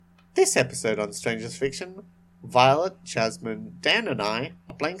This episode on Strangers Fiction, Violet, Jasmine, Dan and I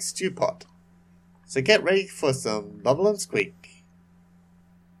are playing Stewpot. So get ready for some bubble and squeak.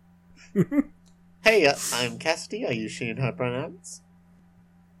 Hey, I'm Cassidy. I use she and her pronouns.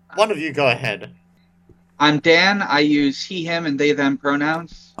 One of you go ahead. I'm Dan. I use he, him, and they, them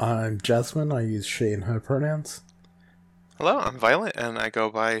pronouns. I'm Jasmine. I use she and her pronouns. Hello, I'm Violet, and I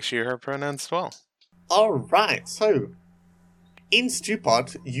go by she, her pronouns as well. Alright, so in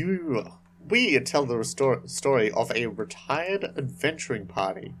Stewpot, we tell the story of a retired adventuring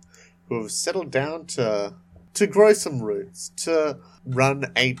party who have settled down to grow some roots, to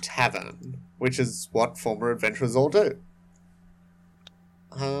run a tavern, which is what former adventurers all do.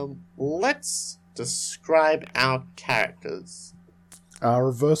 Let's describe our characters.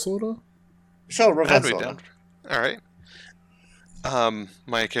 Reverse order? Sure, reverse order. Alright.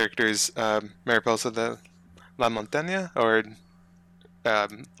 My character is Mariposa de la Montaña, or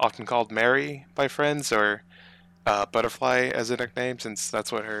often called Mary by friends, or Butterfly as a nickname, since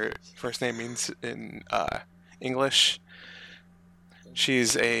that's what her first name means in English.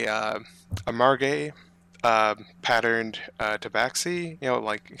 She's a Margay, patterned tabaxi,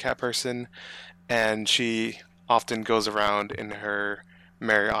 like a cat person, and she often goes around in her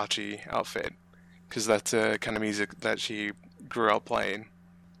mariachi outfit, because that's the kind of music that she grew up playing.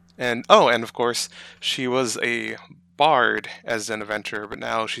 And of course, she was a bard as an adventurer, but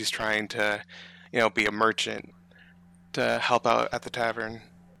now she's trying to, be a merchant to help out at the tavern.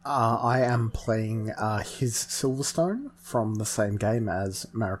 I am playing his Silverstone from the same game as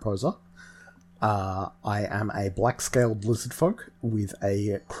Mariposa. I am a black-scaled lizard folk with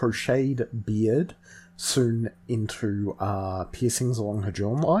a crocheted beard, soon into piercings along her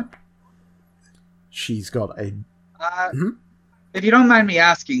jawline. She's got a... If you don't mind me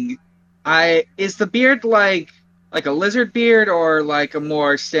asking, is the beard like a lizard beard or like a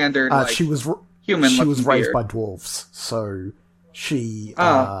more standard she was human? She was raised beard? by dwarves, so she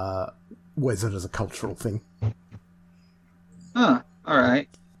wears it as a cultural thing. Huh. All right.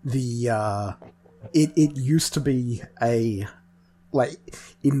 The it used to be a, like,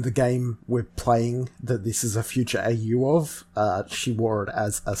 in the game we're playing that this is a future AU of. She wore it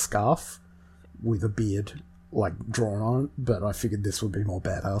as a scarf with a beard drawn on it, but I figured this would be more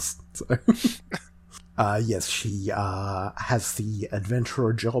badass. So, yes, she has the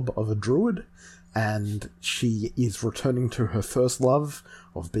adventurer job of a druid, and she is returning to her first love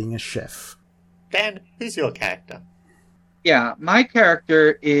of being a chef. Dan, who's your character? Yeah, my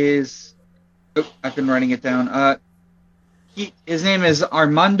character is... Oh, I've been writing it down. His name is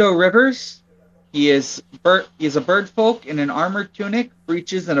Armando Rivers. He is a bird folk in an armored tunic,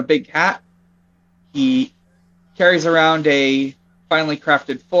 breeches, and a big hat. He carries around a finely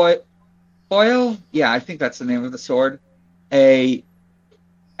crafted foil. Yeah, I think that's the name of the sword. And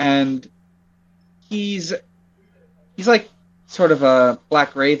he's like sort of a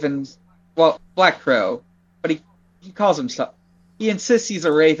black raven, black crow, but he calls himself. He insists he's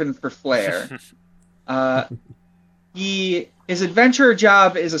a raven for flair. His adventurer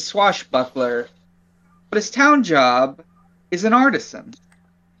job is a swashbuckler, but his town job is an artisan.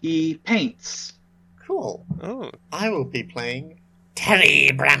 He paints. Cool. Oh. I will be playing Terry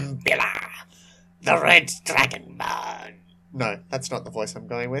Brambilla, the Red Dragon Bird. No, that's not the voice I'm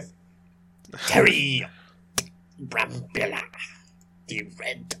going with. Terry Brambilla, the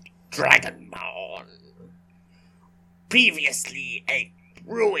Red Dragonborn. Previously a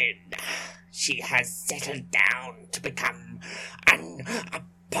druid, she has settled down to become an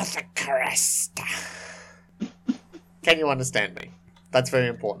apothecarist. Can you understand me? That's very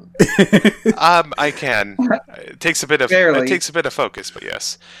important. I can. It takes a bit of focus, but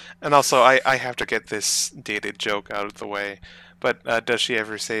yes. And also, I have to get this dated joke out of the way. But does she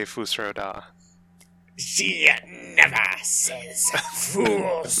ever say Fusroda? She never says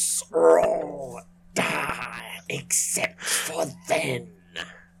fools roll die, except for then.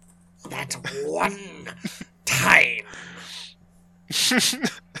 That one time.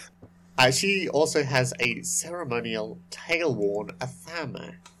 She also has a ceremonial tail-worn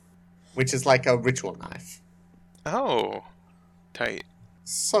athame, which is like a ritual knife. Oh, tight.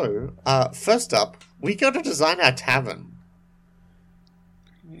 So, first up, we got to design our tavern.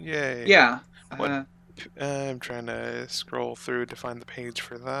 Yay. Yeah. I'm trying to scroll through to find the page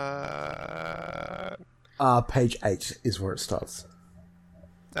for that. Page 8 is where it starts.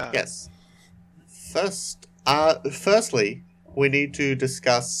 Yes. Firstly, we need to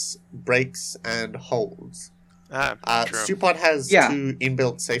discuss breaks and holds. True. Stewpot has 2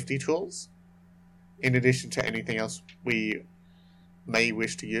 inbuilt safety tools, in addition to anything else we may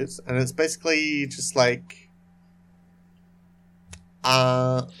wish to use. And it's basically just like...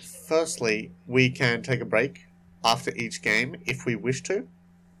 firstly, we can take a break after each game if we wish to.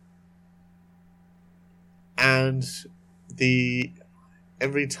 And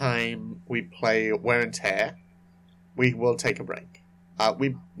every time we play Wear and Tear, we will take a break.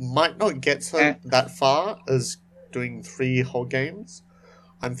 We might not get that far as doing 3 whole games.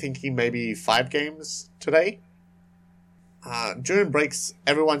 I'm thinking maybe 5 games today. During breaks,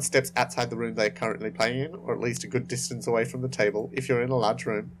 everyone steps outside the room they're currently playing in, or at least a good distance away from the table if you're in a large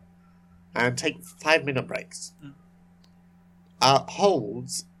room, and take 5-minute breaks.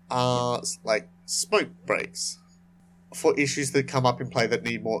 Holds are like smoke breaks for issues that come up in play that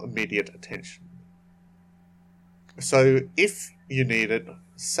need more immediate attention. So if you need it,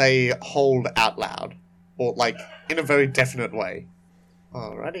 say hold out loud, or like in a very definite way.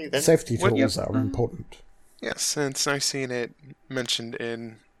 Alrighty then. Safety tools are important. Yes, and it's nice seeing it mentioned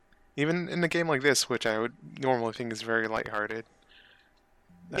even in a game like this, which I would normally think is very lighthearted.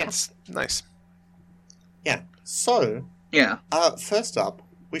 That's nice. Yeah. So, Yeah. First up,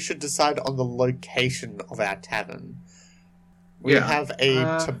 we should decide on the location of our tavern. We have a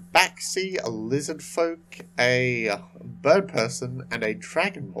tabaxi, a lizard folk, a bird person, and a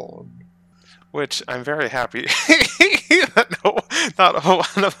dragonborn. Which I'm very happy that not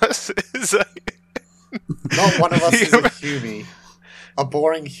one of us is a... Not one of us is a Hume. A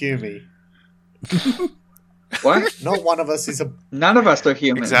boring Hume. What? Not one of us is a... None of us are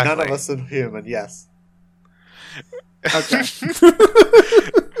human. Exactly. None of us are human, yes. Okay.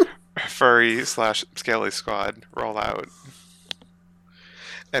 Furry / scaly squad, roll out.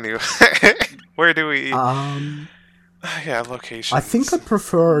 Anyway, where do we... yeah, location. I think I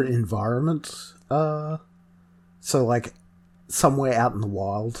prefer environment. So like somewhere out in the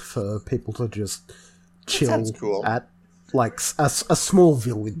wild for people to just chill sounds cool. at. Like a small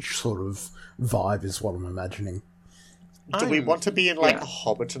village sort of vibe is what I'm imagining. Do we want to be in like a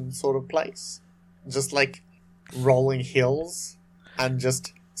Hobbiton sort of place? Just like rolling hills and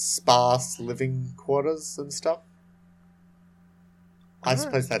just sparse living quarters and stuff? I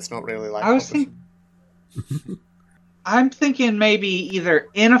suppose that's not really like Hobbiton. I'm thinking maybe either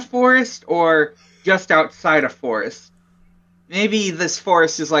in a forest or just outside a forest. Maybe this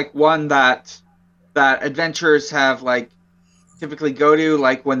forest is like one that adventurers have like typically go to,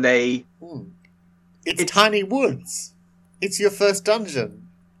 like when they... It's Tiny Woods. It's your first dungeon.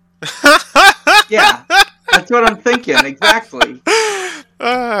 Yeah, that's what I'm thinking, exactly.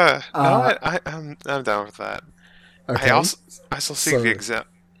 No, I'm down with that. Okay. I also see the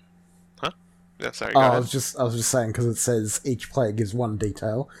example. Huh? Yeah, sorry, go I ahead. was just saying because it says each player gives one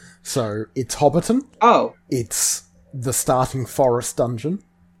detail. So it's Hobbiton. Oh. It's the starting forest dungeon.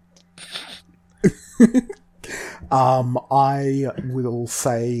 I will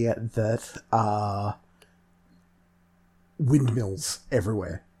say that windmills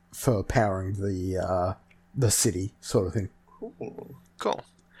everywhere for powering the city, sort of thing. Cool.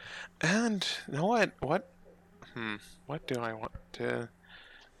 And you know what? What do I want to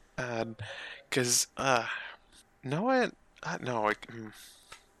add? Because you know what? No.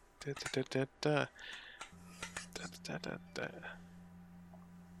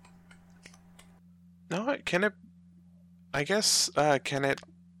 No, can it? I guess can it?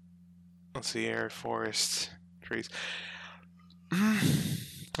 Let's see here, forest, trees.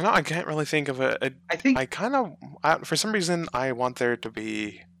 No, I can't really think of a. I think I kind of, for some reason, I want there to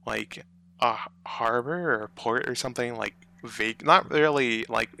be like a harbor or a port or something like vague. Not really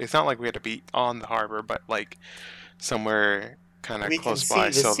like it's not like we had to be on the harbor, but like somewhere kind of close by. We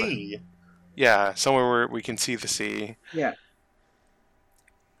can see the sea. Yeah, somewhere where we can see the sea. Yeah.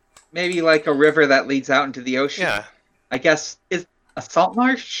 Maybe like a river that leads out into the ocean. Yeah. I guess is a salt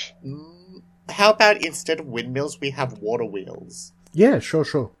marsh. How about instead of windmills, we have water wheels? Yeah,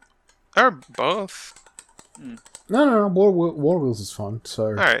 sure. Or both. No, water wheels is fine. So,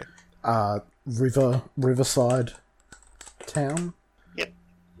 All right. riverside town. Yep.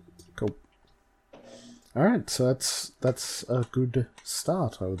 Cool. All right, so that's a good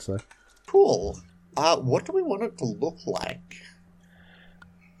start, I would say. Cool. What do we want it to look like?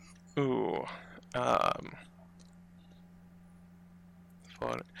 Ooh.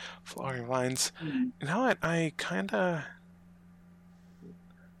 Flowering vines. You know what? I kind of...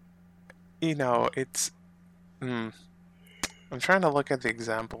 it's... I'm trying to look at the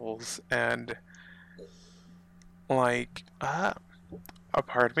examples, and... like, a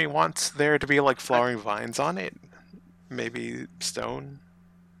part of me wants there to be, like, flowering vines on it. Maybe stone.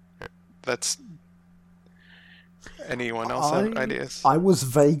 That's... Anyone else have ideas? I was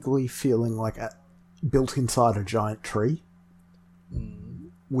vaguely feeling like built inside a giant tree.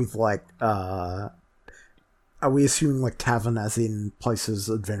 With like, I Are we assuming like tavern as in places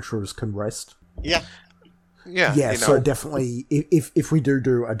adventurers can rest? Yeah. Yeah, Yeah, you know, so definitely, if we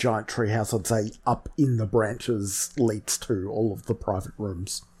do a giant treehouse, I'd say up in the branches leads to all of the private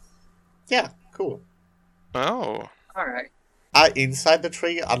rooms. Yeah, cool. Oh, All right. Inside the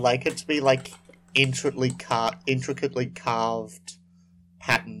tree, I'd like it to be like intricately carved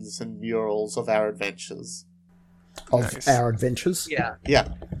patterns and murals of our adventures. Of Nice. our adventures. Yeah. Yeah.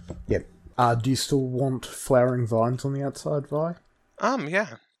 Yep. Do you still want flowering vines on the outside, Vi?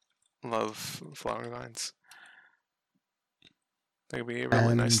 yeah. Love flowering vines. That would be a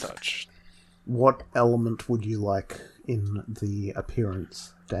really nice And- touch. What element would you like in the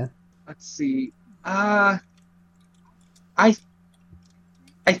appearance, Dan? Let's see. I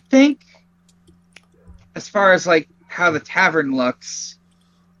think as far as like how the tavern looks,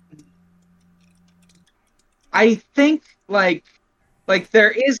 I think like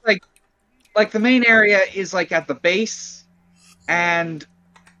there is like the main area is like at the base, and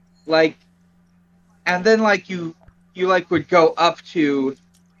then like you like would go up to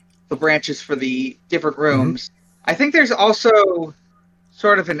the branches for the different rooms. I think there's also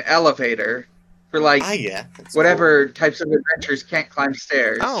sort of an elevator for like Yeah. That's whatever types of adventures can't climb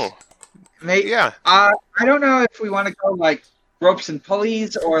stairs. Oh, Maybe, yeah. I don't know if we want to go like ropes and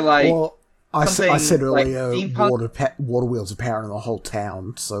pulleys or like Well, I something said like earlier steampunk. water wheels are powering the whole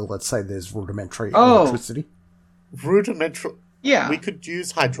town, so let's say there's rudimentary Oh. electricity. cool. Rudimental. Yeah. We could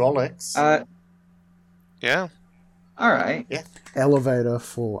use hydraulics. Yeah. All right. Elevator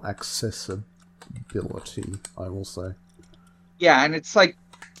for accessibility, I will say. Yeah, and it's like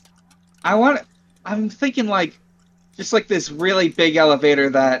I'm thinking like just like this really big elevator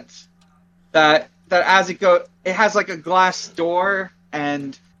that as it it has like a glass door,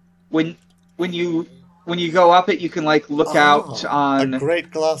 and when you go up it you can like look out on a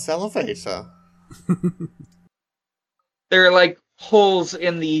great glass elevator. there are like holes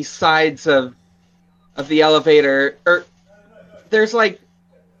in the sides of the elevator, or there's like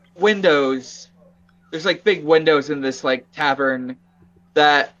windows. There's like big windows in this like tavern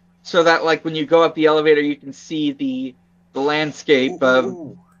so that like when you go up the elevator you can see the landscape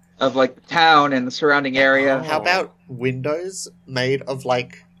Ooh. of like the town and the surrounding area. How about windows made of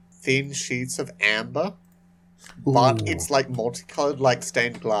like thin sheets of amber, but Ooh. it's like multicolored, like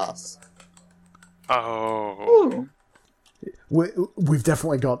stained glass. Oh. Ooh. We've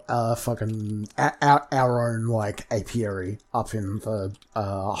definitely got fucking our own like apiary up in the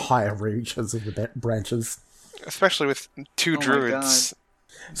higher reaches of the branches. Especially with two Oh my druids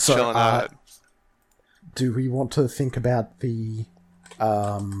So, chilling out. do we want to think about the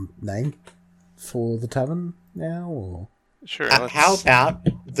name for the tavern now, or Sure. How about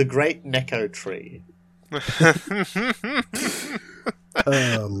the Great Neko Tree?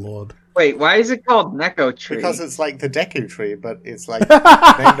 oh lord? Wait, why is it called Neko Tree? Because it's like the Deku Tree, but it's like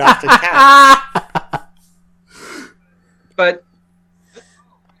named after cats. But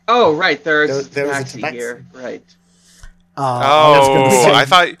right, there's There was a taxi taxi. here, right? I was gonna Oh, say- I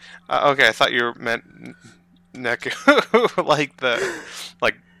thought. Okay, I thought you meant Neko, like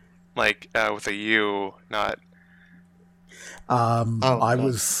with a U, not. I oh.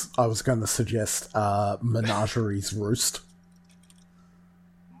 was going to suggest Menagerie's Roost.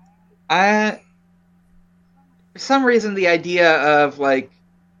 For some reason, the idea of like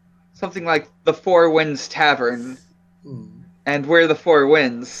something like the Four Winds Tavern, and we're the Four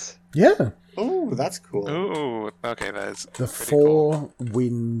Winds. Yeah, Oh, that's cool. Ooh, okay, that is the pretty cool. Four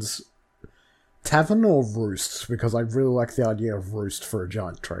Winds Tavern or Roost, because I really like the idea of Roost for a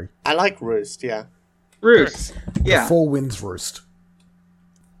giant tree. I like Roost, yeah. Roost. The Yeah. Four Winds Roost.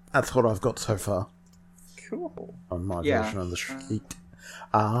 That's what I've got so far Cool. on my Yeah. version of the sheet.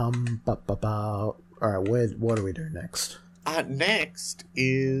 Alright, what do we do next? Next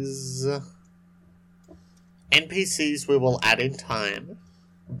is NPCs we will add in time,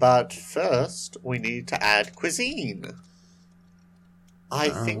 but first we need to add cuisine. I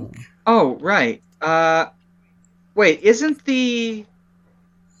think. Oh, right. Wait, isn't the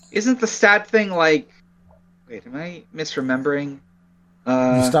stat thing like? Wait, am I misremembering?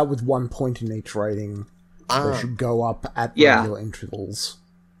 You start with 1 point in each rating. They should go up at Yeah. regular intervals.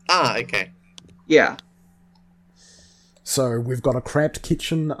 Okay. Yeah. So we've got a cramped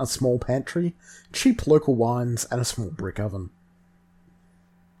kitchen, a small pantry, cheap local wines, and a small brick oven.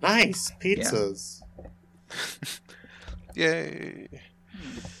 Nice. Pizzas. Yay!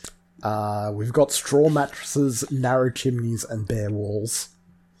 We've got straw mattresses, narrow chimneys, and bare walls.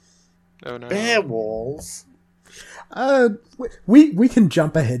 Oh no. Bare walls. We can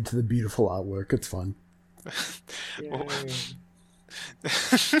jump ahead to the beautiful artwork. It's fun. Yay.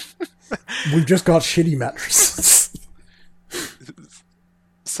 We've just got shitty mattresses.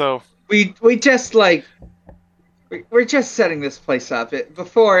 So We just like we're just setting this place up.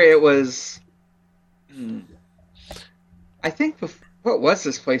 Before it was, I think. What was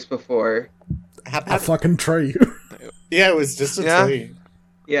this place before? A fucking tree. Yeah, it was just a tree.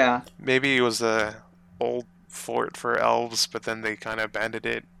 Yeah. maybe it was a old fort for elves, but then they kind of abandoned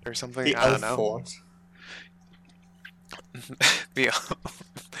it or something. The I don't elf know. fort. The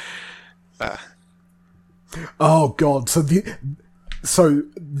Oh god,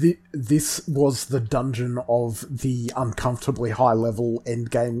 this was the dungeon of the uncomfortably high level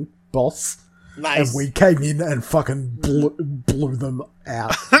endgame boss. Nice. And we came in and fucking blew them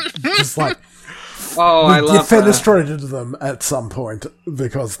out. Just like Oh, I love that. defenestrated them at some point,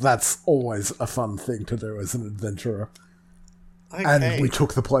 because that's always a fun thing to do as an adventurer. Okay. And we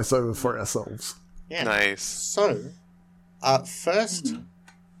took the place over for ourselves. Yeah. Nice. So, first,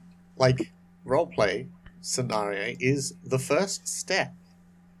 like, roleplay scenario is the first step.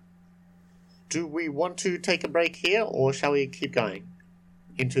 Do we want to take a break here, or shall we keep going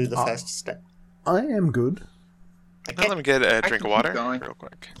into the first step? I am good. Okay. Let me get a drink of keep water going. real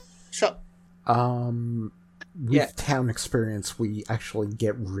quick. Sure. With town experience, we actually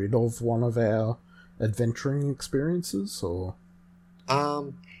get rid of one of our adventuring experiences, or...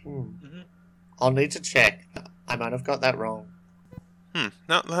 I'll need to check. I might have got that wrong.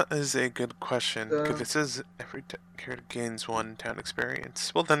 No, that is a good question. Because it says every character gains one town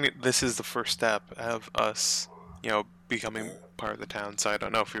experience. Well, then this is the first step of us, becoming part of the town. So I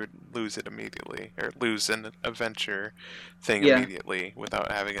don't know if we would lose it immediately, or lose an adventure thing immediately without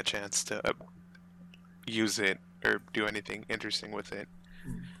having a chance to use it or do anything interesting with it.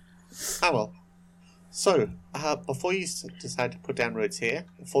 Oh well. So, before you decide to put down roots here,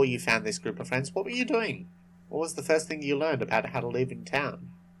 before you found this group of friends, what were you doing? What was the first thing you learned about how to live in town?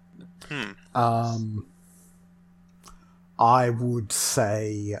 I would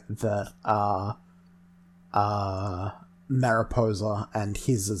say that Mariposa and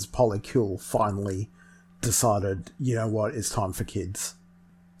his Polycule finally decided, you know what, it's time for kids.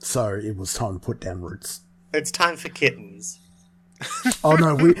 So it was time to put down roots. It's time for kittens. Oh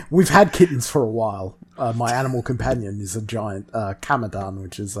no, we've had kittens for a while. My animal companion is a giant Kamadan,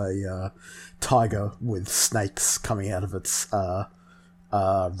 which is a tiger with snakes coming out of its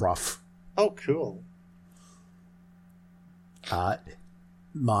ruff. Oh, cool. I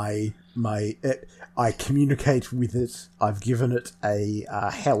communicate with it. I've given it a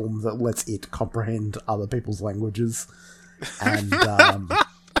helm that lets it comprehend other people's languages, and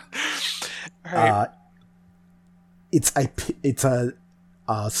it's a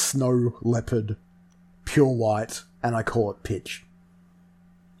snow leopard, pure white, and I call it Pitch.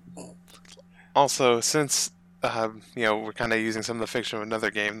 Also, since we're kind of using some of the fiction of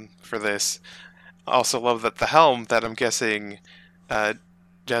another game for this, I also love that the helm that I'm guessing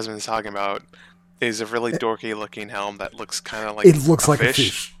Jasmine is talking about is a really dorky looking helm that looks kind of like It looks like a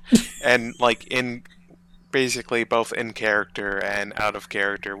fish. And like in basically both in character and out of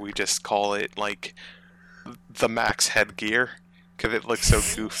character, we just call it like the Max headgear because it looks so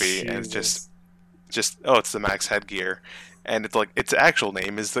goofy and it's just it's the Max headgear. And it's like its actual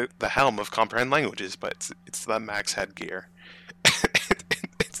name is the Helm of Comprehend Languages, but it's the Max headgear.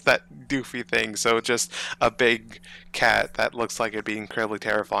 It's that goofy thing. So just a big cat that looks like it'd be incredibly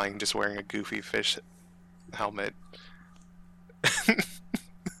terrifying, just wearing a goofy fish helmet.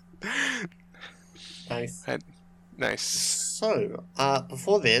 Nice. Nice. So,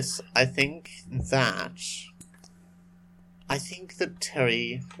 before this, I think that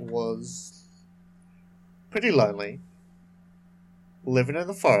Terry was pretty lonely. Living in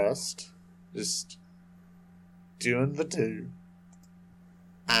the forest, just doing the do.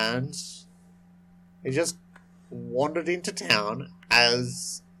 And he just wandered into town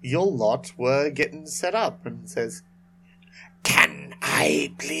as your lot were getting set up and says, "Can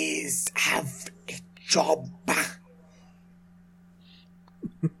I please have a job?" I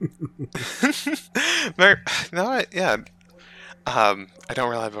don't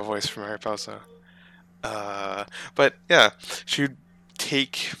really have a voice for Mariposa. But yeah, she'd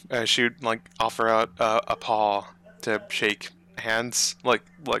offer out a paw to shake hands. Like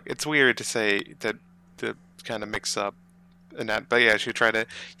it's weird to say to kind of mix up and that, but yeah, she'd try to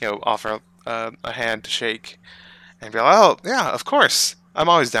offer a hand to shake and be like, "Oh yeah, of course, I'm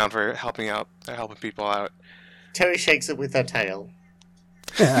always down for helping people out." Terry shakes it with her tail.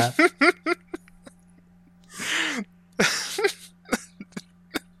 Yeah.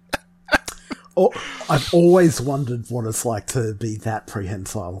 Oh, I've always wondered what it's like to be that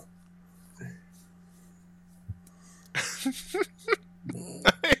prehensile.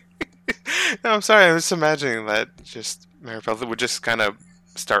 I'm sorry. I was imagining that just Maripel would just kind of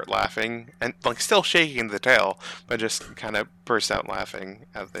start laughing and like still shaking the tail, but just kind of burst out laughing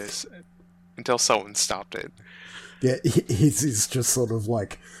at this until someone stopped it. Yeah, his is just sort of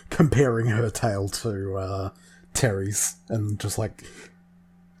like comparing her tail to Terry's and just like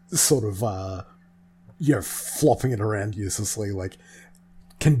sort of flopping it around uselessly, like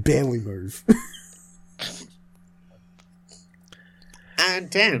can barely move. And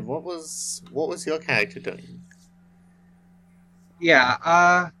Dan, what was your character doing? Yeah,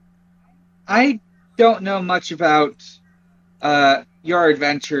 I don't know much about your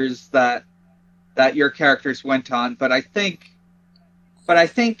adventures that your characters went on, but I think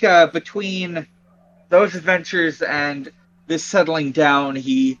between those adventures and this settling down,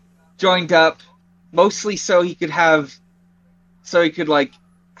 he joined up mostly so he could like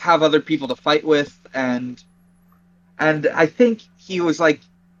have other people to fight with, and I think he was like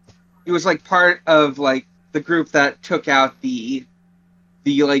part of like the group that took out the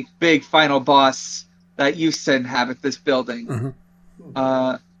like big final boss that used to inhabit this building.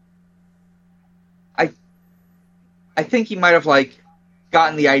 Mm-hmm. I think he might have like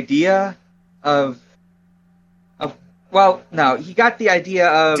gotten the idea of well, no, he got the idea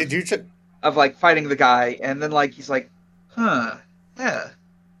of of like fighting the guy, and then like he's like, huh, yeah,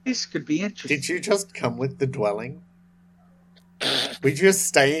 this could be interesting. Did you just come with the dwelling? Were you just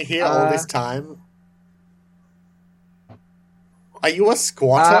staying here all this time? Are you a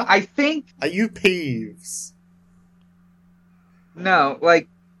squatter? I think. Are you Peeves? No, like,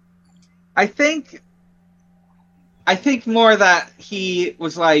 I think more that he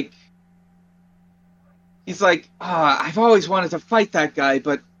was like, he's like, I've always wanted to fight that guy,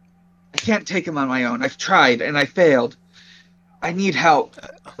 but I can't take him on my own. I've tried and I failed. I need help.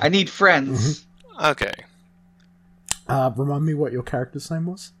 I need friends. Mm-hmm. Okay. Remind me what your character's name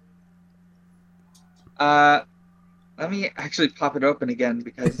was? Let me actually pop it open again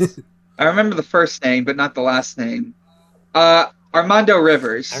because I remember the first name, but not the last name. Armando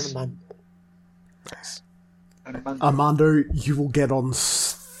Rivers. Nice. Armando, you will get on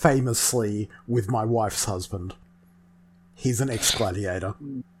famously with my wife's husband. He's an ex-gladiator.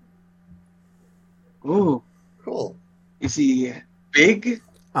 Ooh. Cool. Is he big?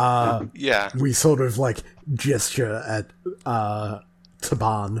 Yeah. We sort of like gesture at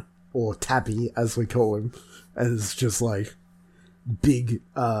Taban, or Tabby as we call him, as just like big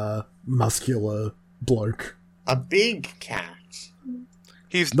muscular bloke. A big cat.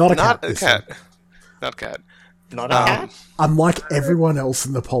 He's not a not cat. A cat. Not a cat. Not a cat? Unlike everyone else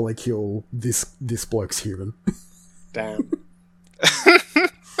in the polycule, this bloke's human. Damn.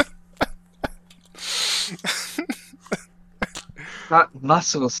 Got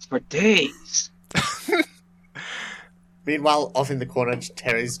muscles for days. Meanwhile, off in the corner,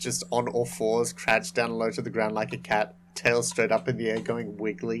 Terry's just on all fours, crouched down low to the ground like a cat, tail straight up in the air, going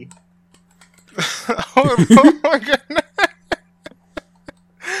wiggly. Oh my goodness.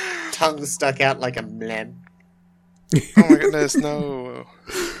 Tongue stuck out like a mlem. Oh my goodness, no.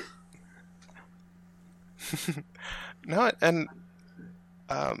 No, and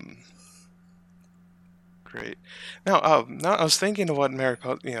great. No, I was thinking of what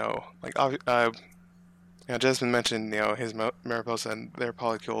Mariposa, like Jasmine mentioned, his Mariposa and their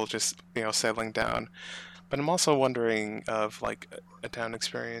polycule just, settling down. But I'm also wondering of like a town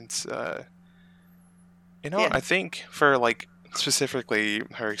experience. Yeah. I think for like specifically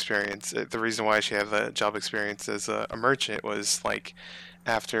her experience, the reason why she had the job experience as a merchant was like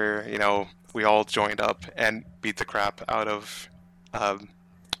after we all joined up and beat the crap out of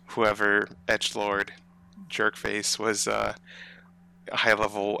whoever edgelord jerkface was, a high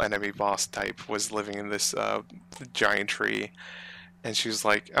level enemy boss type, was living in this giant tree. And she was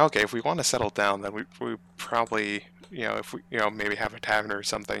like, okay, if we want to settle down, then we probably, if we, maybe have a tavern or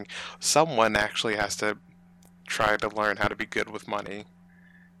something, someone actually has to try to learn how to be good with money.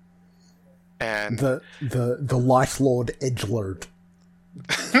 And the Light Lord Edgelord.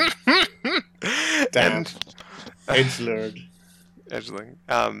 Damn. Edgelord. Edgeling.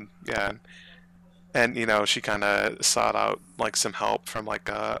 Yeah. And, she kind of sought out, like, some help from, like,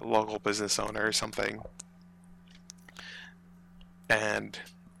 a local business owner or something. And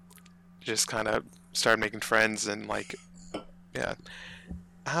just kind of started making friends and, like, yeah.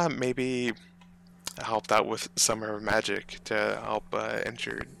 Maybe helped out with some of her magic to help an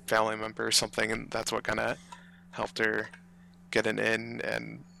injured family member or something, and that's what kind of helped her get an inn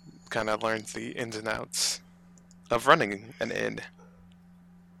and kind of learn the ins and outs of running an inn.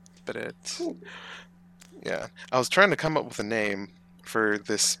 But it's... Yeah. I was trying to come up with a name for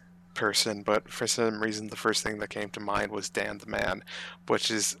this person, but for some reason the first thing that came to mind was Dan the Man, which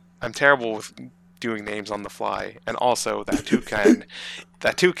is I'm terrible with doing names on the fly, and also that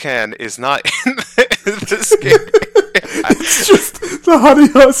toucan is not in this game. It's just the honey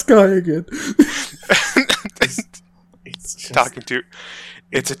husk guy again. It's just Talking to,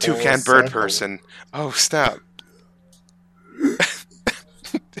 it's a all toucan bird circle. person. Oh, stop!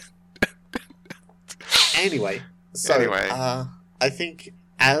 Anyway, so Anyway. I think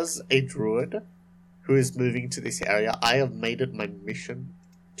as a druid who is moving to this area, I have made it my mission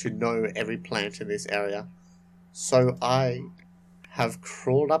to know every plant in this area. So I have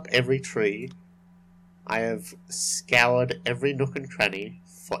crawled up every tree. I have scoured every nook and cranny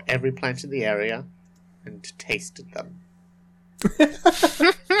for every plant in the area and tasted them.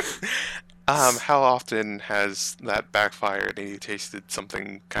 How often has that backfired and you tasted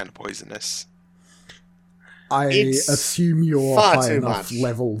something kind of poisonous? I It's assume you're far high too enough much.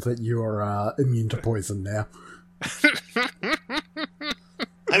 level that you're immune to poison now.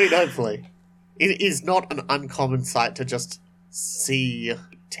 I mean, hopefully. It is not an uncommon sight to just see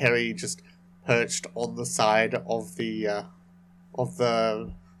Terry just perched on the side of the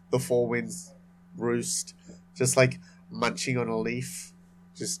Four Winds roost, just like munching on a leaf,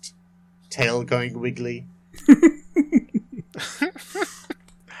 just tail going wiggly.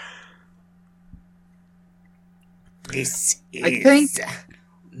 This is I think-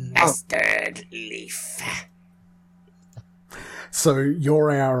 mustard leaf. So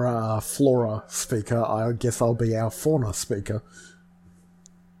you're our flora speaker. I guess I'll be our fauna speaker.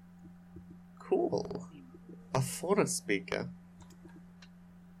 Cool. A fauna speaker.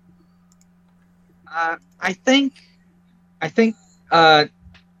 I think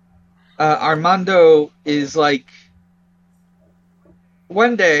Armando is like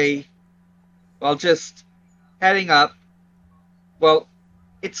one day while just heading up. Well,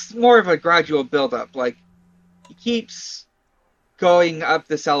 it's more of a gradual build-up. Like he keeps going up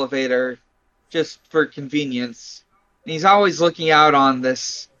this elevator just for convenience, and he's always looking out on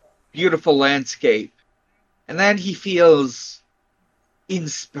this beautiful landscape, and then he feels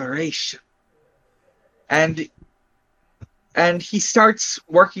inspiration. And he starts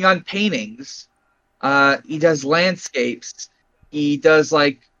working on paintings. He does landscapes. He does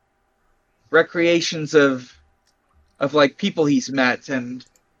like recreations of like people he's met and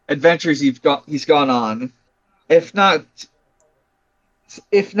adventures he's gone on. If not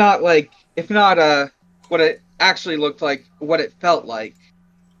what it actually looked like, what it felt like.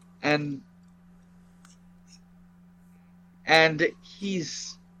 And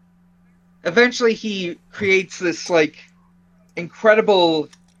he's eventually he creates this like incredible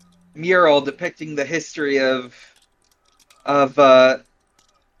mural depicting the history of the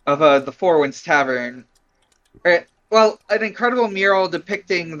Four Winds Tavern. Well, an incredible mural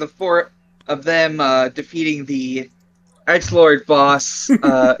depicting the four of them defeating the Edgelord boss,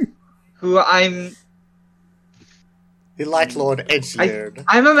 who The Light Lord Edgelord.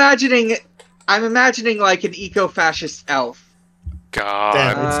 I'm imagining like an eco-fascist elf. God.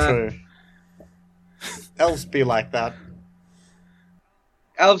 Damn, it's Uh, true. Elves be like that.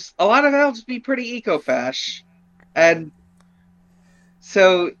 A lot of elves be pretty eco-fash, and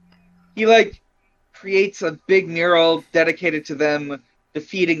so he like creates a big mural dedicated to them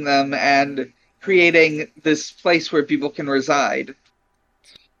defeating them and creating this place where people can reside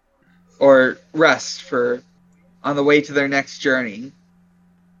or rest for on the way to their next journey.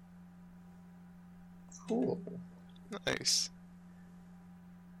 Cool. Nice.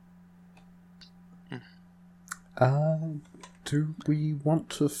 Do we want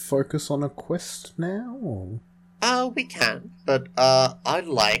to focus on a quest now? Or? We can, but I'd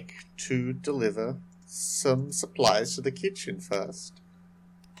like to deliver some supplies to the kitchen first.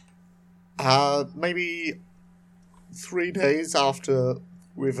 Maybe 3 days after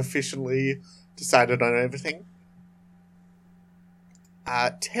we've officially decided on everything.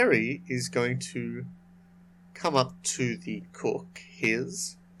 Terry is going to come up to the cook,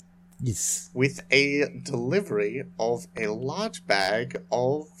 Yes. with a delivery of a large bag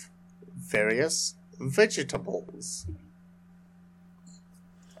of various vegetables.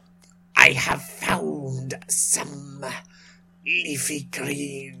 I have found some leafy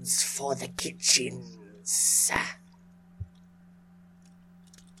greens for the kitchens.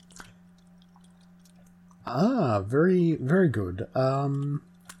 Very, very good. I'll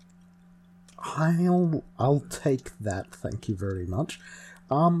take that, thank you very much.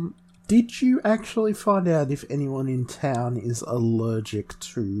 Did you actually find out if anyone in town is allergic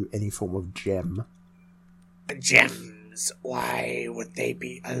to any form of gem? Gems? Why would they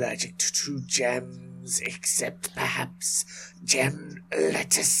be allergic to gems, except perhaps gem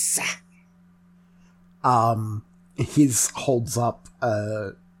lettuce? His holds up a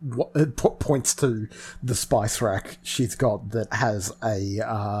points to the spice rack she's got that has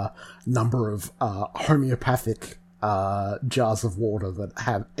a number of homeopathic jars of water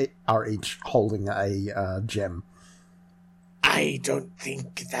that are each holding a gem. I don't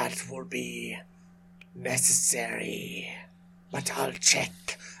think that will be necessary, but I'll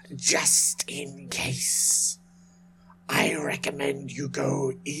check just in case. I recommend you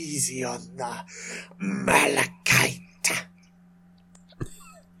go easy on the malachite.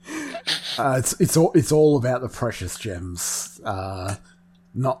 It's all about the precious gems.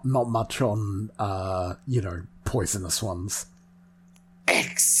 Not much on poisonous ones.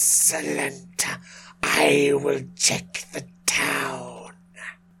 Excellent. I will check the town.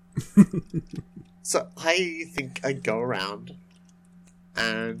 So I think I go around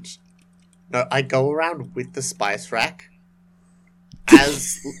I go around with the spice rack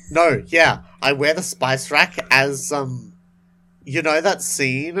I wear the spice rack as you know that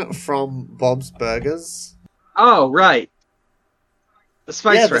scene from Bob's Burgers? Oh, right. The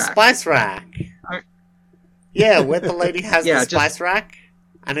spice rack. The spice rack. Yeah, where the lady has the spice rack,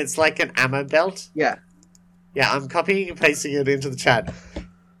 and it's like an ammo belt. Yeah. Yeah, I'm copying and pasting it into the chat.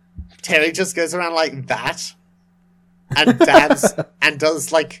 Terry just goes around like that, and dabs, and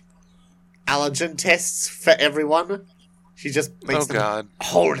does, like, allergen tests for everyone. She just makes them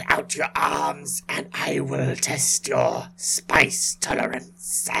hold out your arms, and I will test your spice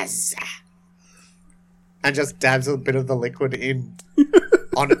tolerances. And just dabs a bit of the liquid in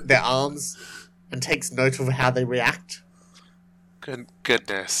on their arms, and takes note of how they react.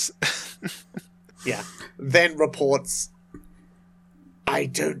 Goodness. Yeah. Then reports, I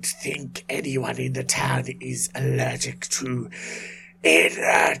don't think anyone in the town is allergic to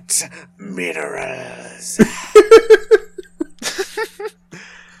inert minerals.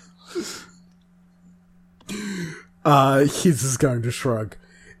 His is going to shrug.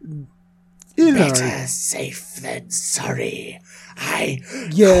 Better safe than sorry. I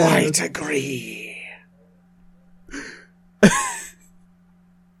quite agree.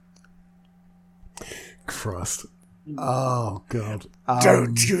 Christ. Oh, God.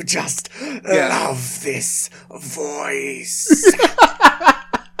 Don't you just love this voice?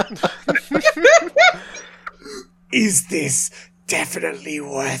 Is this definitely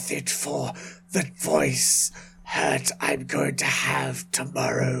worth it for the voice hurt I'm going to have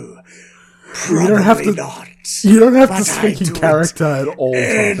tomorrow? Probably not. You don't have to speak in character at all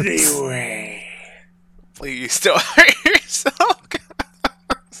times. Anyway. Please don't hurt yourself.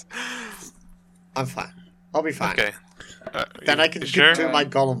 I'm fine. I'll be fine. Okay. Then I can do my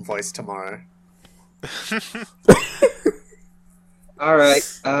Gollum voice tomorrow. Alright,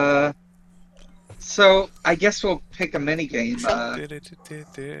 so I guess we'll pick a minigame.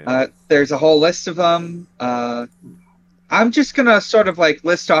 There's a whole list of them. I'm just gonna sort of like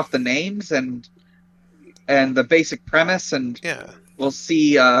list off the names and the basic premise, and we'll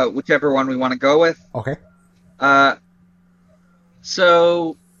see whichever one we want to go with. Okay.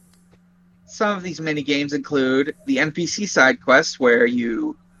 So some of these mini games include the NPC side quest, where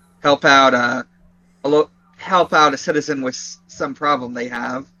you help out a citizen with some problem they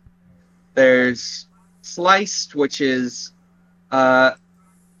have. There's Sliced, which is trying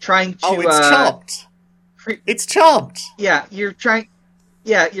to. Oh, it's chopped. It's chopped. Yeah, you're trying.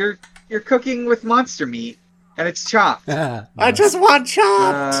 Yeah, you're cooking with monster meat, and it's chopped. I just want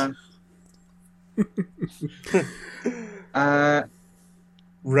chopped.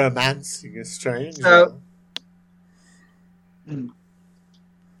 Romancing a stranger. So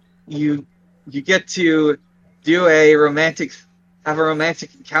you get to have a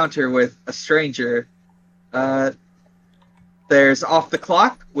romantic encounter with a stranger. There's Off the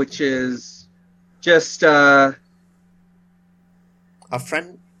Clock, which is just a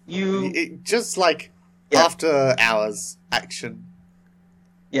friend. Just like after hours action.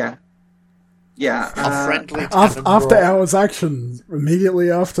 Yeah. Yeah. A friendly after hours action,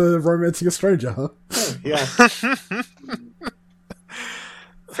 immediately after romancing a stranger, huh? Oh, yeah.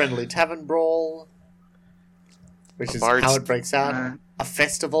 Friendly tavern brawl, which is how it breaks out. A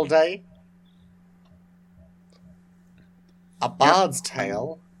festival day. A bard's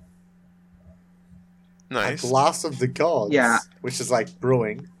tale. Nice. A glass of the gods. Yeah. Which is like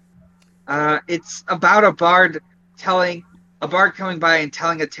brewing. It's about a bard coming by and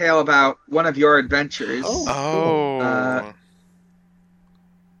telling a tale about one of your adventures. Oh,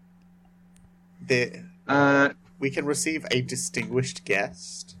 cool. We can receive a distinguished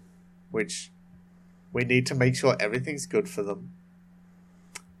guest, which we need to make sure everything's good for them.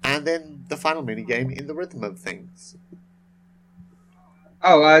 And then the final minigame in the rhythm of things.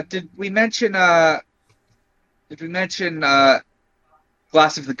 Oh, did we mention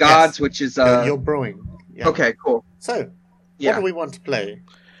Glass of the Gods, which is You're brewing. Yeah. okay, cool. So, what Yeah, do we want to play?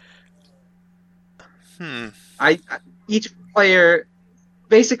 each player,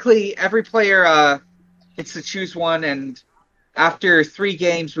 basically every player gets to choose one, and after 3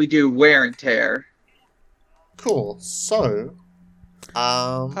 games we do wear and tear. Cool. So,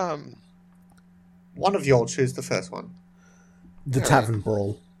 Um, one of y'all choose the first one. The Alright. Tavern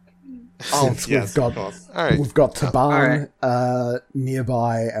Brawl. Oh, Since yes, we've got- of course. all right. We've got Alright. Taban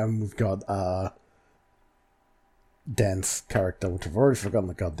nearby, and we've got Dan's character, which I've already forgotten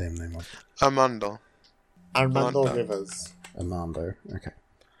the goddamn name of. Armando. Armando Armando. Rivers. Armando. Okay.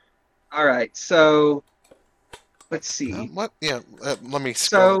 All right, so let's see. What? Yeah. Let me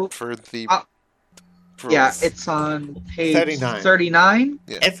scroll So, up for the. Yeah, rules. it's on page 39. 39.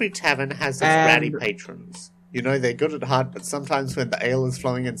 Every tavern has its And- ratty patrons. You know, they're good at heart, but sometimes when the ale is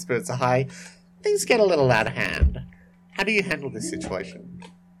flowing and spirits are high, things get a little out of hand. How do you handle this situation?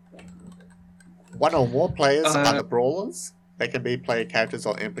 One or more players are the brawlers. They can be player characters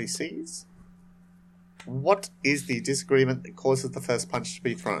or NPCs. What is the disagreement that causes the first punch to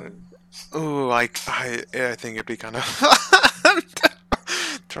be thrown? Ooh, I think it'd be kind of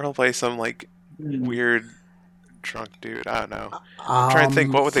trying to play some like weird drunk dude. I don't know. I'm trying to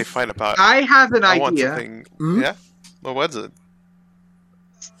think. What would they fight about? I have an I want idea. something. Hmm? Yeah. What was it?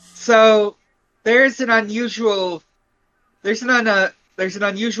 So there's an unusual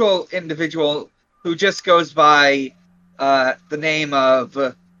individual who just goes by the name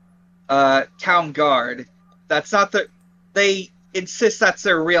of Town Guard. That's not they insist that's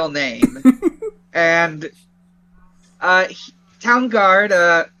their real name. And Town Guard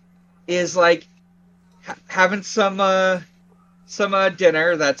is like having some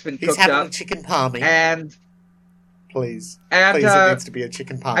dinner that's been He's cooked having up, a chicken palmy. and Please. and Please, it needs to be a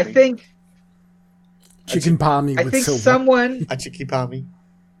chicken palmy. I think Chicken palmy I with think silver. someone, A chicken palmy.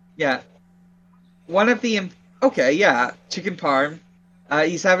 yeah, one of the chicken parm.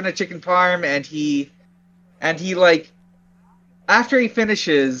 He's having a chicken parm, and he like after he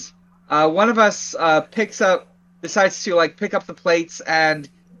finishes, one of us decides to like pick up the plates, and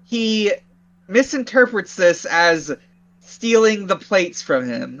he misinterprets this as stealing the plates from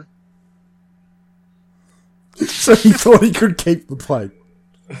him. So he thought he could keep the plate.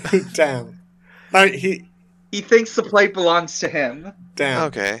 Damn. No, he... He thinks the plate belongs to him. Damn.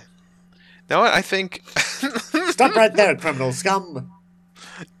 Okay. Now what I think. Stop right there, criminal scum.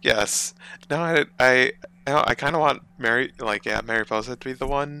 Yes. No, I kind of want Mariposa to be the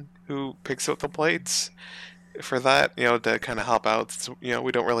one who picks up the plates for that, to kind of help out. We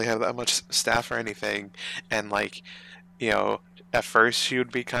don't really have that much staff or anything, and at first she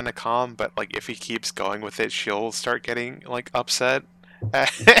would be kind of calm, but like if he keeps going with it, she'll start getting like upset,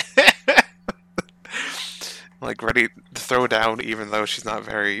 like ready to throw down, even though she's not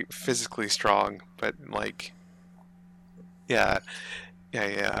very physically strong. But like, yeah.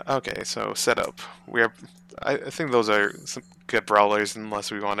 Okay, so setup. I think those are some good brawlers,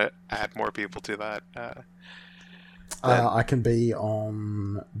 unless we want to add more people to that. I can be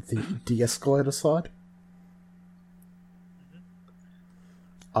on the de-escalator side.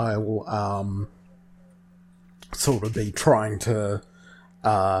 I will sort of be trying to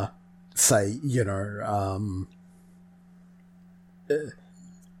say,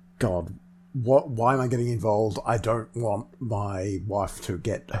 God, why am I getting involved? I don't want my wife to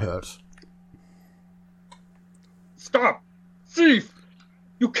get hurt. Stop! Thief!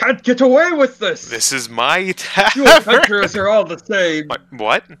 You can't get away with this! This is my You tavern. adventurers are all the same!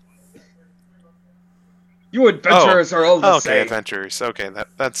 What? You adventurers are all the Okay, same! adventurers. Okay,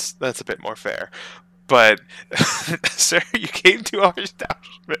 that's a bit more fair. But, sir, you came to our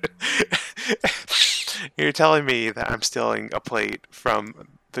establishment. You're telling me that I'm stealing a plate from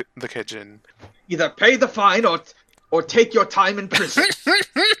the kitchen. Either pay the fine or take your time in prison.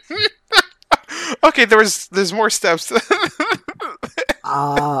 Okay, there's more steps.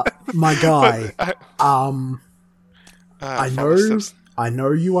 My guy, I I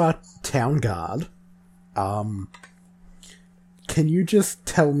know you are town guard. Can you just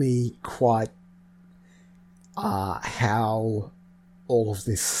tell me quite how all of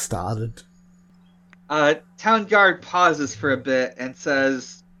this started? Town guard pauses for a bit and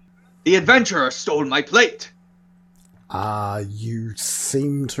says, "The adventurer stole my plate." You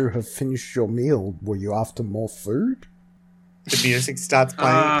seem to have finished your meal. Were you after more food? The music starts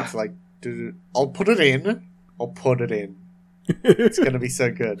playing. It's like, I'll put it in. I'll put it in. It's gonna be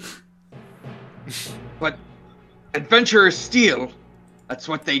so good. But adventurers steal. That's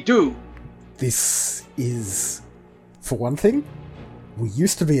what they do. This is, for one thing, we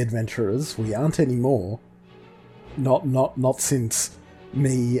used to be adventurers. We aren't anymore. Not since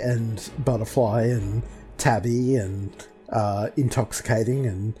me and Butterfly and Tabby and Intoxicating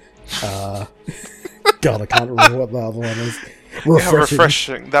and God, I can't remember what the other one is. Yeah,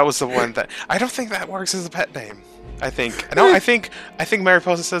 refreshing. That was the one that I don't think that works as a pet name. I think no. I think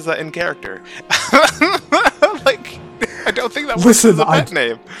Mariposa says that in character. Like, I don't think that works as a pet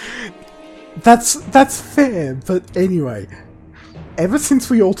name. That's fair, but anyway, ever since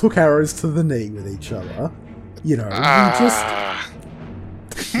we all took arrows to the knee with each other, you know,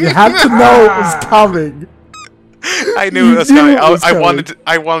 you had to know it was coming. I knew it was coming.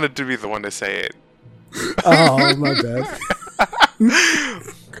 I wanted to be the one to say it. Oh, my bad.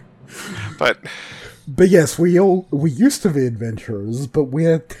 But yes, we used to be adventurers, but we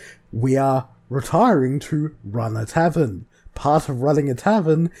are retiring to run a tavern. Part of running a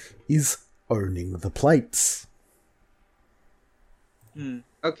tavern is owning the plates.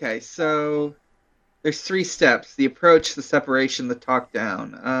 Okay, so there's 3 steps: the approach, the separation, the talk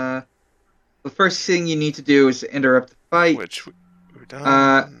down. The first thing you need to do is interrupt the fight. Which we've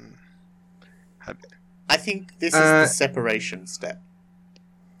done. I think this is the separation step.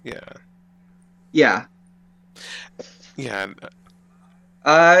 Yeah. Yeah. Yeah.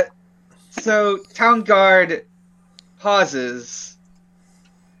 So Town Guard pauses,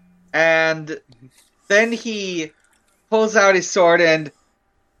 and then he pulls out his sword and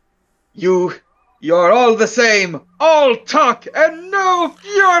You're all the same, all talk and no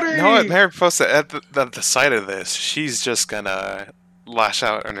fury! You know what, Mariposa, at the sight of this, she's just gonna lash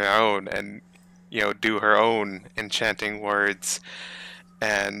out on her own and, you know, do her own enchanting words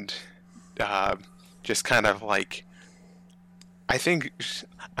and just kind of like, I think,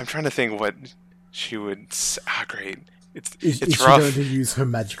 I'm trying to think what she would, great. It's is rough. She going to use her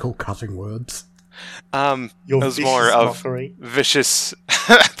magical cutting words? Your it was more of mockery. Vicious.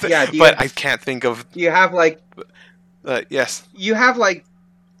 Yeah, but I can't think of. Do you have like? Yes. You have like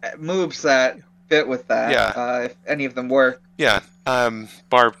moves that fit with that. Yeah. If any of them work. Yeah.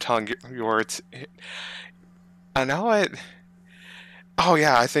 Barb, tongue your words. I know it. Oh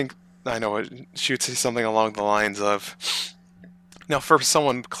yeah, I think I know it. She would say something along the lines of, "Now, for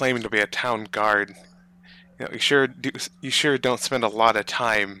someone claiming to be a town guard, you know, you sure don't spend a lot of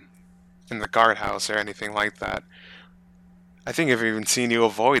time in the guardhouse or anything like that. I think I've even seen you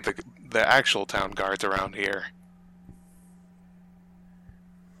avoid the actual town guards around here."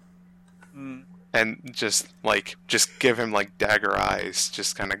 And just give him like dagger eyes,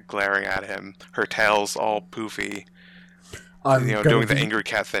 just kind of glaring at him. Her tail's all poofy, doing the angry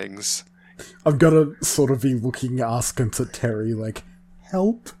cat things. I'm gonna sort of be looking askance at Terry like,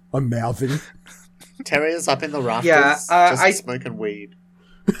 help? I'm mouthing. Terry is up in the rafters, just smoking weed.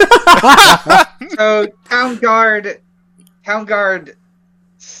 So Town Guard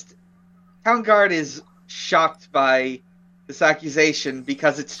is shocked by this accusation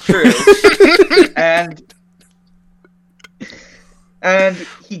because it's true, and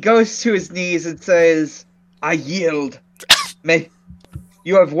he goes to his knees and says, "I yield.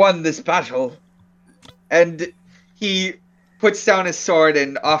 You have won this battle." And he puts down his sword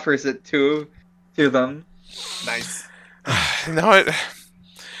and offers it to them. Nice. You know what?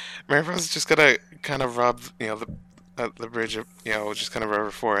 Mariposa's just gonna kind of rub, the bridge of, just kind of rub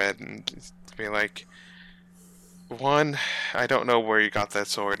her forehead and just be like, "One, I don't know where you got that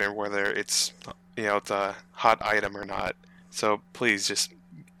sword and whether it's, it's a hot item or not. So please just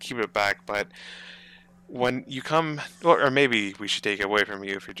keep it back. But when you come, or maybe we should take it away from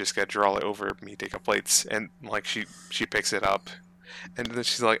you if you're just gonna draw it over me, take up plates." And like she picks it up, and then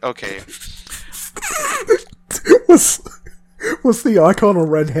she's like, "Okay." Was the icon a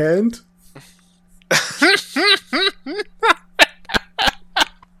red hand?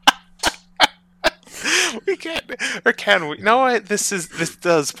 We can't, or can we? No, this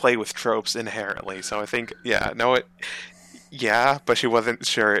does play with tropes inherently. So I think, but she wasn't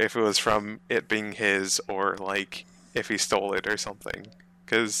sure if it was from it being his or like if he stole it or something.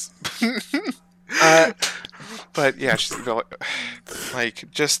 Because, but yeah, she's like,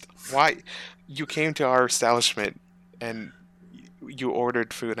 just why you came to our establishment and you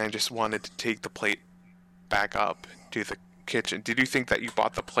ordered food, and I just wanted to take the plate back up to the kitchen. Did you think that you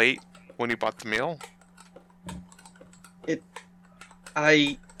bought the plate when you bought the meal? Is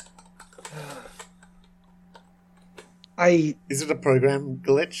it a program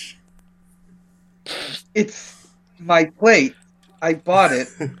glitch? It's my plate. I bought it.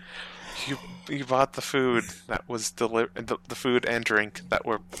 You bought the food that was delivered, the food and drink that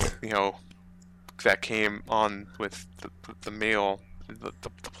were, that came on with the meal. The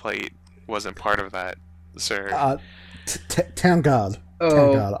plate wasn't part of that, sir. Town Guard.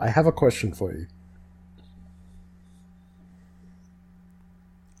 Town Guard, I have a question for you.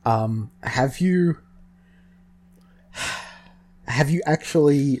 Have you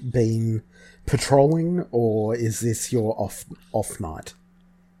actually been patrolling, or is this your off night?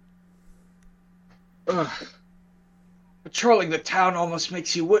 Ugh. Patrolling the town almost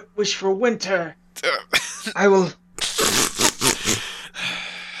makes you wish for winter. I will.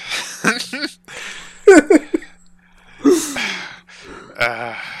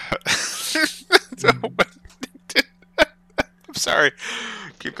 I'm sorry.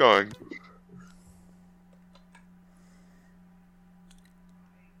 Keep going.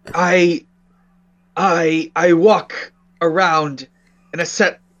 I walk around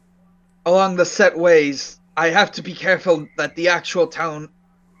along the set ways. I have to be careful that the actual town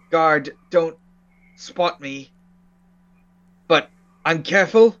guard don't spot me. But I'm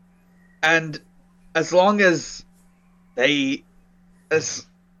careful, and as long as they don't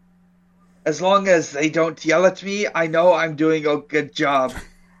yell at me, I know I'm doing a good job.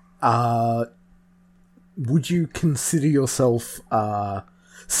 Would you consider yourself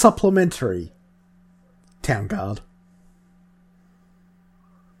supplementary town guard?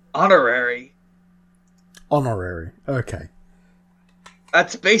 Honorary. Okay.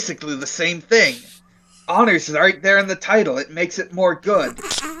 That's basically the same thing. Honors is right there in the title. It makes it more good.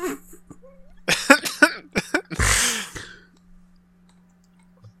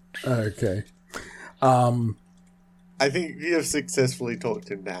 Okay. I think you have successfully talked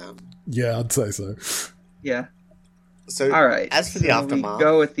him down. Yeah, I'd say so. Yeah. So, All right. as for the so aftermath, we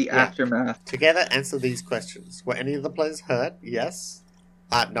go with the yeah. aftermath. Together, answer these questions. Were any of the players hurt? Yes.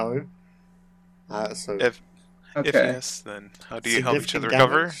 No. So If Okay. yes, then how do you help each other significant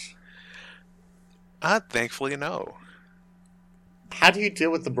recover? damage? Thankfully, no. How do you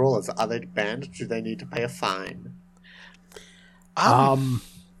deal with the brawlers? Are they banned? Do they need to pay a fine? I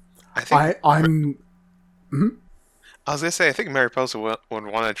think I'm. I was gonna say I think Mariposa would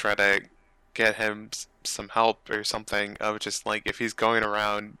want to try to get him some help or something of just like if he's going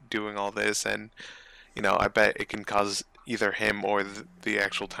around doing all this, and I bet it can cause either him or the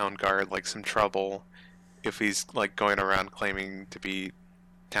actual town guard like some trouble if he's like going around claiming to be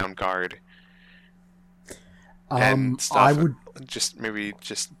town guard and stuff. I would. maybe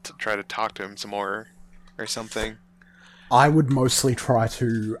just to try to talk to him some more or something. I would mostly try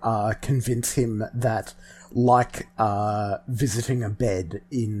to convince him that, like visiting a bed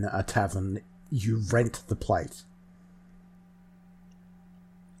in a tavern, you rent the plate.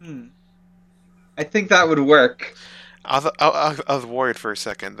 I think that would work. I was worried for a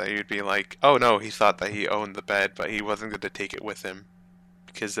second that you'd be like, oh no, he thought that he owned the bed, but he wasn't going to take it with him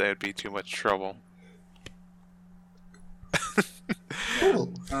because that would be too much trouble.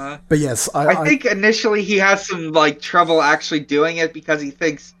 Cool. But yes, I think initially he has some trouble actually doing it because he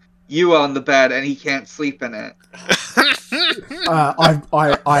thinks you own the bed and he can't sleep in it.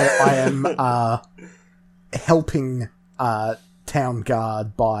 I am helping town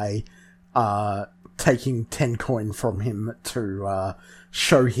guard by taking 10 coin from him to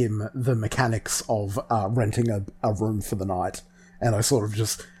show him the mechanics of renting a room for the night. And I sort of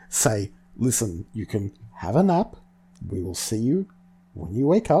just say, listen, you can have a nap. We will see you when you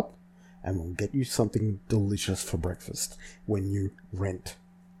wake up, and we'll get you something delicious for breakfast when you rent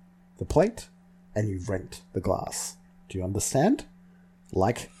the plate and you rent the glass. Do you understand?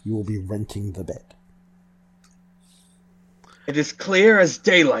 Like you will be renting the bed. It is clear as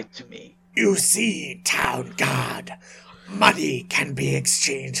daylight to me. You see, town guard, money can be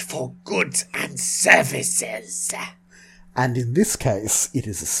exchanged for goods and services. And in this case, it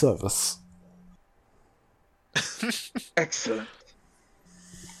is a service. Excellent.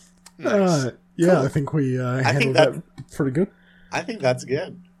 Nice. Yeah, Cool. I think we think handled that pretty good. I think that's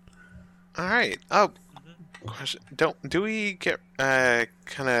good. All right. Oh, question. Do we get kind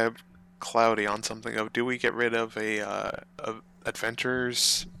of cloudy on something? Do we get rid of a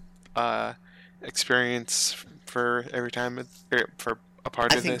adventurers experience for every time for a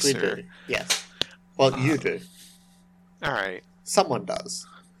part I of think this? we Or do. Yes. Well, you do. all right, Someone does.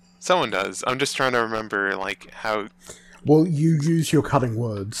 someone does. I'm just trying to remember how. Well, you use your cutting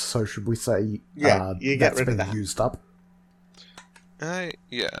words, so should we say Yeah, you get that's rid of been that. used up?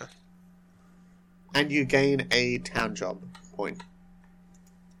 Yeah. And you gain a town job point.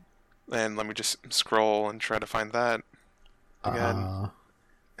 And let me just scroll and try to find that again.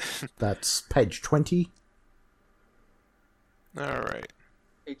 That's page 20. All right.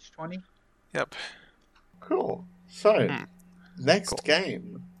 Page 20. Yep. Cool. So, Hmm. next Cool.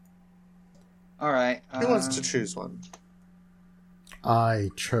 game. All right. Who wants to choose one? I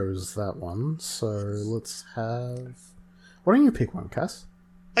chose that one, so let's have... Why don't you pick one, Cass?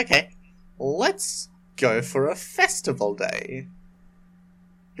 Okay. Let's go for a festival day.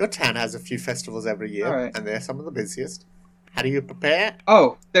 Your town has a few festivals every year, Alright. and they're some of the busiest. How do you prepare?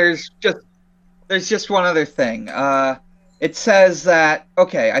 Oh, there's just one other thing. It says that,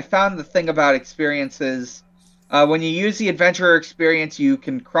 okay, I found the thing about experiences. When you use the adventurer experience, you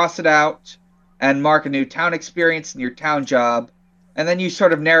can cross it out and mark a new town experience in your town job, and then you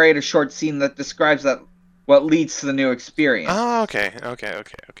sort of narrate a short scene that describes what leads to the new experience. Oh, okay.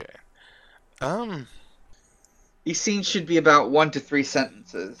 These scenes should be about 1 to 3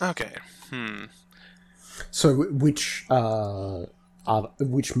 sentences. Okay. So which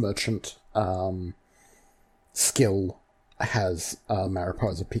merchant skill has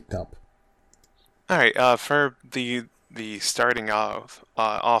Mariposa picked up? All right. For the starting off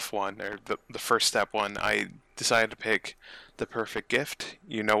one, or the first step one, I decided to pick the perfect gift.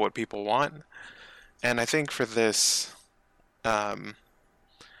 You know what people want, and I think for this, no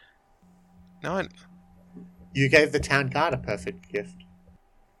one. You gave the town guard a perfect gift.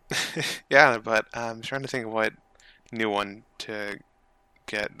 Yeah, but I'm trying to think of what new one to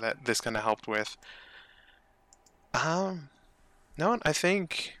get that this kind of helped with. No, I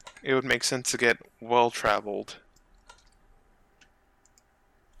think it would make sense to get well-traveled.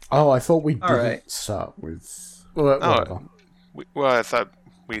 Oh, I thought we didn't Alright. start with... Well, whatever. Well, I thought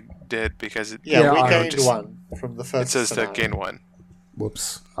we did because it, Yeah, we I gained just- one from the it first says to scenario. gain one.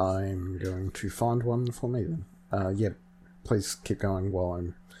 Whoops. I'm going to find one for me then. Yep. Please keep going while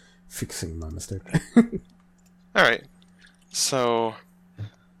I'm fixing my mistake. All right. So,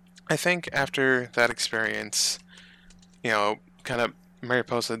 I think after that experience, kind of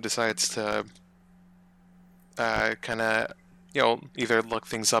Mariposa decides to kind of, either look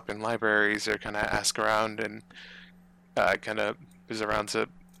things up in libraries or kind of ask around and kind of is around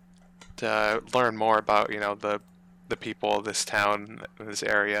to learn more about, the people of this town, this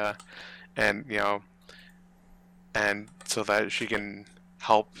area, and, and so that she can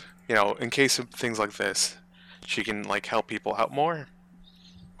help, in case of things like this, she can, like, help people out more.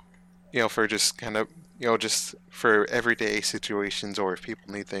 For just kind of, just for everyday situations, or if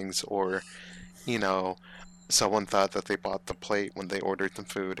people need things, or, someone thought that they bought the plate when they ordered some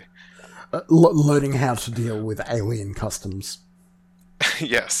food. Learning how to deal with alien customs.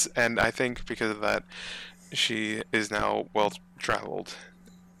 Yes, and I think because of that, she is now well traveled.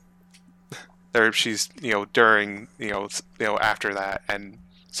 Or she's, during, after that, and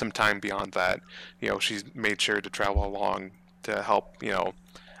some time beyond that, she's made sure to travel along to help,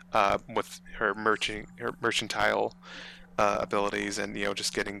 with her mercantile abilities, and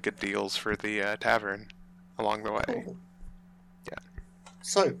just getting good deals for the tavern along the way. Cool. Yeah.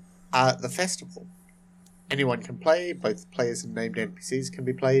 So, the festival. Anyone can play, both players and named NPCs can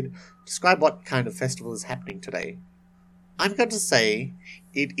be played. Describe what kind of festival is happening today. I'm going to say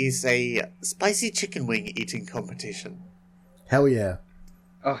it is a spicy chicken wing eating competition. Hell yeah.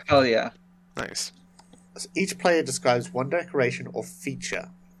 Oh, hell yeah. Nice. Each player describes one decoration or feature.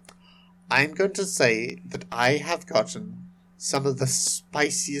 I'm going to say that I have gotten some of the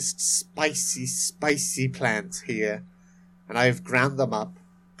spiciest, spicy plants here, and I have ground them up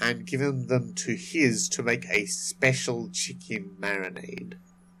and given them to his to make a special chicken marinade.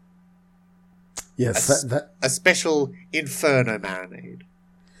 Yes, A special inferno marinade.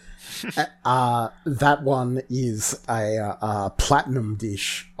 that one is a platinum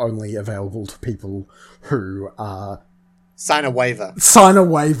dish only available to people who Sign a waiver. sign a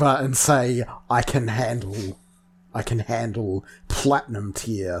waiver and say, I can handle platinum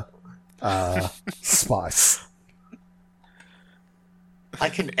tier spice. I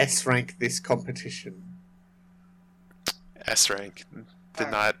can S-rank this competition. S rank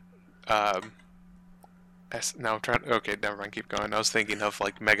did not. Now I'm trying. Okay, never mind. Keep going. I was thinking of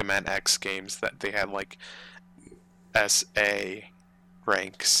like Mega Man X games that they had like SA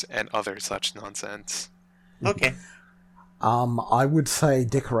ranks and other such nonsense. Okay. I would say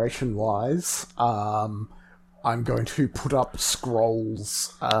decoration-wise, I'm going to put up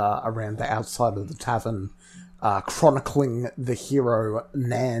scrolls around the outside of the tavern, chronicling the hero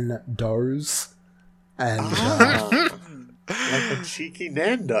Nan Doze, and Like a cheeky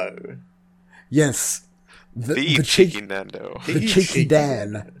Nando. yes, The the cheeky Nando. the cheeky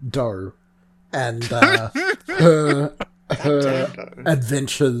Dan Doe, and her Nando.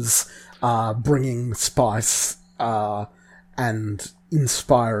 adventures bringing spice and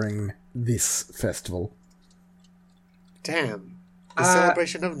inspiring this festival. Damn. The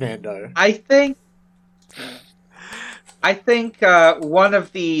celebration of Nando. I think one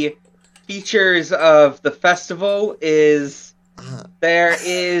of the features of the festival is there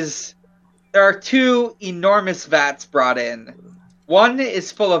are two enormous vats brought in. One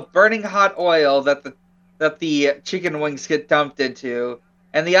is full of burning hot oil that the chicken wings get dumped into,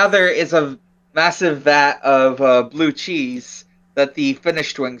 and the other is a massive vat of blue cheese that the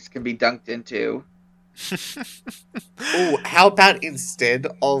finished wings can be dunked into. Oh, how about instead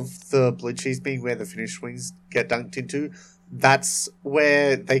of the blue cheese being where the finished wings get dunked into, that's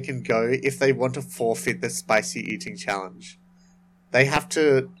where they can go if they want to forfeit the spicy eating challenge. They have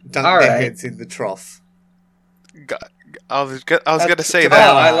to dunk All their right. heads in the trough. I was gonna say Oh,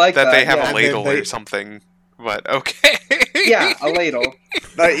 that I like that they that, have yeah. a And then ladle they- or something, but okay. Yeah, a ladle.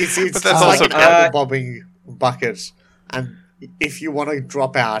 No, it's But just that's like also an cool. apple bobbing bucket, and if you want to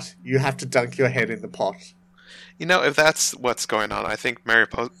drop out, you have to dunk your head in the pot. You know, if that's what's going on, I think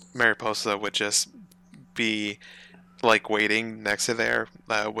Mariposa would just be like waiting next to there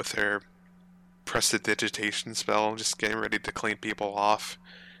with her prestidigitation spell, just getting ready to clean people off.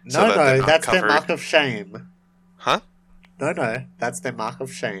 So No, that they're no, not that's their covered. mark of shame. Huh? No, that's their mark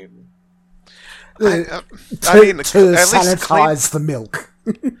of shame. I To, mean, to at least sanitize the milk.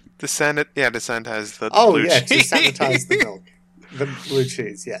 to sanitize the Oh, blue yeah, to cheese. sanitize the milk. The blue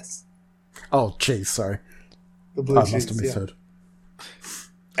cheese, yes. Oh, jeez, sorry. The blue I cheese, must have yeah. misheard.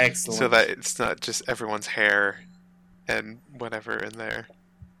 Excellent. So that it's not just everyone's hair and whatever in there.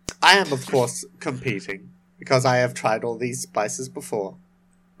 I am, of course, competing, because I have tried all these spices before.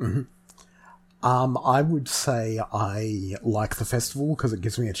 I would say I like the festival because it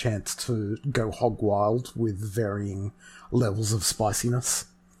gives me a chance to go hog wild with varying levels of spiciness.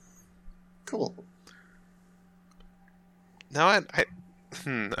 Cool. Now I'm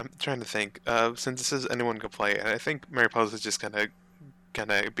trying to think. Since this is anyone can play, and I think Mariposa is just gonna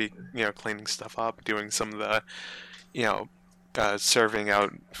be cleaning stuff up, doing some of the serving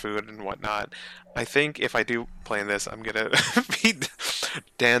out food and whatnot. I think if I do play in this, I'm gonna be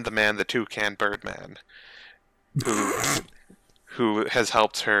Dan the Man, the Toucan Birdman, who has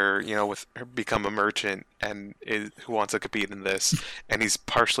helped her, with her become a merchant and who wants to compete in this, and he's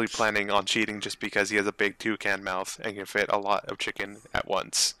partially planning on cheating just because he has a big toucan mouth and can fit a lot of chicken at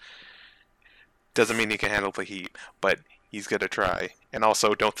once. Doesn't mean he can handle the heat, but he's gonna try. And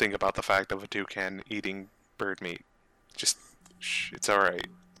also, don't think about the fact of a toucan eating bird meat. Just, it's all right.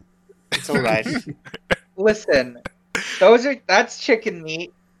 It's alright. Listen, that's chicken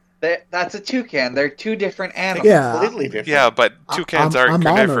meat. That's a toucan. They're two different animals. Yeah. Completely different. Yeah, but toucans aren't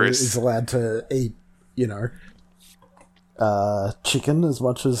Amano carnivorous. is allowed to eat, chicken as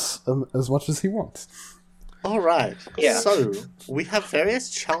much as he wants. Alright. Yeah. So, we have various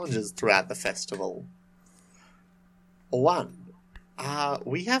challenges throughout the festival. 1.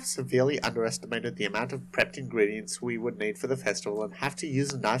 We have severely underestimated the amount of prepped ingredients we would need for the festival and have to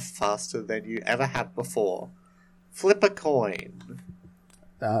use a knife faster than you ever have before. Flip a coin.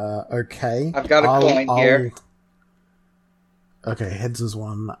 Okay. I've got a coin here. Okay, heads is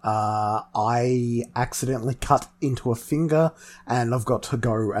one. I accidentally cut into a finger, and I've got to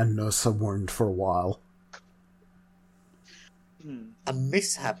go and nurse a wound for a while. A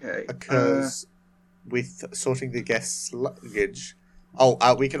mishap Okay, occurs with sorting the guest's luggage.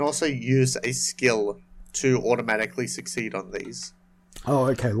 We can also use a skill to automatically succeed on these. Oh,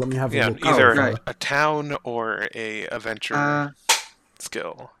 okay. Let me have a Yeah, look. either right. a town or a adventure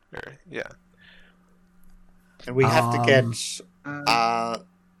skill. Yeah. And we have to get...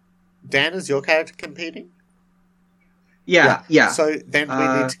 Dan, is your character competing? Yeah. So then we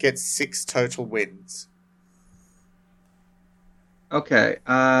Uh, need to get 6 total wins. Okay.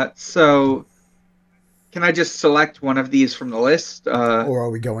 So can I just select one of these from the list? Or are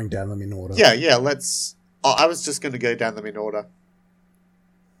we going down them in order? Yeah, let's... I was just going to go down them in order.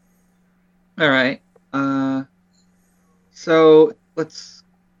 All right. So let's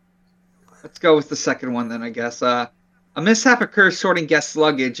go with the second one then, I guess. A mishap occurs sorting guest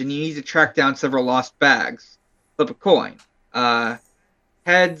luggage, and you need to track down several lost bags. Flip a coin.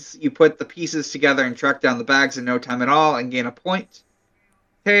 Heads, you put the pieces together and track down the bags in no time at all and gain a point.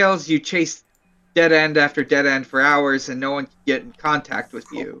 Tails, you chase dead end after dead end for hours, and no one can get in contact with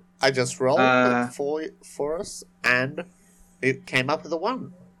you. I just rolled Uh, for us, and it came up with a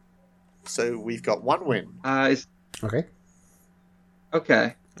 1. So we've got 1 win. Okay.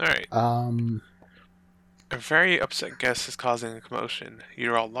 Okay. All right. A very upset guest is causing a commotion.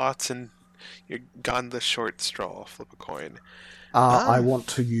 You roll lots and you're gone the short straw. Flip a coin. I want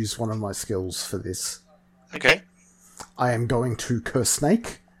to use one of my skills for this. Okay. I am going to curse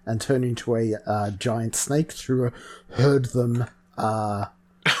snake and turn into a giant snake to herd them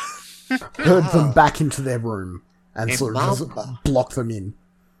back into their room and A sort of just mamba. block them in.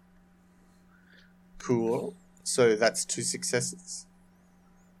 Cool. So that's 2 successes.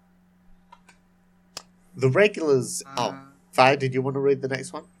 The regulars... Vi, did you want to read the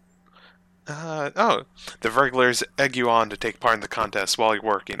next one? Oh, the burglars egg you on to take part in the contest while you're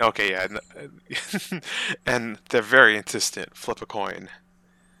working. Okay, yeah. And they're very insistent. Flip a coin.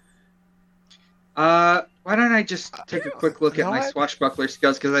 Why don't I just take a quick look You at know my what? swashbuckler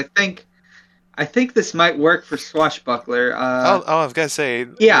skills? Because I think this might work for swashbuckler. I've got to say.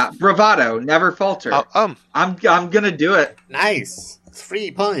 Yeah, bravado, never falter. Oh, I'm gonna do it. Nice.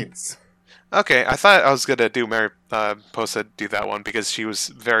 3 points. okay. I thought I was gonna do Mary Posa do that one because she was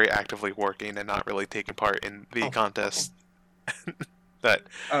very actively working and not really taking part in the Oh, contest. That.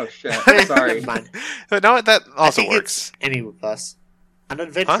 Oh shit! Never Sorry. mind. But no, that I also think works. it's any of us. An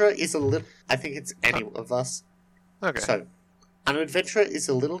adventurer is a little. I think it's any of us. Okay. So, an adventurer is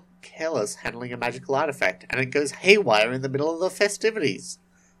a little careless handling a magical artifact, and it goes haywire in the middle of the festivities.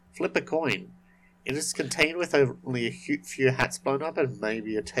 Flip a coin. It is contained with only a few hats blown up and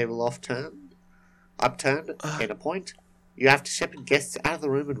maybe a table upturned. Gain a point. You have to shepherd guests out of the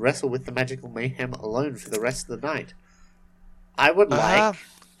room and wrestle with the magical mayhem alone for the rest of the night. I would like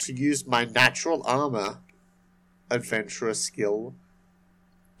to use my natural armor adventurer skill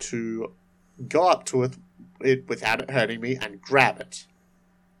to go up to it without it hurting me and grab it,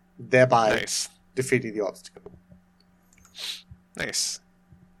 thereby Nice. defeating the obstacle. Nice.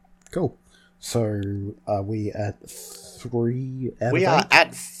 Cool. So, are we at 3 out We of are 8?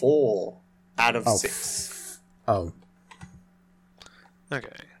 at 4 out of Oh, 6. Oh,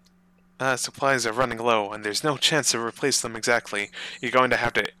 Okay. Supplies are running low, and there's no chance to replace them exactly. You're going to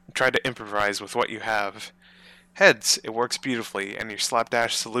have to try to improvise with what you have. Heads, it works beautifully, and your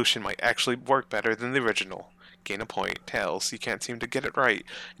slapdash solution might actually work better than the original. Gain a point. Tails, you can't seem to get it right,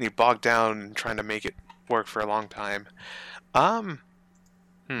 and you bog down trying to make it work for a long time.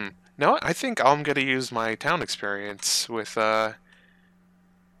 No, I think I'm gonna use my town experience with, No,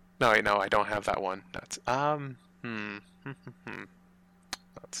 wait, no, I don't have that one. That's,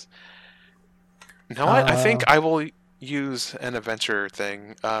 That's... No, I think I will use an adventure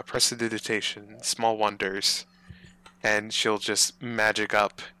thing, prestidigitation, small wonders, and she'll just magic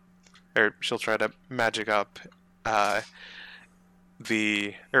up, or she'll try to magic up,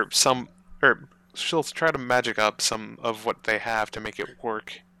 she'll try to magic up some of what they have to make it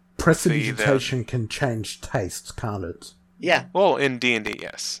work. prestidigitation can change tastes, can't it? Yeah. Well, in D&D,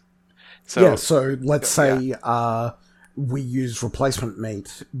 yes. So, Yeah, so let's say we use replacement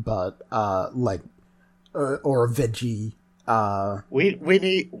meat, but or a veggie.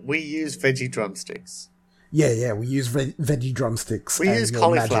 We use veggie drumsticks. Yeah, we use veggie drumsticks. We and use your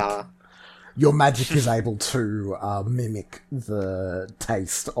cauliflower. Your magic is able to mimic the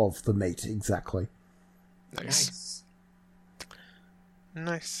taste of the meat exactly. nice.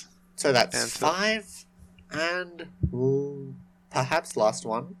 Nice. So that's And 5, and perhaps last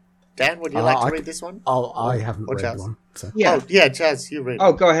one. Dan, would you like to read this one? Oh, I haven't Or read Jazz? one. So. Yeah. Oh, yeah, Jazz, you read.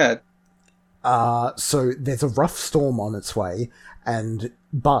 Oh, go ahead. So there's a rough storm on its way,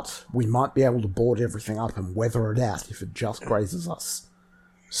 but we might be able to board everything up and weather it out if it just grazes us.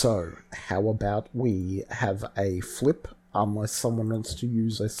 So how about we have a flip, unless someone wants to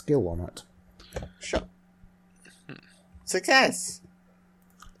use a skill on it? Sure. Success!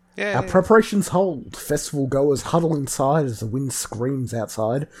 Yay. Our preparations hold. Festival goers huddle inside as the wind screams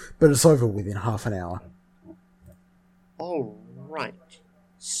outside, but it's over within half an hour. Alright.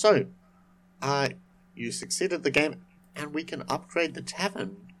 So, you succeeded the game, and we can upgrade the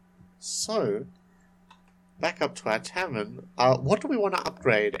tavern. So, back up to our tavern. What do we want to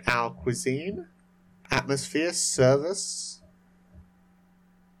upgrade? Our cuisine? Atmosphere? Service?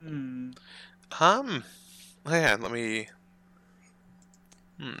 Yeah, let me...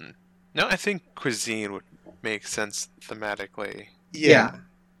 No, I think cuisine would make sense thematically. Yeah.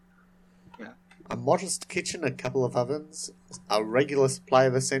 Yeah. A modest kitchen, a couple of ovens, a regular supply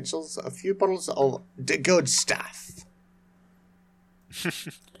of essentials, a few bottles of the good stuff.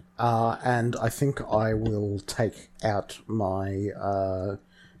 And I think I will take out my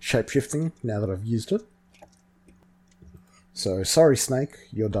shapeshifting now that I've used it. So, sorry, Snake,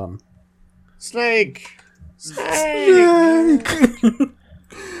 you're done. Snake! Snake!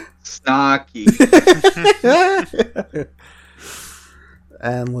 Snarky.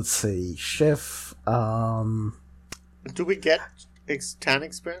 And let's see, Chef, Do we get town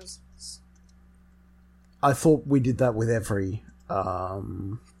experience? I thought we did that with every,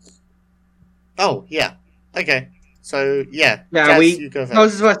 Oh, yeah. Okay. So, yeah. Yeah, Jazz, you go first.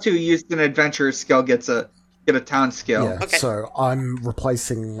 those of us who used an adventurer skill get a town skill. yeah, Okay. so I'm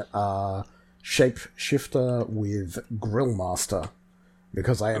replacing, Shapeshifter with Grillmaster,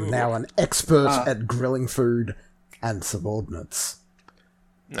 because I am now an expert at grilling food and subordinates.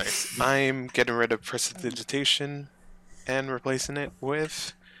 Nice. I'm getting rid of prestidigitation and replacing it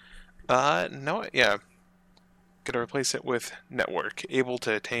with No, yeah. Gonna replace it with network. Able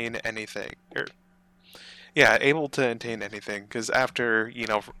to attain anything. Yeah, able to attain anything. Because after,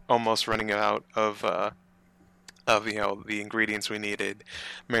 almost running out of the ingredients we needed,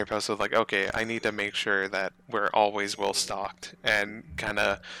 Mary Post was like, okay, I need to make sure that we're always well stocked, and kind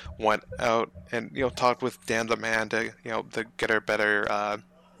of went out and talked with Dan the Man to to get her better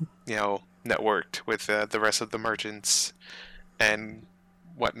networked with the rest of the merchants and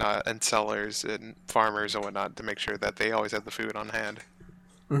whatnot, and sellers and farmers and whatnot, to make sure that they always have the food on hand.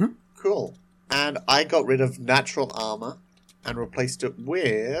 Cool. And I got rid of natural armor and replaced it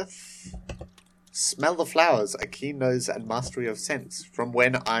with Smell the Flowers, a keen nose and mastery of scents, from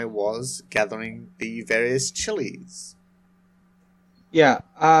when I was gathering the various chilies. Yeah,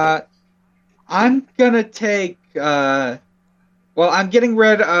 I'm gonna take, I'm getting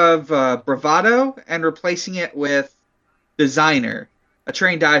rid of Bravado and replacing it with Designer, a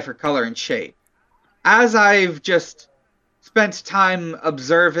trained eye for color and shape. As I've just spent time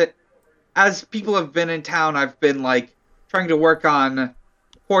as people have been in town, I've been, trying to work on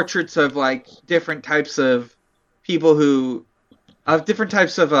portraits of, different types of people of different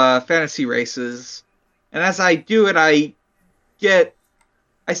types of fantasy races. And as I do it, I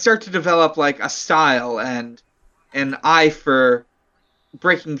start to develop, a style and an eye for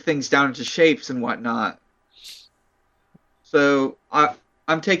breaking things down into shapes and whatnot. So,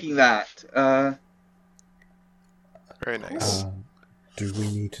 I'm taking that. Very nice. Do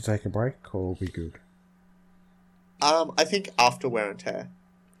we need to take a break, or are we good? I think after Wear and Tear.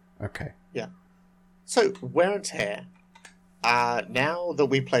 Okay. Yeah. So, Wear and Tear. Now that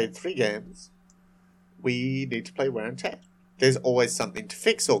we played 3 games, we need to play Wear and Tear. There's always something to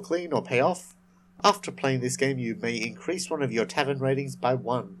fix or clean or pay off. After playing this game, you may increase one of your tavern ratings by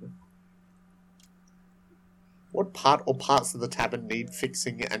 1. What part or parts of the tavern need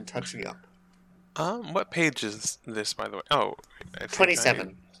fixing and touching up? What page is this, by the way? Oh, I think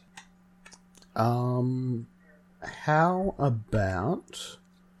 27. How about...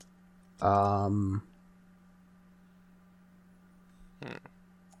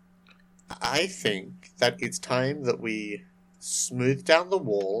 I think that it's time that we smooth down the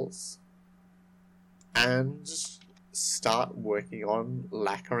walls and start working on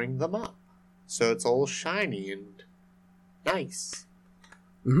lacquering them up so it's all shiny and nice.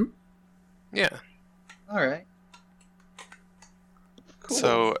 Yeah. All right. Cool.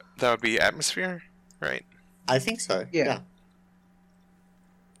 So that would be atmosphere, right? I think so. Yeah.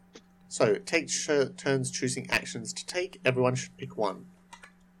 So take turns choosing actions to take. Everyone should pick one.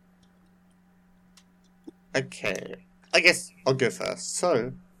 Okay. I guess I'll go first.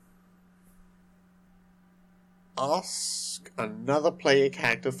 So, ask another player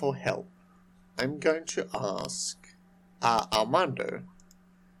character for help. I'm going to ask Armando.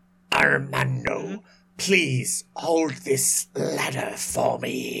 Armando, please hold this ladder for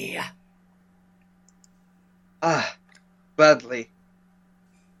me. Gladly.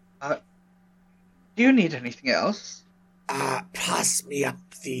 Do you need anything else? Pass me up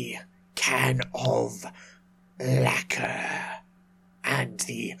the can of lacquer and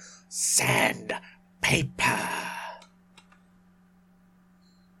the sandpaper.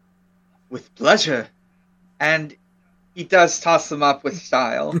 With pleasure. And he does toss them up with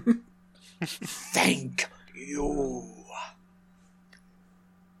style. Thank you.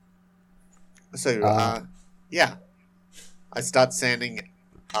 So, yeah. I start sanding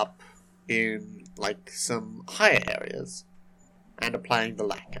up in, some higher areas and applying the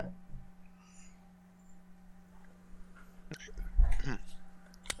lacquer.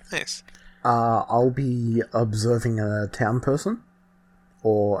 Nice. I'll be observing a town person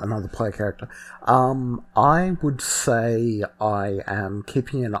or another player character. I would say I am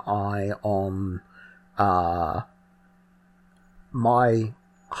keeping an eye on my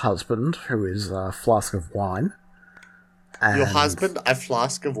husband, who is a flask of wine. And Your husband, a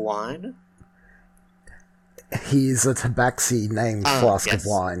flask of wine? he's a tabaxi named Flask yes. of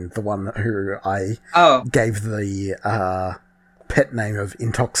Wine, the one who I gave the pet name of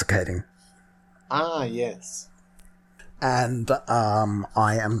Intoxicating. Yes. And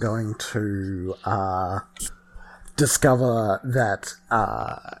I am going to discover that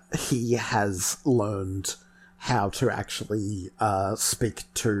he has learned how to actually speak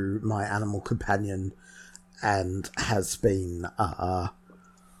to my animal companion and has been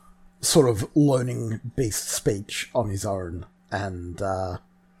sort of learning beast speech on his own and,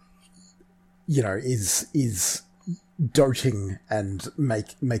 is doting and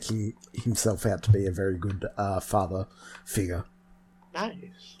making himself out to be a very good father figure.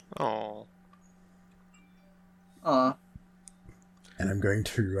 Nice. Oh. Aw. And I'm going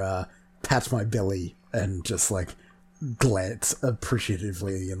to pat my belly and just like glance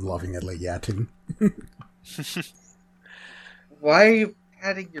appreciatively and lovingly at him. Why are you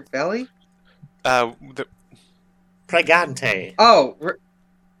patting your belly? Pregante. Oh,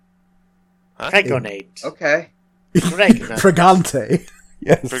 Pregonate. okay. Pregnant. Pregante.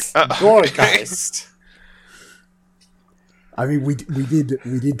 Yes. Gorgeist. I mean, we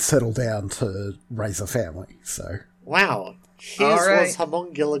did settle down to raise a family, so. Wow. His Alright. was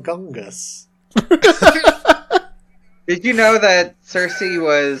Homunculus. Did you know that Cersei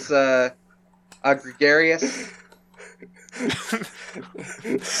was a gregarious?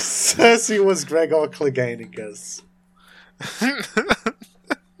 Cersei was Gregor Cleganicus.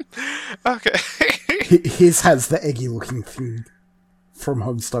 Okay. His has the eggy-looking thing from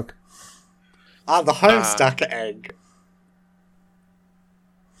Homestuck. Ah, the Homestuck egg.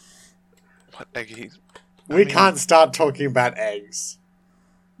 What eggy? We can't start talking about eggs.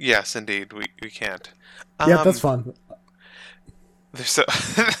 Yes, indeed, we can't. Yeah, that's fine. There's so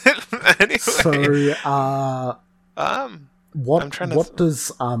anyway. So, what I'm trying to what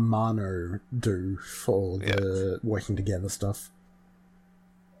does Armano do for the working together stuff?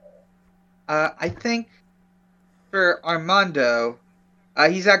 I think for Armando,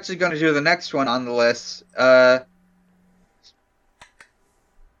 he's actually going to do the next one on the list.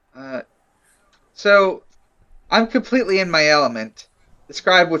 So, I'm completely in my element.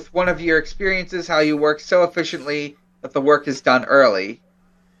 Describe with one of your experiences how you work so efficiently that the work is done early.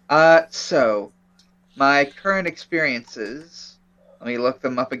 So, my current experiences. Let me look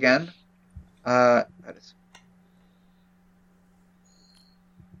them up again.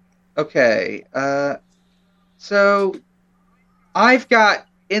 Okay. So, I've got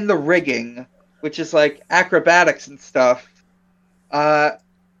in the rigging, which is like acrobatics and stuff.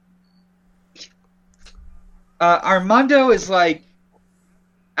 Armando is like,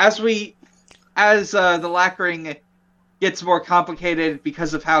 as the lacquering gets more complicated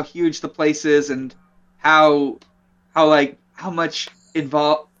because of how huge the place is and how many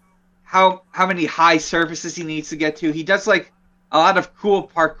high surfaces he needs to get to. He does like a lot of cool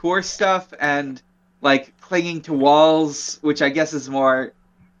parkour stuff and like clinging to walls, which I guess is more.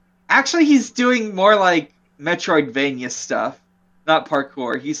 Actually, he's doing more like Metroidvania stuff, not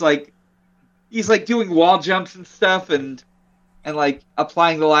parkour. He's like doing wall jumps and stuff and like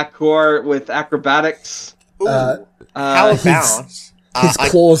applying the lacquer with acrobatics. Ooh. How about his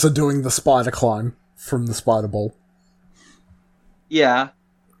claws are doing the spider climb from the spider ball? Yeah.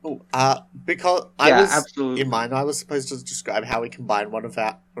 Because absolutely. in mine, I was supposed to describe how we combine one of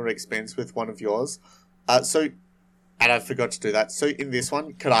our experience with one of yours. And I forgot to do that. So in this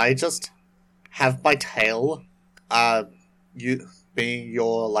one, could I just have my tail, you being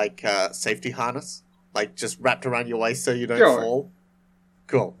your like safety harness, like just wrapped around your waist so you don't fall?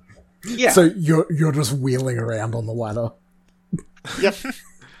 Cool. Yeah. So you're just wheeling around on the ladder. Yep.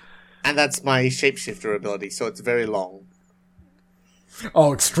 And that's my shapeshifter ability, so it's very long.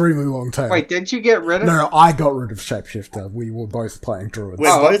 Oh, extremely long tail. Wait, didn't you get rid of? No, I got rid of shapeshifter. We were both playing druids.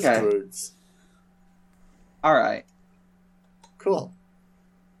 We're both druids. All right. Cool.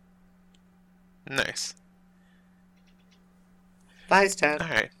 Nice. Nice, Tan. All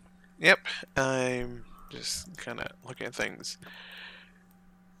right. Yep. I'm just kind of looking at things.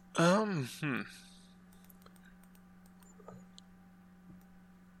 You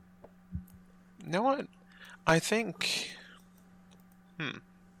know what? I think.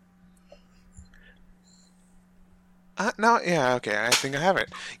 No, yeah, okay. I think I have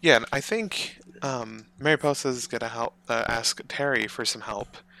it. Yeah, I think Mariposa is gonna help ask Terry for some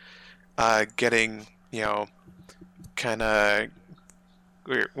help, getting kind of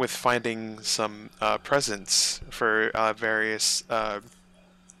with finding some presents for various kind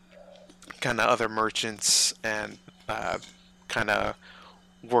of other merchants and kind of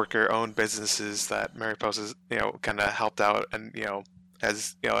worker-owned businesses that Mariposa's kind of helped out and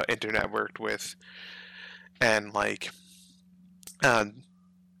has internet worked with, and like and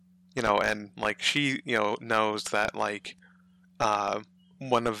like she knows that like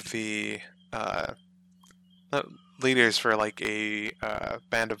one of the leaders for like a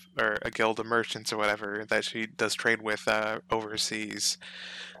band of or a guild of merchants or whatever that she does trade with overseas,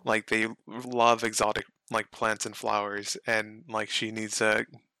 like they love exotic like plants and flowers, and like she needs to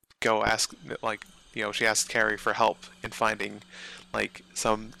go ask like she asked Carrie for help in finding like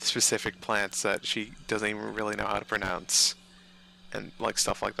some specific plants that she doesn't even really know how to pronounce and like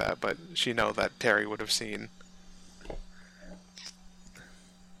stuff like that, but she know that Terry would have seen.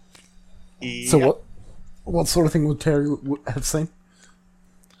 So what sort of thing would Terry have seen?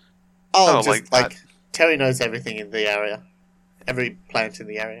 Oh, just like Terry knows everything in the area. Every plant in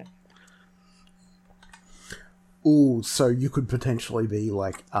the area. Ooh, so you could potentially be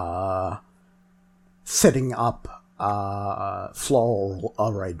like setting up floral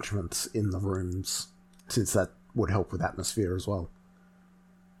arrangements in the rooms, since that would help with atmosphere as well.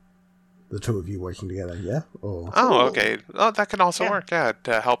 The two of you working together, yeah? Or Oh, okay. Oh, that can also Yeah. work, yeah,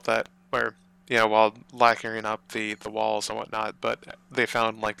 to help that where, while lacquering up the walls and whatnot, but they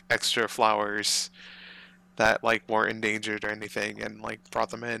found, like, extra flowers that, like, weren't endangered or anything and, like, brought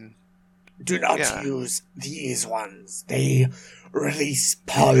them in. Do not Yeah. use these ones. They release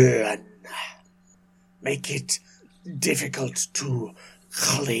pollen. Make it difficult to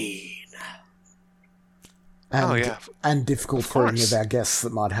clean. and, Oh, yeah. and difficult Of for any course. of our guests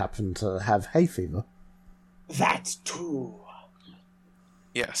that might happen to have hay fever. That too.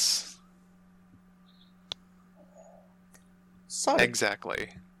 Yes. So, Exactly.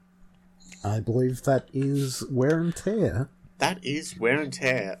 I believe that is wear and tear. that is wear and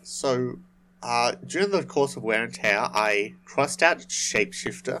tear. So, during the course of wear and tear, I crossed out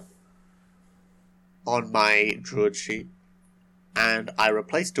Shapeshifter on my druid sheet, and I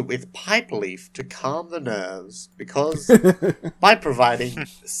replaced it with Pipe Leaf to calm the nerves, because by providing Oh,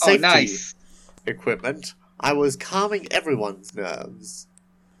 safety nice. equipment, I was calming everyone's nerves.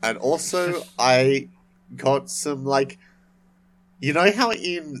 And also, I got some, like, you know how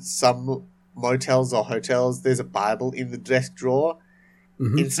in some motels or hotels there's a Bible in the desk drawer?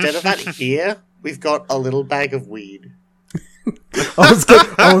 Mhm. Instead of that here, we've got a little bag of weed. I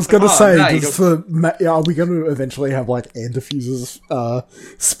was gonna Oh, say, nice. are we going to eventually have like air diffusers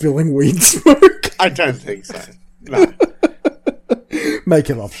spilling weed smoke? I don't think so. No.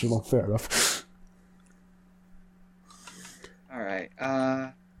 Make it optional. Fair enough. All right.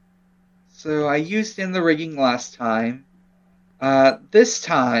 So I used in the rigging last time. This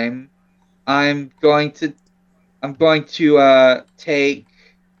time, I'm going to take.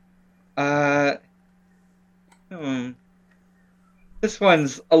 This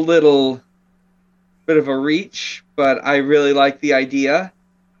one's a little bit of a reach, but I really like the idea.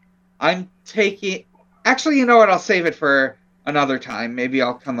 I'm taking. Actually, you know what? I'll save it for another time. Maybe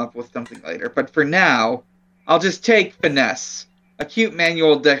I'll come up with something later. But for now, I'll just take finesse, acute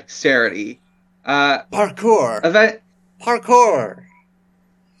manual dexterity. Parkour! Event. Parkour!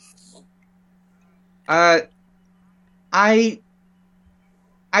 I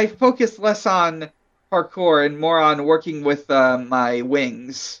focus less on parkour and more on working with my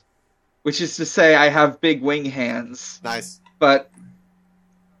wings, which is to say, I have big wing hands. Nice. But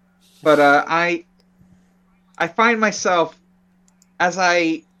I find myself, as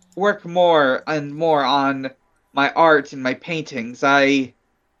I work more and more on my art and my paintings, I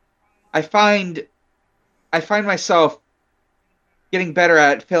find myself getting better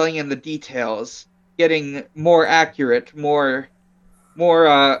at filling in the details, getting more accurate, more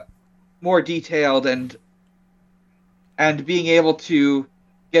detailed, and being able to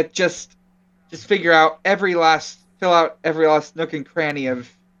get just fill out every last nook and cranny of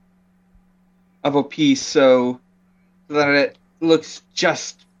a piece so that it looks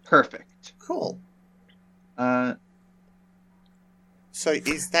just perfect. Cool. Uh, So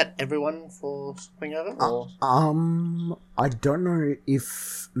is that everyone for swapping over? Or? I don't know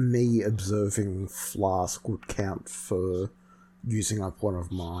if me observing Flask would count for using up one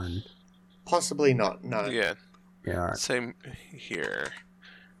of mine. Possibly not, no. Yeah. Yeah, alright. Same here.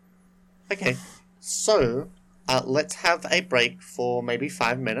 Okay, so let's have a break for maybe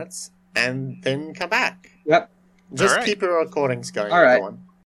 5 minutes and then come back. Yep. Just Alright. keep your recordings going. Alright. Everyone.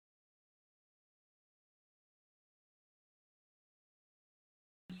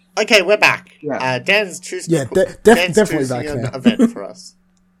 Okay, we're back. Yeah. Dan's choosing. Yeah, Dan's definitely choosing back an now. event for us.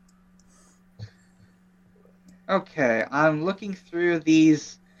 Okay, I'm looking through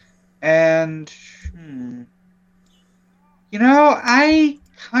these, and you know, I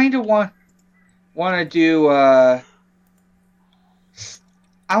kind of want to do. I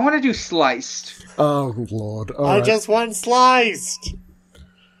want to do sliced. Oh lord. I Alright. just want sliced.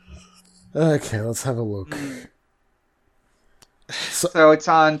 Okay, let's have a look. So it's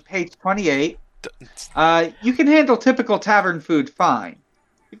on page 28. You can handle typical tavern food fine.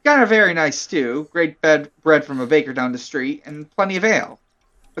 You've got a very nice stew, great bread from a baker down the street, and plenty of ale.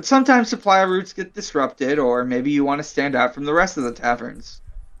 But sometimes supply routes get disrupted, or maybe you want to stand out from the rest of the taverns.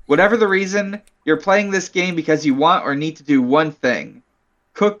 Whatever the reason, you're playing this game because you want or need to do one thing.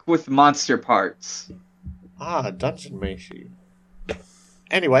 Cook with monster parts. Dungeon Meshi.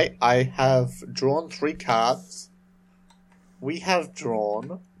 Anyway, I have drawn 3 cards. We have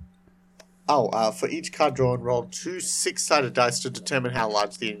drawn... for each card drawn, roll 2 6-sided dice to determine how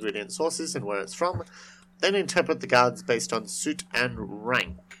large the ingredient source is and where it's from. Then interpret the cards based on suit and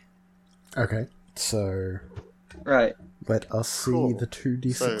rank. Okay, so Right. Let us see Cool. the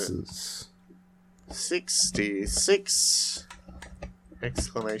 2d6s. 66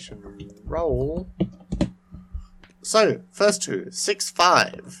 exclamation roll. So, first two,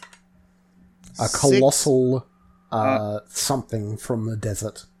 6-5. A colossal something from the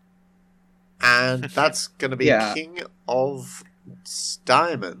desert. And that's going to be Yeah. King of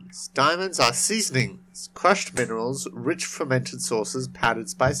Diamonds. Diamonds are seasonings, crushed minerals, rich fermented sauces, powdered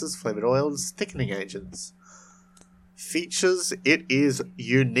spices, flavored oils, thickening agents. Features, it is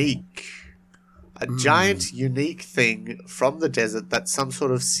unique. A giant, unique thing from the desert that's some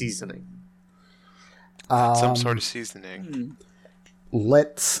sort of seasoning. Some sort of seasoning. Hmm.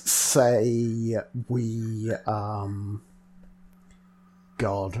 Let's say we,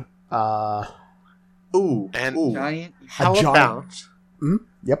 God, Ooh, And- ooh. Giant. How giant- about...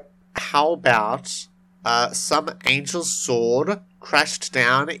 Yep. How about some angel's sword crashed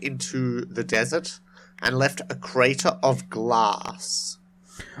down into the desert and left a crater of glass?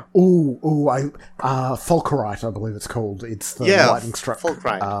 Ooh, Fulcurite, I believe it's called. It's the Yeah, lightning struck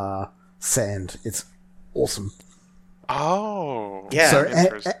Fulcurite. sand. It's awesome. Oh. Yeah. So,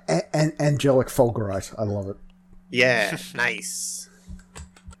 Interesting. angelic Fulgurite. I love it. Yeah, nice.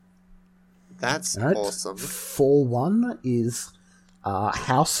 That's Alright. awesome. 4-1 is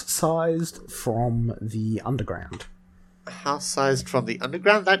house-sized from the underground. House-sized from the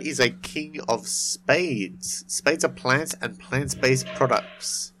underground, that is a king of spades. Spades are plants and plant-based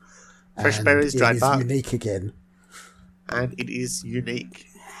products. Fresh And berries, dried it is bark. unique again. And it is unique.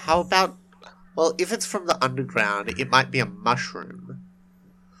 How about... Well, if it's from the underground, it might be a mushroom.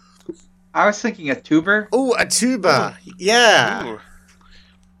 I was thinking a tuber. Oh, a tuber! Yeah! Ooh.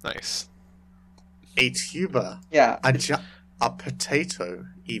 Nice. A tuber. Yeah. A potato,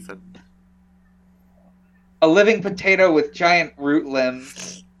 even. A living potato with giant root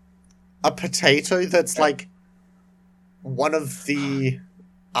limbs. A potato that's like one of the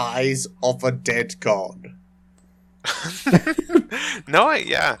eyes of a dead god. No,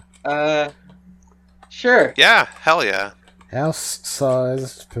 yeah. Sure. Yeah, hell yeah.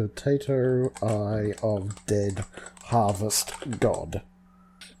 House-sized potato eye of dead harvest god.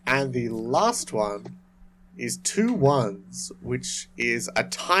 And the last one is 2 ones, which is a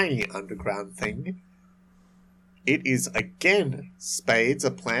tiny underground thing. It is again spades,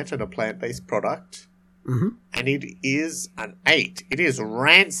 a plant and a plant-based product. Mm-hmm. And it is an 8. It is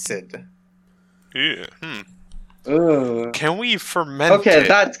rancid. Yeah. Ugh. Can we ferment Okay, it?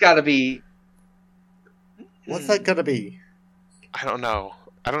 that's gotta be. What's that gonna be? I don't know.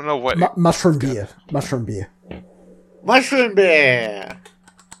 I don't know what. Mushroom beer. Mushroom beer. Mushroom beer!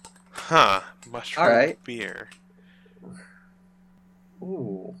 Huh. Mushroom Alright. beer.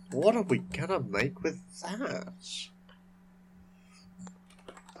 Ooh, what are we gonna make with that?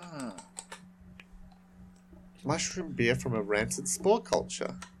 Mushroom beer from a rancid spore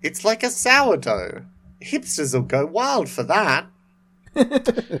culture. It's like a sourdough. Hipsters will go wild for that.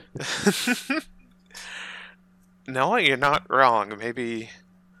 No, you're not wrong. Maybe.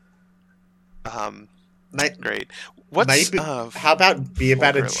 Great. What's Maybe. How about beer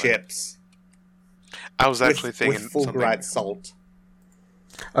battered Fulgurite? chips I was actually with thinking Fulgurite something. salt?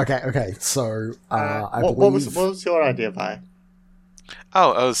 Okay. So, I What believe... was your idea, Vi?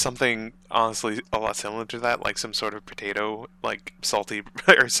 Oh, something honestly a lot similar to that, like some sort of potato, like salty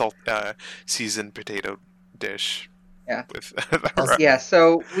or seasoned potato dish. Yeah. With Yeah,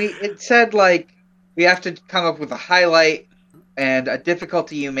 so it said like we have to come up with a highlight and a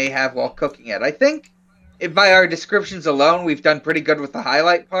difficulty you may have while cooking it. I think by our descriptions alone, we've done pretty good with the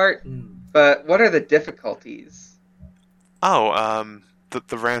highlight part. But what are the difficulties?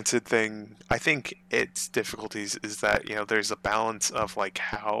 The rancid thing. I think its difficulties is that there's a balance of like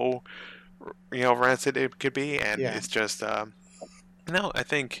how rancid it could be, and Yeah. it's just I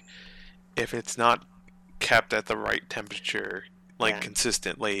think if it's not kept at the right temperature, like Yeah.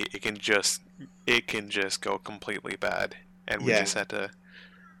 consistently, it can just go completely bad, and we Yeah. just had to,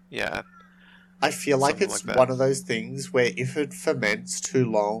 I feel like Something it's like that. one of those things where if it ferments too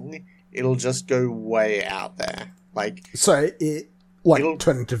long, it'll just go way out there. Like, So, it... It'll-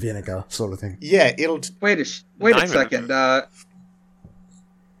 turning to vinegar, sort of thing. yeah, it'll... Wait a Not even- second.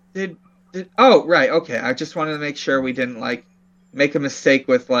 Did oh right, okay. I just wanted to make sure we didn't like make a mistake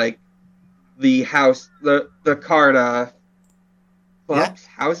with like the house, the card clubs,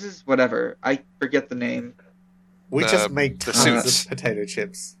 houses, whatever. I forget the name. We just make the tons suits. of potato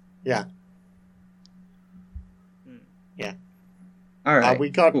chips. Yeah. All right, we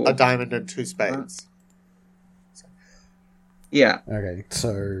got cool. a diamond and 2 spades. Yeah. Okay,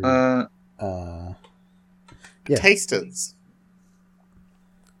 so... yeah. Tasters.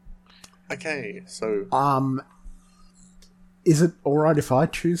 Okay, so... is it alright if I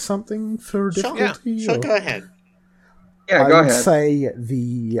choose something for Sure, difficulty? sure, or- go ahead. Yeah, I go would ahead. say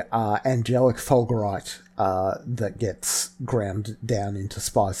the angelic fulgurite that gets ground down into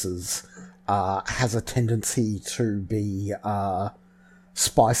spices has a tendency to be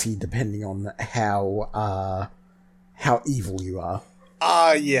spicy depending on how evil you are.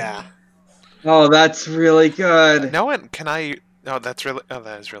 Yeah. Oh, that's really good. No one can I. Oh, that is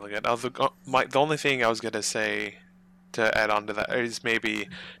really good. The only thing I was gonna say to add on to that is maybe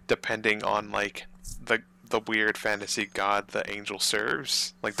depending on like the weird fantasy god the angel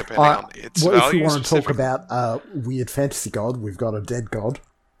serves, like depending on its Well, value. if you want to talk specifically. about weird fantasy god, we've got a dead god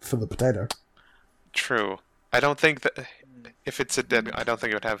for the potato. True. I don't think that if it's a dead, I don't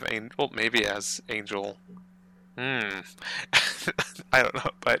think it would have angel. Well, maybe as angel. I don't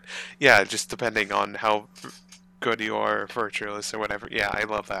know, but yeah, just depending on how good you are, virtuous or whatever. Yeah, I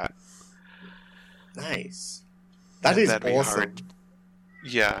love that. Nice. That is That'd be awesome. hard.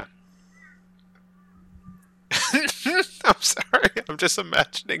 Yeah. I'm sorry. I'm just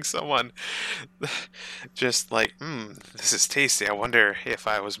imagining someone just like, this is tasty. I wonder if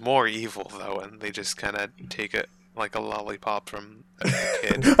I was more evil though, and they just kind of take it like a lollipop from a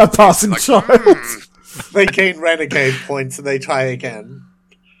kid. A passing Like, child. They gain renegade points and they try again.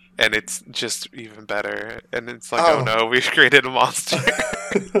 And it's just even better. And it's like, Oh. oh no, we've created a monster.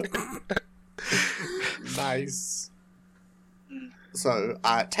 Nice. So,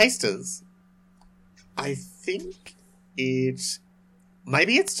 tasters. I think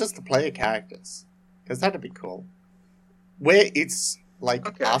maybe it's just the player characters, because that'd be cool. Where it's like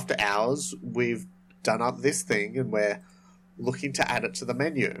Okay. after hours, we've done up this thing and we're looking to add it to the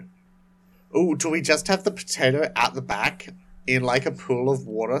menu. Ooh, do we just have the potato out the back in like a pool of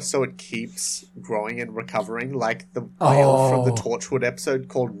water so it keeps growing and recovering, like the whale from the Oh. Torchwood episode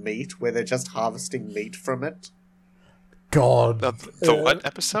called Meat, where they're just harvesting meat from it? God. The what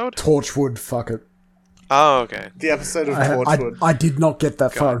episode? Torchwood, fuck it. Oh, okay. The episode of I Torchwood. I did not get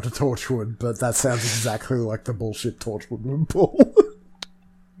that far God. into Torchwood, but that sounds exactly like the bullshit Torchwood would pull.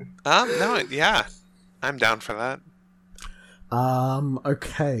 No, yeah. I'm down for that.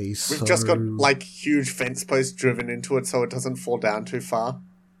 Okay, so... We've just got like huge fence posts driven into it so it doesn't fall down too far.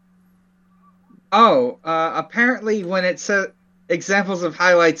 Oh, apparently when it says examples of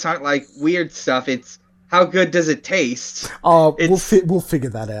highlights aren't like weird stuff, it's how good does it taste? we'll it's- we'll figure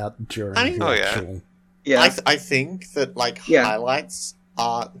that out during I mean- the Oh, yeah. actual... Yeah. I think that like Yeah. highlights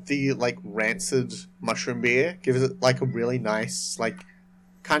are the like rancid mushroom beer gives it like a really nice like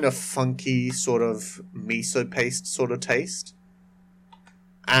kind of funky sort of miso paste sort of taste.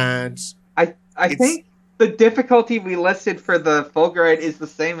 And I it's- think the difficulty we listed for the Fulgurite is the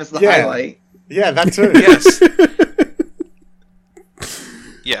same as the Yeah. highlight. yeah, that too. Yes.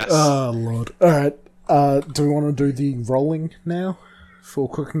 Yes. Oh, Lord. Alright, do we want to do the rolling now for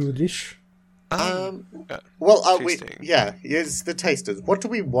cooking the dish? Well, tasting. here's the tasters. What do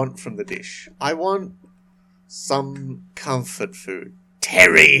we want from the dish? I want some comfort food.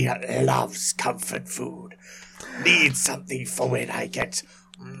 Terry loves comfort food. Need something for when I get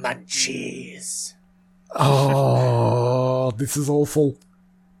munchies. Oh, this is awful.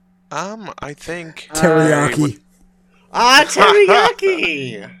 I think Teriyaki.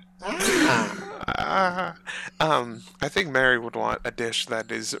 Teriyaki! I think Mary would want a dish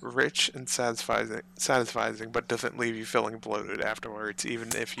that is rich and satisfying, but doesn't leave you feeling bloated afterwards, even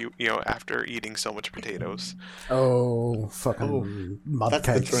if you after eating so much potatoes, Oh, fucking mud that's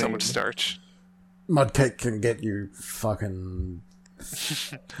the cake. dream. so much starch. Mud cake can get you fucking...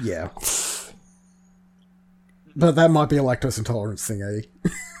 yeah. But that might be a lactose intolerance thing, eh?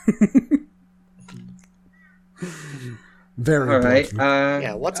 Very All right. important.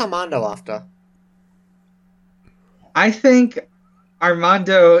 Yeah, what's Armando after? I think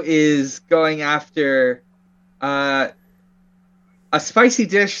Armando is going after a spicy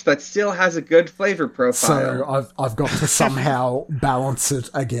dish that still has a good flavor profile. So I've got to somehow balance it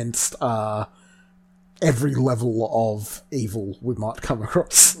against every level of evil we might come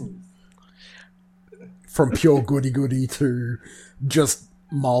across. From pure goody-goody to just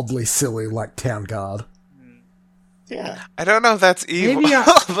mildly silly like Town Guard. Yeah. I don't know if that's evil, Maybe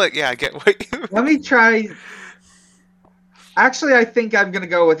but yeah, I get what you. Let me try. Actually, I think I'm going to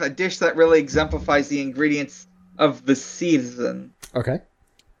go with a dish that really exemplifies the ingredients of the season. Okay.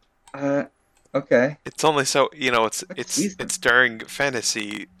 Okay. It's only so it's season? it's during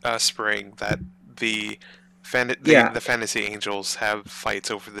fantasy spring that the Yeah. the fantasy angels have fights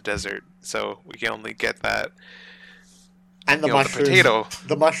over the desert, so we can only get that. And the The mushrooms. potato.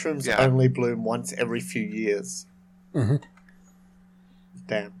 The mushrooms Yeah. only bloom once every few years. Mhm.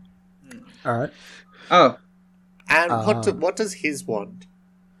 Damn. Alright. Oh, And what does his want?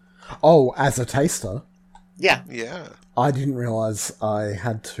 Oh, as a taster, Yeah. Yeah. I didn't realize I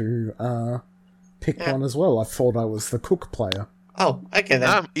had to pick one as well. I thought I was the cook player. Oh, okay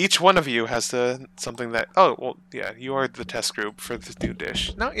then. Each one of you has something that. Oh, well, yeah. You are the test group for this new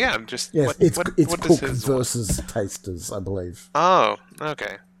dish. No, yeah. I'm just. Yes, it's what cook does his want? versus tasters, I believe. Oh,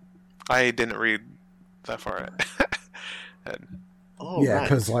 okay. I didn't read that far. Oh, Yeah, right.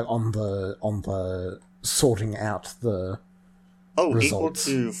 because like on the sorting out the Oh, results.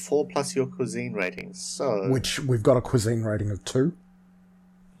 equal to 4 plus your cuisine rating. So which we've got a cuisine rating of 2,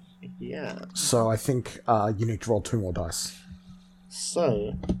 yeah. so I think you need to roll 2 more dice.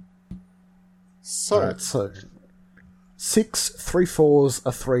 So Alright, so 6, 3 4s,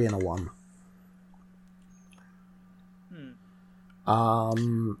 a 3, and a 1.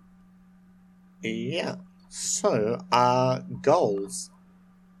 yeah. So goals.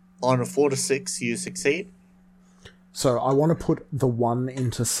 On a 4 to 6, you succeed. So I want to put the 1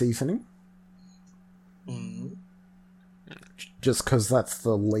 into seasoning, just because that's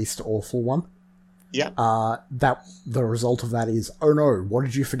the least awful one. Yeah. That the result of that is, oh no, what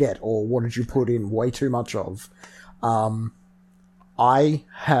did you forget, or what did you put in way too much of? I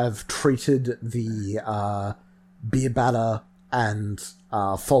have treated the beer batter and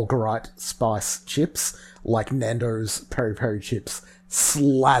Folgerite spice chips like Nando's peri peri chips,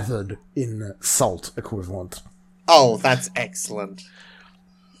 slathered in salt equivalent. Oh, that's excellent.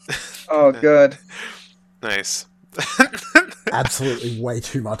 Oh, good. Nice. Absolutely way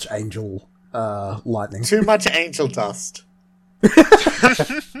too much angel lightning. Too much angel dust.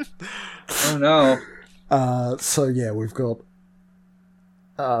 Oh no. So yeah, we've got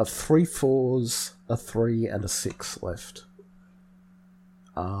 3 4s, a 3, and a 6 left.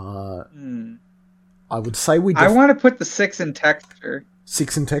 I would say I want to put the 6 in texture.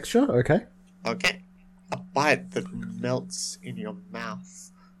 6 in texture, okay. Okay. A bite that melts in your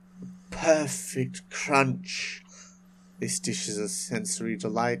mouth. Perfect crunch. This dish is a sensory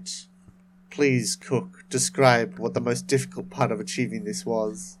delight. Please, cook, describe what the most difficult part of achieving this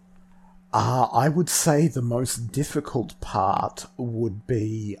was. I would say the most difficult part would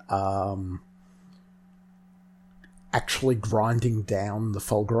be actually grinding down the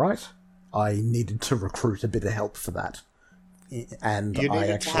Folgerite. I needed to recruit a bit of help for that. And You I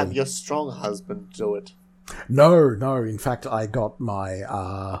needed actually... to have your strong husband do it. No, in fact, I got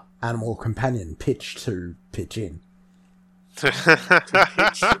my animal companion, Pitch, to pitch in.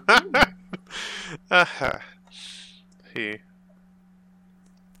 He.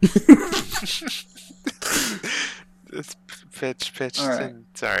 It's pitch. All right.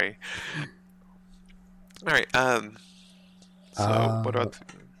 Sorry. All right. So what about?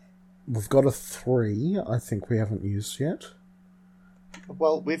 We've got a 3, I think we haven't used yet.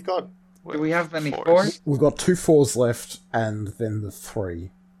 Well, we've got... Do we have any fours? 4s? We've got 2 4s left, and then the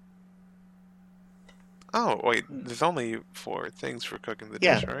 3. Oh wait, there's only 4 things for cooking the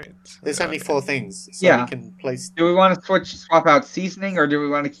Yeah. dish, right? There's only 4 things, so Yeah. we can place... Do we want to swap out seasoning, or do we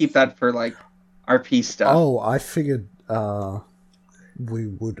want to keep that for like RP stuff? Oh, I figured we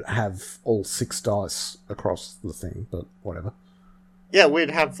would have all 6 dice across the thing, but whatever. Yeah, we'd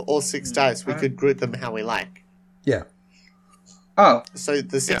have all 6 dice. We could group them how we like. Yeah. Oh, So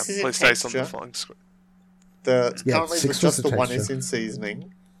the 6 is in place dice on the texture. flung square. Currently, 6 just was the the 1 is texture. in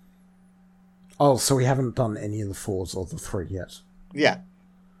seasoning. Oh, so we haven't done any of the 4s or the 3 yet. Yeah.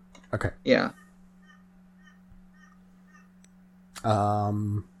 Okay. yeah.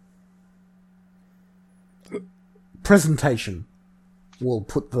 Presentation. We'll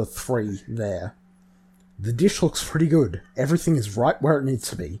put the 3 there. The dish looks pretty good. Everything is right where it needs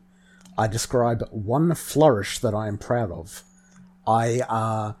to be. I describe one flourish that I am proud of.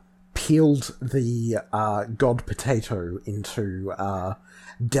 I peeled the god potato into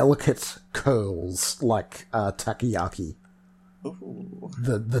delicate curls like takoyaki. Ooh.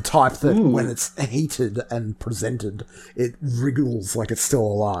 The type that Ooh. when it's heated and presented, it wriggles like it's still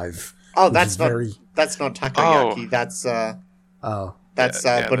alive. Oh, which that's is not very... that's not takoyaki. Oh. That's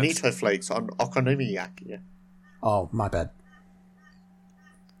Oh, Yeah, bonito flakes on okonomiyaki. oh, my bad.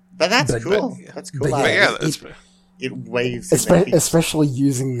 But that's But- cool. but- That's cool. but But yeah, it- that's It waves in the heat. Especially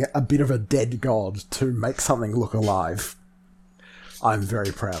using a bit of a dead god to make something look alive. I'm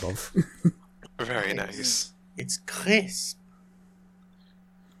very proud of. very nice. It's crisp.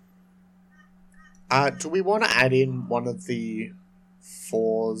 Do we want to add in one of the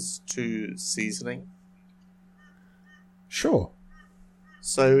 4s to seasoning? Sure.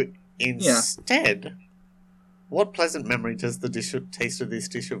 So instead, what pleasant memory does the taste of this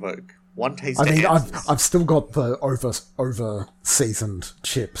dish evoke? One taste. I mean, answers. I've still got the over seasoned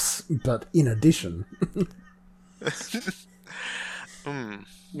chips, but in addition, Hmm.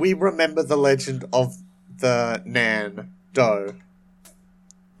 We remember the legend of the Nan dough.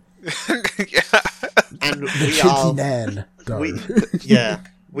 Yeah. And The we cheeky are Nan, though.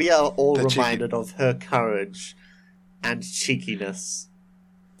 we are all The cheeky- reminded of her courage and cheekiness,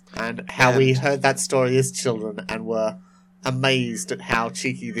 and how we And- heard that story as children and were amazed at how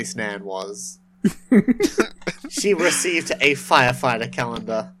cheeky this Nan was. She received a firefighter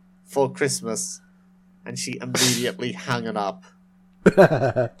calendar for Christmas, and she immediately hung it up.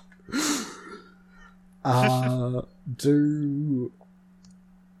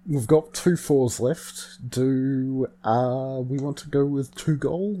 We've got 2 4s left. Do we want to go with 2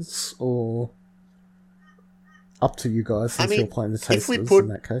 goals, or up to you guys? Since you're playing the if we tasters put- in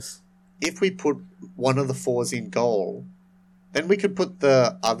that case. If we put one of the 4s in goal, then we could put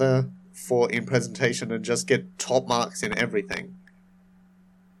the other 4 in presentation and just get top marks in everything.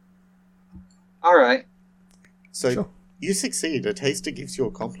 All right. So Sure. you succeed. A taster gives you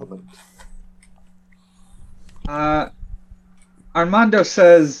a compliment. Armando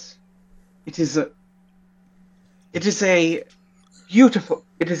says, it is a beautiful,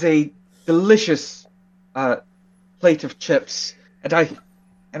 it is a delicious plate of chips, and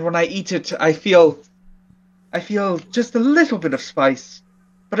when I eat it, I feel just a little bit of spice,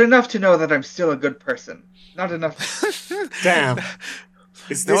 but enough to know that I'm still a good person. Not enough. Damn.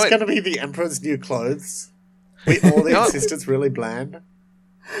 Is No, this it- going to be the Emperor's new clothes? All the No. assistants really bland?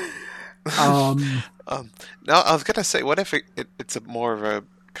 No, I was gonna say, what if it's a more of a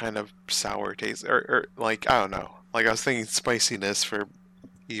kind of sour taste, or like, I don't know. Like, I was thinking spiciness for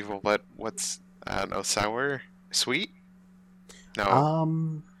evil, but I don't know, sour, sweet?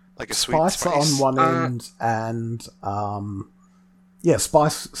 No, like a sweet Spice spice. on one end, and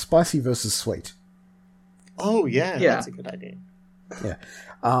spicy versus sweet. Oh, yeah, Yeah. that's a good idea. Yeah.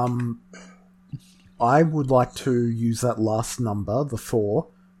 I would like to use that last number, the 4,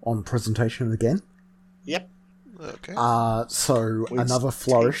 on presentation again. Yep. Okay. So With another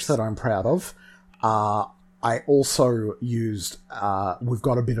flourish taste. that I'm proud of. I also used, we've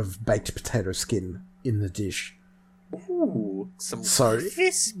got a bit of baked potato skin in the dish. Ooh, some So-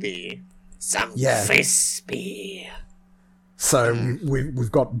 crispy. Some Yeah. crispy. So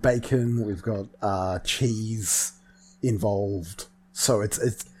we've got bacon, we've got cheese involved. So it's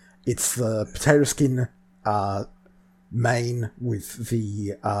the potato skin main with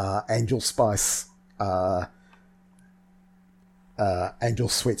the angel spice, angel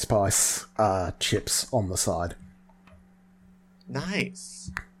sweet spice chips on the side.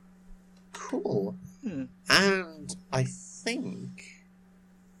 Nice. Cool. Hmm. And I think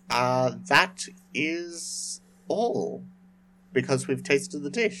that is all. Because we've tasted the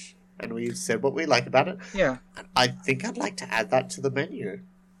dish and we've said what we like about it. Yeah. And I think I'd like to add that to the menu.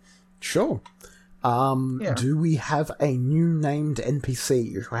 Sure. Yeah. Do we have a new named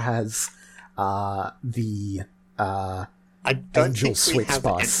NPC who has the I don't Angel think we sweet have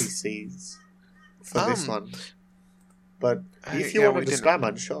spice. NPCs for this one. But if yeah, you want we to didn't. describe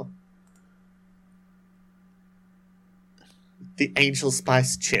one, sure. The Angel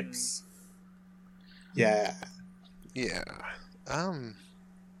Spice chips. Yeah. Yeah.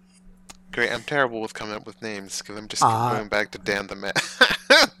 Great. I'm terrible with coming up with names because I'm just going back to Dan the Man.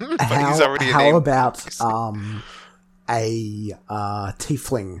 But he's already a how name. about a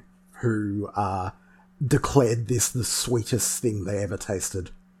tiefling who declared this the sweetest thing they ever tasted?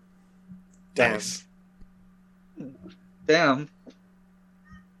 Damn. Nice. Damn.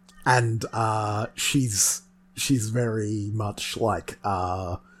 And she's very much like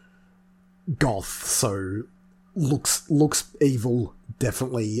goth, so looks evil,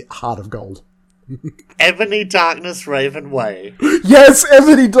 definitely heart of gold. Ebony Darkness Raven Way. Yes,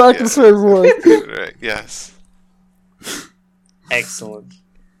 Ebony Darkness Everywhere. Right, yes. Excellent.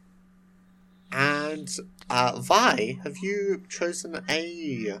 And Vi, have you chosen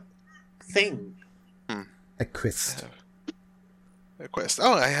a thing? A quest. A quest.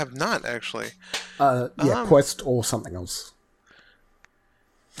 Oh, I have not actually. Yeah, quest or something else.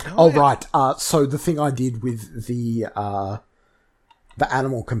 No, Oh I- right. So the thing I did with the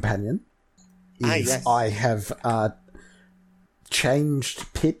animal companion is yes. I have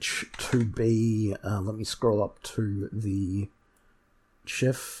changed pitch to be. Let me scroll up to the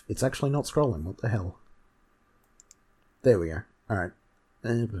chef. It's actually not scrolling. What the hell? There we go. All right.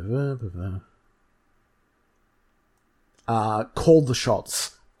 Call the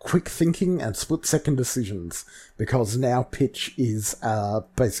shots. Quick thinking and split-second decisions, because now pitch is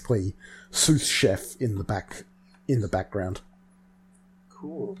basically sous chef in the background.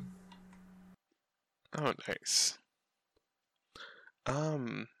 Cool. Oh, nice.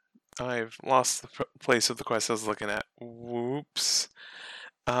 I've lost the place of the quest I was looking at. Whoops.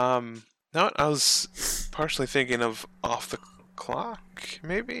 No, I was partially thinking of Off the Clock,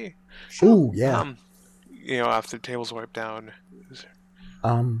 maybe. Ooh, yeah. After the tables wipe down,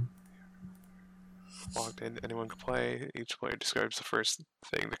 Um, logged in, anyone can play. Each player describes the first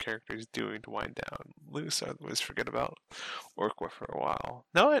thing the character is doing to wind down, loose, otherwise forget about, work with for a while.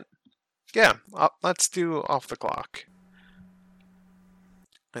 No, yeah, let's do Off the Clock.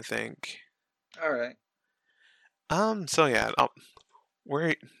 I think. All right. So yeah,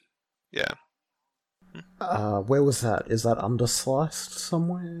 yeah. where was that? Is that undersliced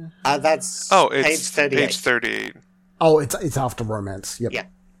somewhere? That's It's page 38. Page 38. Oh, it's after romance. Yep. Yeah.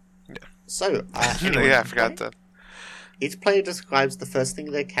 So, Yeah, I forgot that. Each player describes the first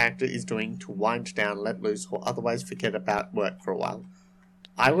thing their character is doing to wind down, let loose, or otherwise forget about work for a while.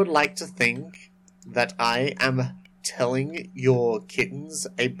 I would like to think that I am telling your kittens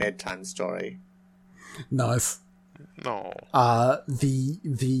a bedtime story. Nice. No.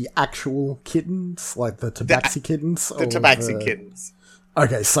 The actual kittens, like the tabaxi kittens. The tabaxi kittens.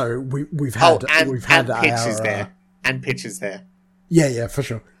 Okay, so we've had pictures our, there and pictures there. Yeah, for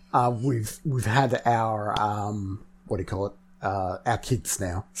sure. We've had our what do you call it? Our kids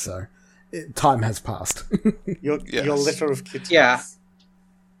now. So time has passed. Your litter of kittens. Yeah.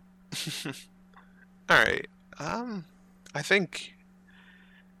 All right. I think.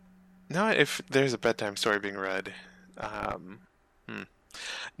 No, if there's a bedtime story being read,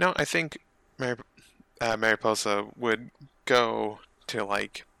 no, I think Mariposa would go to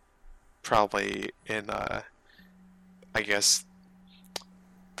probably in I guess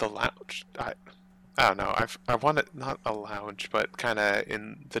the lounge. I don't know. I want it not a lounge, but kind of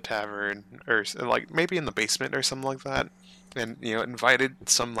in the tavern or maybe in the basement or something like that, and invited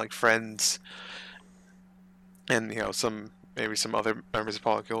some friends and maybe some other members of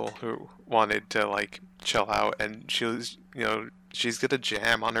Polycule who wanted to chill out, and she was she's gonna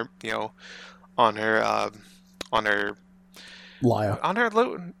jam on her on her Liar. on her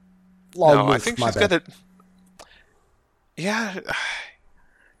lute. No, I think she's gonna. Yeah.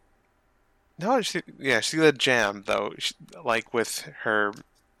 No, she's gonna jam though, with her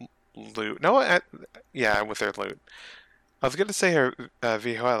lute. No, with her lute. I was gonna say her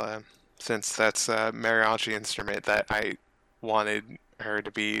vihuela, since that's a mariachi instrument that I wanted her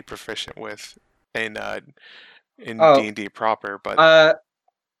to be proficient with in D&D proper, but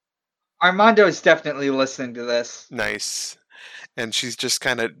Armando is definitely listening to this. nice. And she's just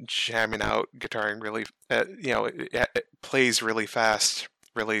kind of jamming out, guitaring really, it plays really fast,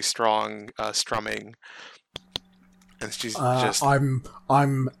 really strong strumming, and she's just.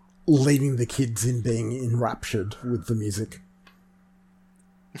 I'm leading the kids in being enraptured with the music.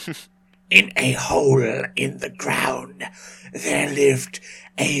 In a hole in the ground, there lived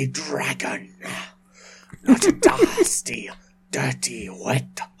a dragon. Not a dusty, dirty,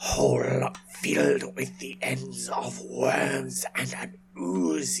 wet hole filled with the ends of worms and an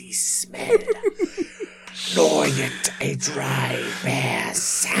oozy smell. Nor yet a dry, bare,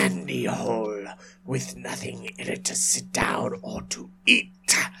 sandy hole with nothing in it to sit down or to eat.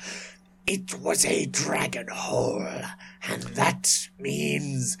 It was a dragon hole, and that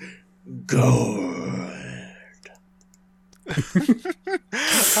means gold.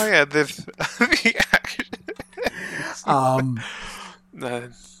 Oh yeah, the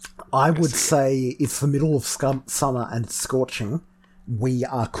I would say it's the middle of summer and scorching. We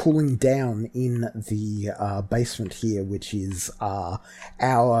are cooling down in the basement here, which is our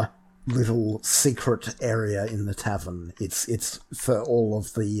little secret area in the tavern. It's for all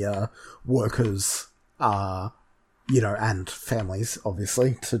of the workers, and families,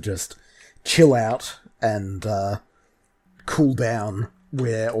 obviously, to just chill out and cool down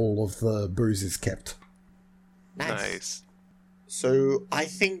where all of the booze is kept. Nice. So I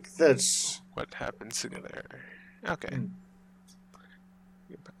think that what happens together. Okay.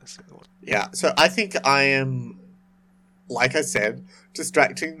 Yeah, so I think I am, like I said,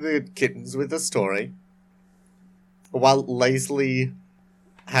 distracting the kittens with a story while I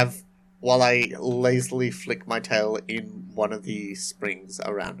lazily flick my tail in one of the springs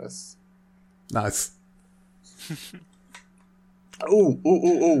around us. Nice.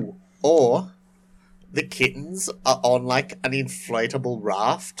 Ooh. Or the kittens are on an inflatable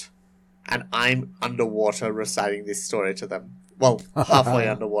raft and I'm underwater reciting this story to them. Well, halfway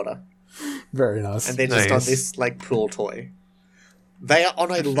underwater. Very nice. And they're just on this, pool toy. They are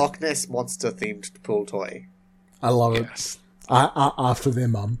on a Loch Ness Monster-themed pool toy. I love it. After their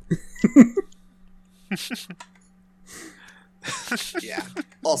mum. Yeah.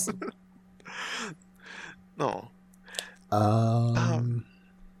 Awesome. No.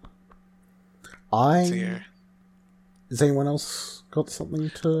 Let's see here. Has anyone else got something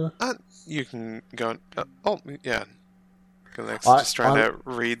to... You can go... yeah. Next, I- just trying I- to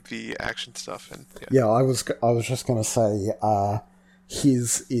read the action stuff. And Yeah, I was just going to say,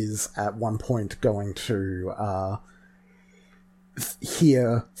 his is at one point going to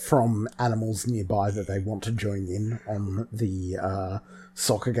hear from animals nearby that they want to join in on the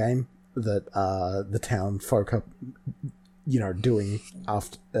soccer game that the town folk are, doing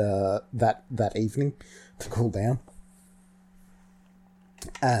after that evening to cool down.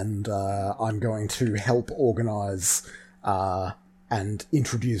 And I'm going to help organise and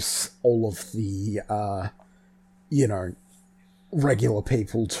introduce all of the, regular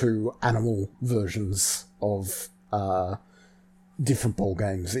people to animal versions of different ball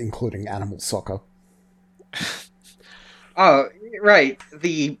games, including animal soccer. Oh, right.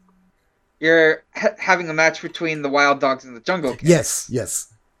 You're having a match between the wild dogs and the jungle cats.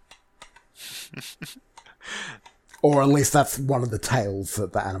 Yes. Or at least that's one of the tales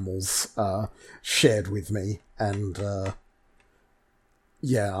that the animals shared with me. And,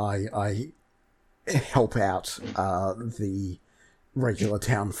 I help out the regular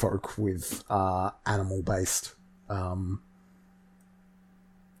town folk with animal-based...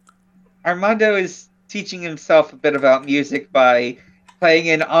 Armando is teaching himself a bit about music by playing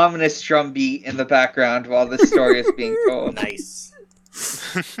an ominous drum beat in the background while the story is being told. Nice.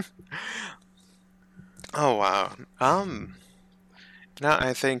 Oh wow. Now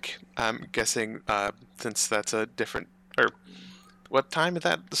I'm guessing since that's a different what time is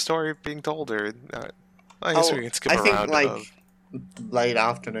that the story being told, or I guess we can skip I around. think late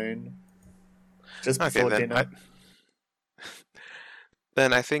afternoon, just before dinner.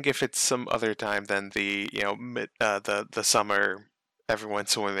 Then I think if it's some other time than the the summer, everyone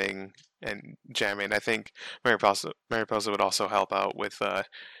swimming and jamming, I think Mariposa would also help out with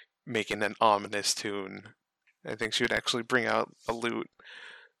making an ominous tune. I think she would actually bring out a lute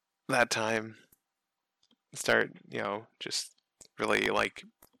that time. Start, just really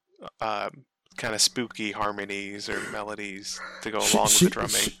kind of spooky harmonies or melodies to go along with the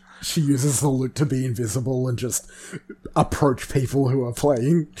drumming. She uses the lute to be invisible and just approach people who are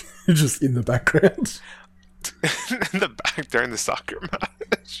playing just in the background. In the back during the soccer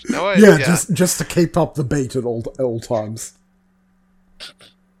match. Just to keep up the beat at all times.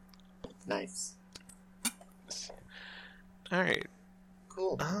 Nice. All right.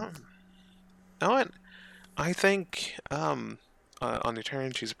 Cool. I think on your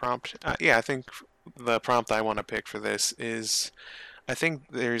turn, choose a prompt. I think the prompt I want to pick for this is, I think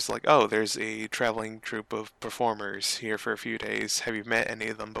there's there's a traveling troupe of performers here for a few days. Have you met any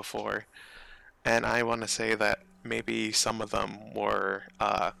of them before? And I want to say that maybe some of them were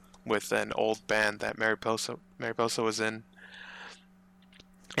with an old band that Mariposa was in.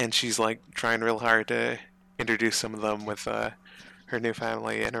 And she's trying real hard to introduce some of them with her new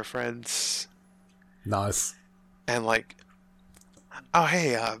family and her friends. Nice. And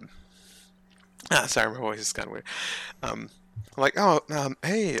hey, sorry, my voice is kind of weird.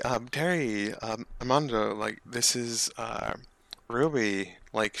 Hey, Terry, Armando, this is Ruby.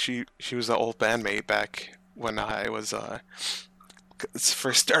 She was the old bandmate back when I was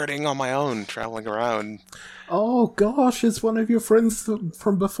first starting on my own, traveling around. Oh gosh, it's one of your friends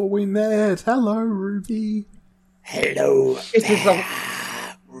from before we met. Hello, Ruby. Hello, It is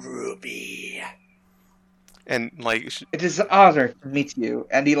Ruby. And it is an honor to meet you.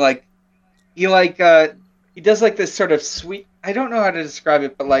 And he does this sort of sweet. I don't know how to describe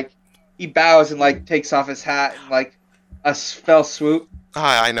it, but he bows and takes off his hat and a fell swoop.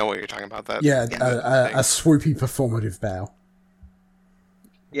 I know what you're talking about. That a swoopy performative bow.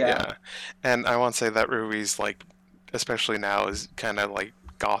 Yeah. And I want to say that Ruby's especially now is kind of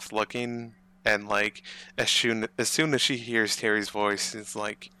goth looking, and as soon as she hears Terry's voice, it's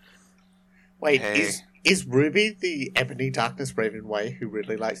wait, hey. Is Ruby the Ebony Darkness Raven Way who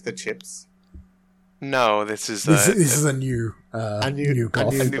really likes the chips? No, this is a new goth. A new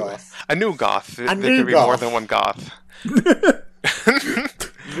goth. There could be more than one goth.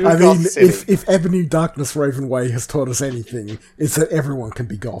 I mean, if Ebony Darkness Raven Way has taught us anything, it's that everyone can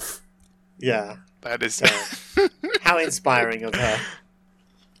be goth. Yeah. That is how inspiring of her.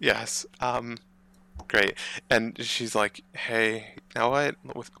 Yes. Great. And she's like, hey, you know what?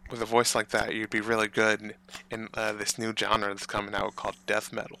 With a voice like that, you'd be really good in this new genre that's coming out called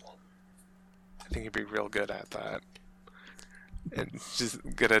death metal. I think you'd be real good at that. And she's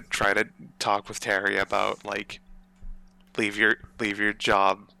gonna try to talk with Terry about leave your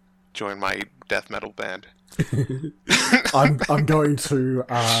job, join my death metal band. I'm going to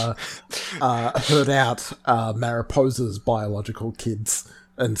herd out Mariposa's biological kids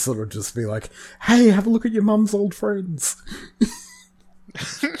and sort of just be like, "Hey, have a look at your mum's old friends."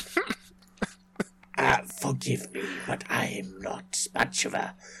 Forgive me, but I am not much of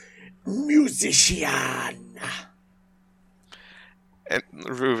a musician. And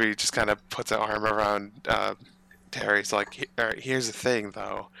Ruby just kind of puts an arm around Terry's like, all right, here's the thing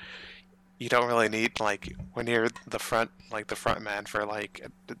though. You don't really need, like, when you're the front man for, like,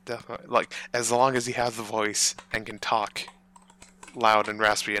 as long as you have the voice and can talk loud and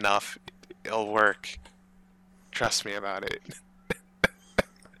raspy enough, it'll work. Trust me about it.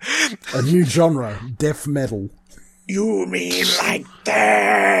 A new genre, death metal. You mean like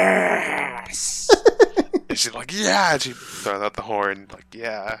this? And she's like, yeah, and she throws out the horn, like,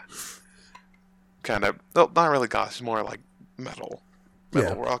 yeah. Kind of, no, not really goth, she's more like metal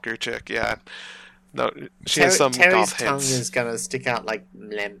rocker chick, yeah. No, she has some Terry's goth tongue hints. is gonna stick out like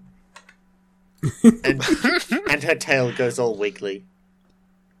lem. and her tail goes all wiggly.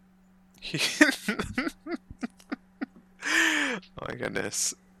 Oh my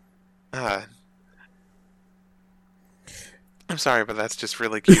goodness. I'm sorry, but that's just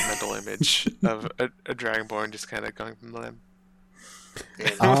really cute mental image of a Dragonborn just kind of going from the limb.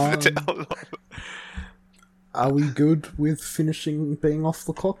 Are we good with finishing being off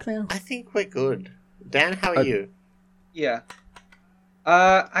the clock now? I think we're good. Dan, how are you? Yeah.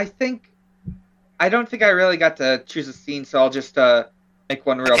 I don't think I really got to choose a scene, so I'll just make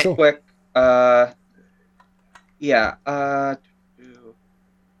one real Sure. quick. Yeah. You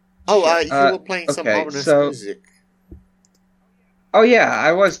were playing some okay, ominous so- music. Oh yeah,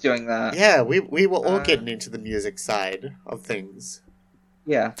 I was doing that. Yeah, we were all getting into the music side of things.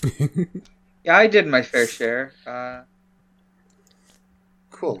 Yeah. Yeah, I did my fair share.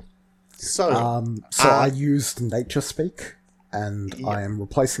 Cool. So, I used Nature Speak, and Yeah. I am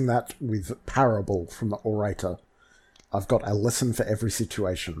replacing that with Parable from the Orator. I've got a lesson for every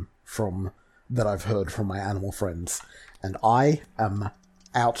situation that I've heard from my animal friends, and I am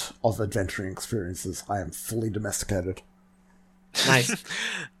out of adventuring experiences. I am fully domesticated. nice.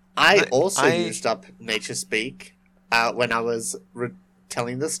 I also I- used up Nature Speak when I was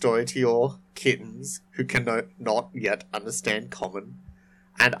telling the story to your kittens who not yet understand common,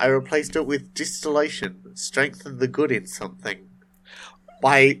 and I replaced it with Distillation, strengthen the good in something,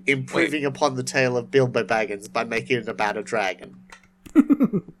 by improving upon the tale of Bilbo Baggins by making it about a dragon.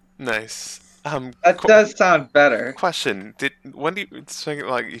 Nice. That does sound better. Question: when do you saying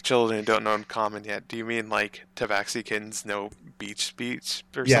like your children don't know in common yet? Do you mean like Tabaxikins know beach speech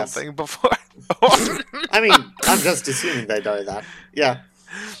or Yes. something before? I mean, I'm just assuming they know that. Yeah.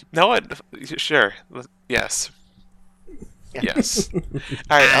 No, sure. Yes. Yeah. Yes. All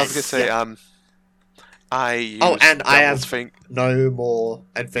right. I was gonna say, Yeah. I used Oh, and I Devil's have- Fing- No more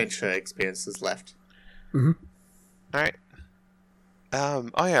adventure experiences left. All right. Oh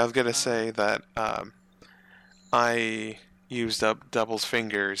yeah, I was gonna say that I used up Double's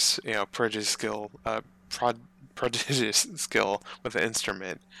fingers, prodigious skill, prodigious skill with the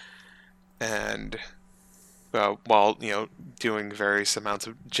instrument, and while doing various amounts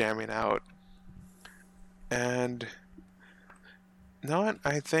of jamming out, and you know what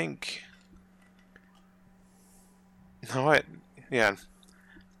I think. You know what? Yeah.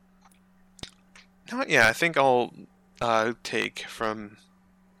 You know what? Yeah, I think I'll take from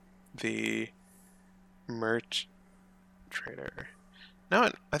the merch trader.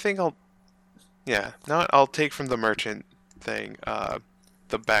 No, I think I'll. Yeah, no, I'll take from the merchant thing.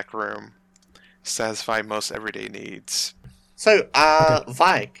 The back room, satisfy most everyday needs. So,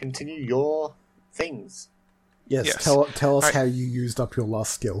 Vi, continue your things. Yes, Yes. tell us Alright. how you used up your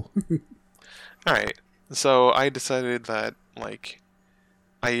last skill. All right, so I decided that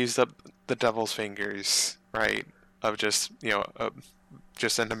I used up the devil's fingers, right? Of just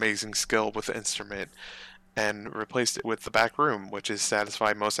just an amazing skill with the instrument, and replaced it with the back room, which is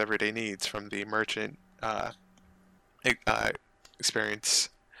satisfy most everyday needs from the merchant experience.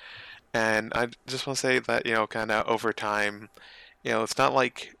 And I just want to say that kind of over time, it's not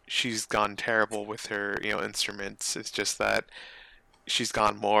like she's gone terrible with her instruments. It's just that she's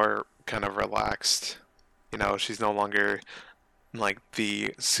gone more kind of relaxed. She's no longer like the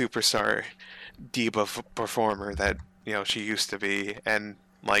superstar diva performer that she used to be, and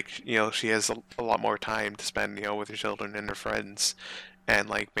she has a lot more time to spend with her children and her friends, and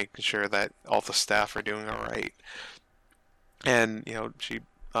making sure that all the staff are doing all right, and she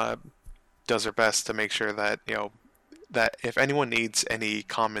does her best to make sure that that if anyone needs any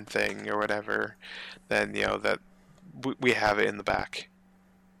common thing or whatever, then that we have it in the back.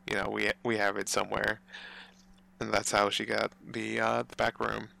 We have it somewhere, and that's how she got the back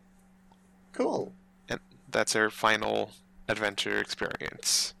room. Cool. And that's her final adventure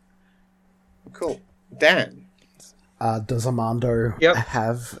experience. Cool. Dan. Does Armando Yep.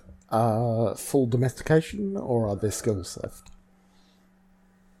 have full domestication, or are there skills left?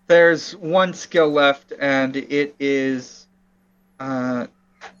 There's one skill left, and it is the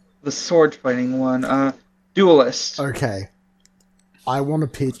sword fighting one. Duelist. Okay. I want to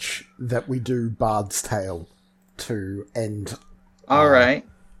pitch that we do Bard's Tale to end All right.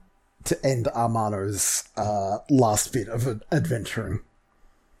 Armando's last bit of adventuring.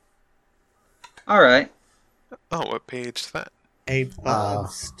 All right. Oh, what page is that? A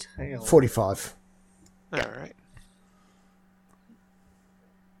Bard's Tale. 45. Alright.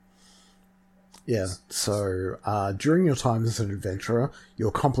 Yeah, so during your time as an adventurer, you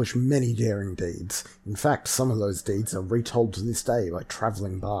accomplish many daring deeds. In fact, some of those deeds are retold to this day by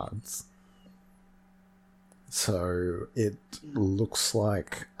travelling bards. So it looks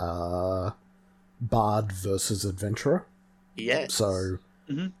like Bard versus Adventurer. Yes. So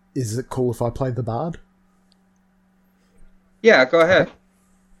Mhm. is it cool if I play the Bard? Yeah, go ahead.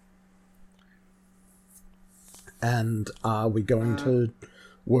 And are we going to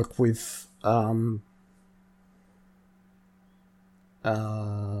work with Armando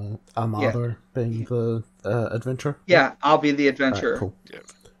being the adventurer? Yeah, I'll be the Alright, adventurer. cool. Yep.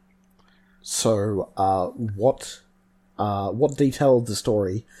 So, what detail of the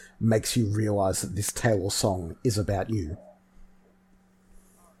story makes you realize that this tale or song is about you?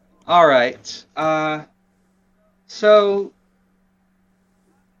 All right. So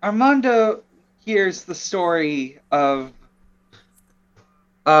Armando hears the story of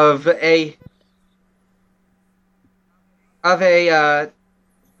a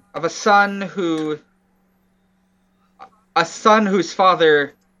son whose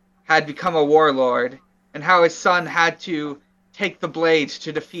father had become a warlord, and how his son had to take the blade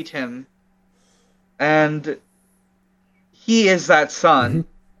to defeat him, and he is that son.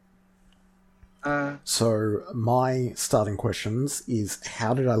 So, my starting questions is,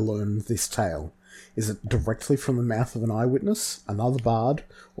 how did I learn this tale? Is it directly from the mouth of an eyewitness, another bard,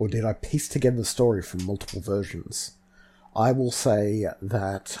 or did I piece together the story from multiple versions? I will say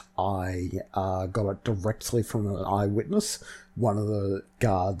that I got it directly from an eyewitness, one of the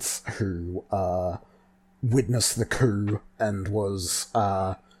guards who witnessed the coup and was,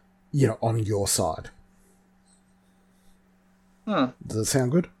 on your side. Huh. Does that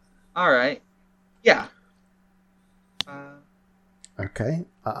sound good? All right. Yeah. Okay.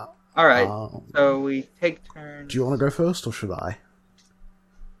 All right. So we take turns. Do you want to go first, or should I?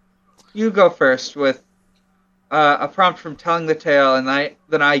 You go first with a prompt from telling the tale, and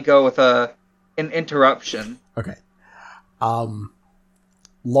then I go with an interruption. Okay. Long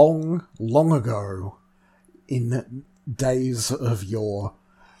ago, in days of yore,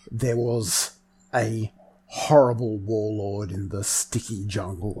 there was a horrible warlord in the sticky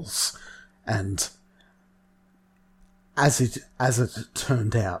jungles, and as it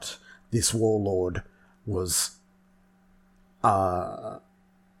turned out, this warlord was,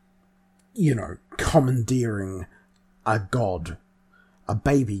 commandeering a god, a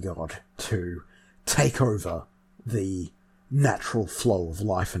baby god, to take over the natural flow of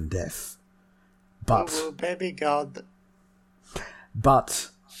life and death. But Oh, baby God. But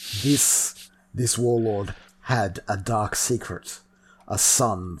this warlord had a dark secret, a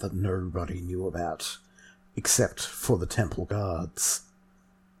son that nobody knew about, except for the temple guards.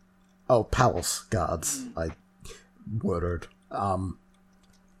 Oh, palace guards, I worded.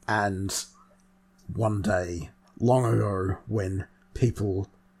 And one day, long ago, when people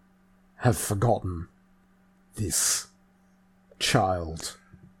have forgotten, this child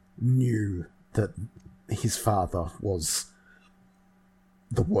knew that his father was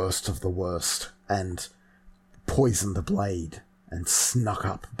the worst of the worst, and poisoned the blade and snuck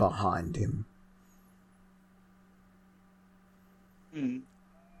up behind him.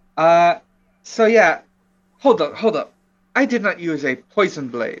 So yeah, hold up. I did not use a poison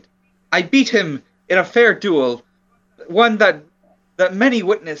blade. I beat him in a fair duel, one that many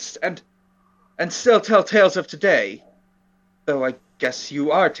witnessed and still tell tales of today. Though I guess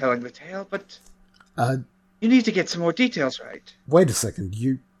you are telling the tale, but you need to get some more details right. Wait a second,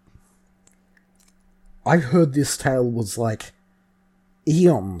 I heard this tale was like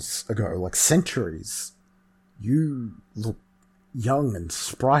eons ago, like centuries. You look young and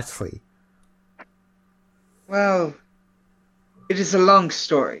sprightly. Well, it is a long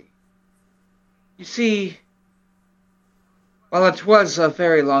story. You see, while it was a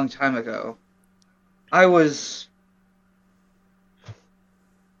very long time ago, Were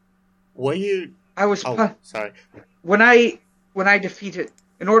you... in sorry.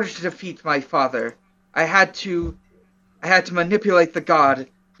 order to defeat my father, I had to I had to manipulate the god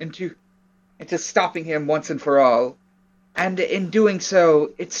into stopping him once and for all. And in doing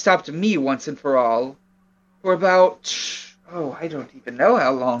so, it stopped me once and for all. For about, I don't even know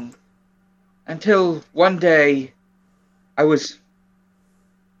how long. Until one day,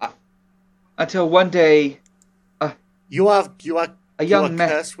 until one day, You are a young man.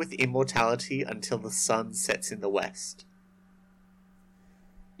 cursed with immortality until the sun sets in the west.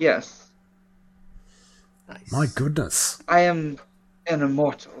 Yes, Nice. My goodness. I am an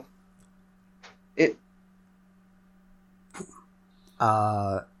immortal.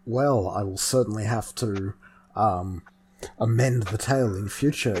 Well, I will certainly have to amend the tale in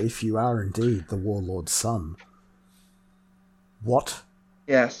future if you are indeed the warlord's son. What?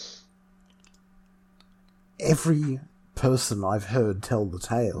 Yes. Every person I've heard tell the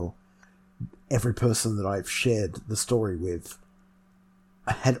tale, every person that I've shared the story with,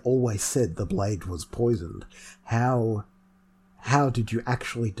 had always said the blade was poisoned. How did you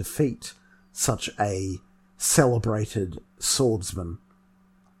actually defeat such a celebrated swordsman?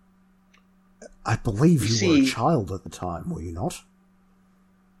 I believe you were a child at the time, were you not?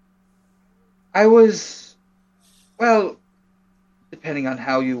 I was, well, depending on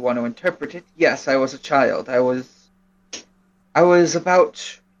how you want to interpret it, yes, I was a child. I was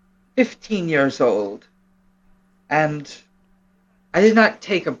about 15 years old, and I did not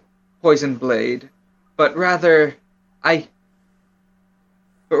take a poison blade, but rather I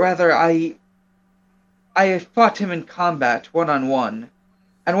fought him in combat, one-on-one,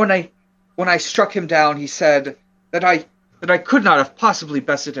 and when I struck him down, he said that I could not have possibly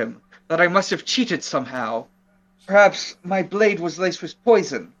bested him, that I must have cheated somehow. Perhaps my blade was laced with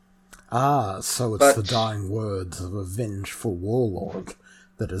poison. Ah, so it's the dying words of a vengeful warlord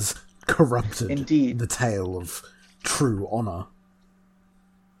that has corrupted the tale of true honor.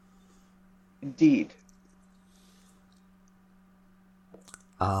 Indeed.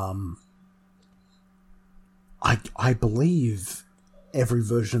 I believe every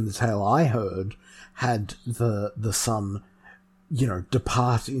version of the tale I heard had the sun,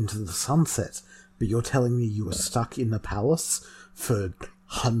 depart into the sunset. But you're telling me you were stuck in the palace for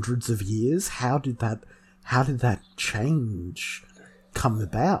hundreds of years? How did that change come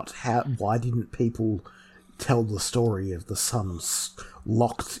about? Why didn't people tell the story of the sun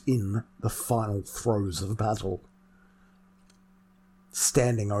locked in the final throes of battle,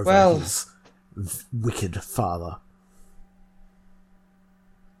 standing over his wicked father?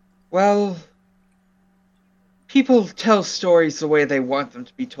 Well, people tell stories the way they want them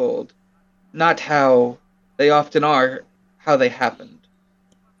to be told, not how they often are, how they happened.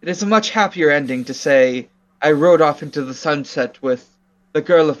 It is a much happier ending to say, I rode off into the sunset with the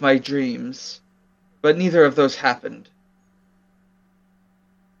girl of my dreams, but neither of those happened.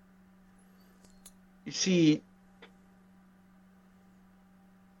 You see,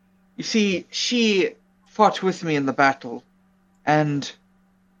 she fought with me in the battle, and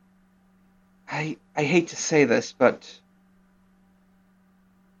I hate to say this, but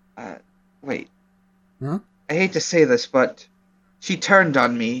wait. Huh? I hate to say this, but she turned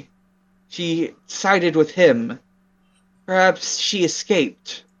on me. She sided with him. Perhaps she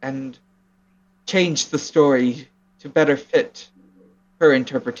escaped and changed the story to better fit her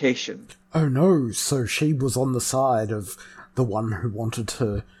interpretation. Oh no, so she was on the side of the one who wanted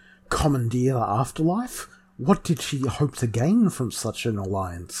to commandeer the afterlife? What did she hope to gain from such an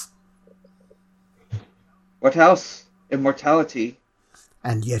alliance? What else? Immortality.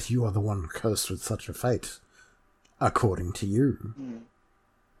 And yet you are the one cursed with such a fate, according to you.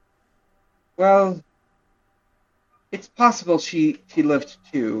 Well, it's possible she lived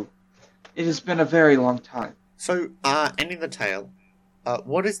too. It has been a very long time. So, ending the tale,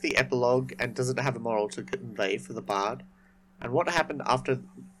 what is the epilogue, and does it have a moral to convey for the bard? And what happened after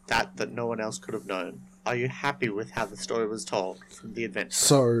that no one else could have known? Are you happy with how the story was told from the adventure?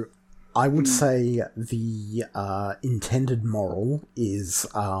 So, I would say the intended moral is,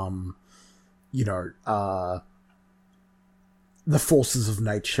 the forces of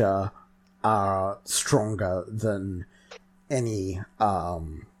nature are stronger than any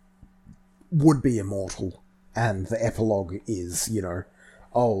would-be immortal, and the epilogue is,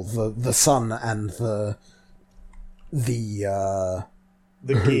 the sun and the Gieth.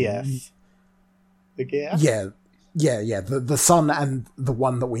 The Gieth? Yeah, the son and the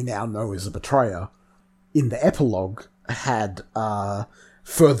one that we now know is a betrayer, in the epilogue, had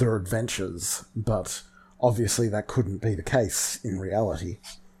further adventures, but obviously that couldn't be the case in reality.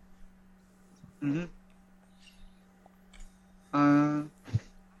 Mm-hmm.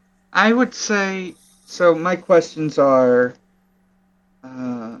 I would say, so my questions are...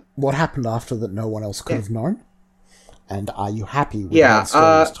 what happened after that no one else could have known? And are you happy with Yeah, how the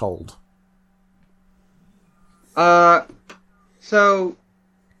story is told? So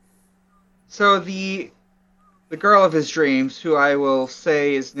the girl of his dreams, who I will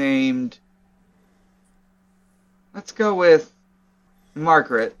say is named, let's go with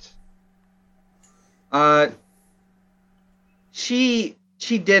Margaret. She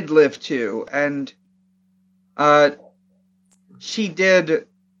did live too, and she did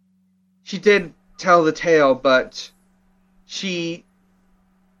tell the tale, but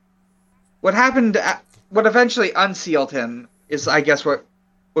what happened, what eventually unsealed him is, I guess, what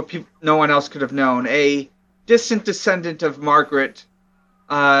no one else could have known. A distant descendant of Margaret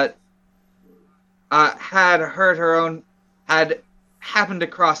had happened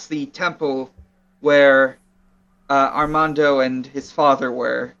across the temple where Armando and his father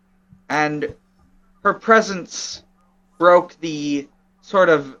were, and her presence broke the sort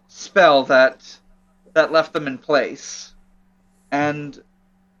of spell that left them in place, and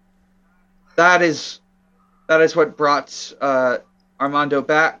that is what brought Armando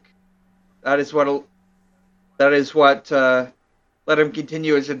back. That is what let him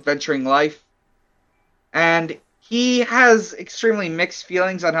continue his adventuring life. And he has extremely mixed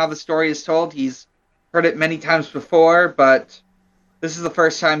feelings on how the story is told. He's heard it many times before, but this is the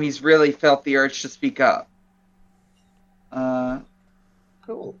first time he's really felt the urge to speak up.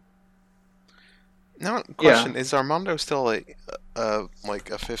 Cool. Now, question: Is Armando still like a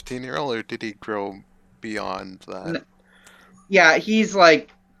 15-year-old, or did he grow beyond that? Yeah, he's like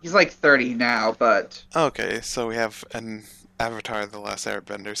 30 now, but Okay, so we have an Avatar: The Last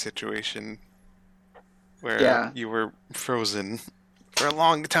Airbender situation where you were frozen for a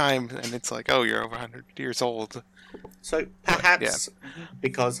long time, and it's like, oh, you're over 100 years old. So perhaps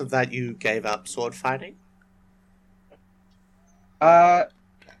because of that, you gave up sword fighting?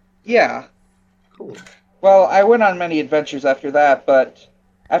 Yeah. Cool. Well, I went on many adventures after that, but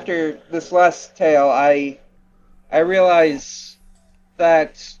after this last tale, I realized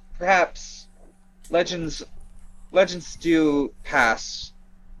that perhaps legends do pass,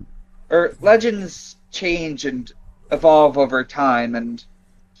 or legends change and evolve over time, and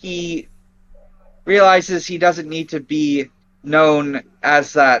he realizes he doesn't need to be known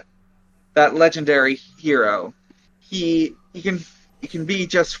as that legendary hero. He can be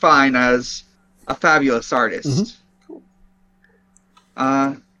just fine as a fabulous artist. Cool.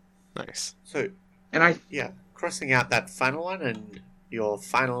 Nice. So, and crossing out that final one and your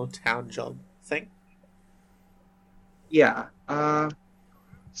final town job thing? Yeah.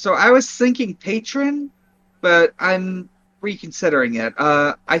 So I was thinking patron, but I'm reconsidering it.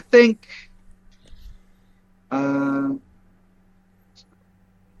 I think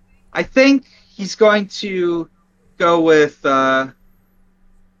he's going to go with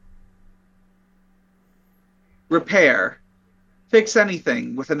repair. Fix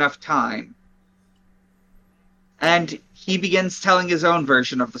anything with enough time. And he begins telling his own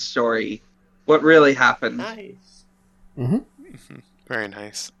version of the story. What really happened. Nice. Mm-hmm. Very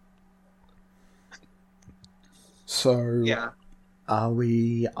nice. So, are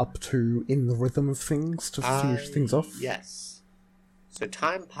we up to in the rhythm of things to finish things off? Yes. So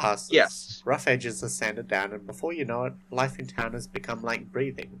time passes. Yes. Rough edges are sanded down, and before you know it, life in town has become like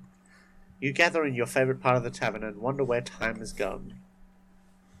breathing. You gather in your favourite part of the tavern and wonder where time has gone.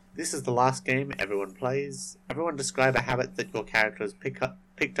 This is the last game everyone plays. Everyone describe a habit that your characters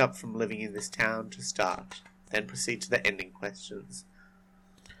picked up from living in this town to start. Then proceed to the ending questions.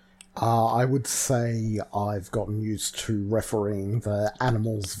 I would say I've gotten used to refereeing the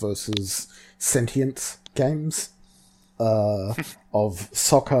animals versus sentient games of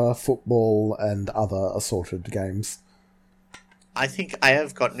soccer, football, and other assorted games. I think I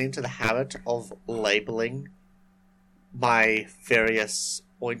have gotten into the habit of labeling my various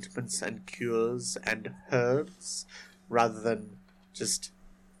ointments and cures and herbs rather than just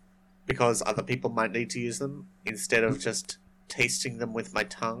because other people might need to use them instead of just tasting them with my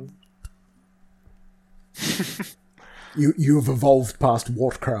tongue. You have evolved past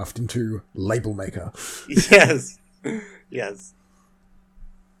Warcraft into label maker. Yes. Yes.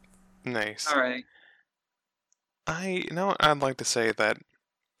 Nice. All right. I'd like to say that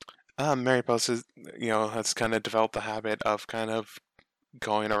Mary Post has kind of developed the habit of kind of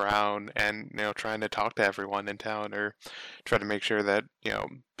going around and trying to talk to everyone in town, or try to make sure that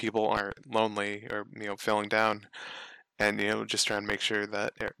people aren't lonely or feeling down, and just trying to make sure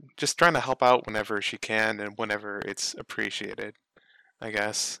that just trying to help out whenever she can and whenever it's appreciated, I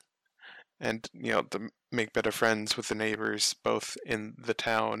guess, and to make better friends with the neighbors both in the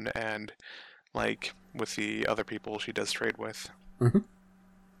town and like with the other people she does trade with. Mm-hmm.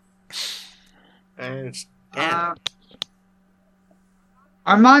 And Dan.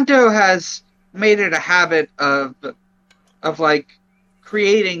 Armando has made it a habit of like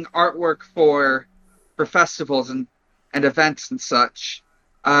creating artwork for festivals and events and such.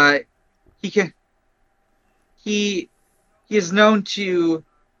 He can he he is known to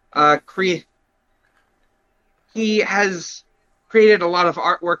create. He has created a lot of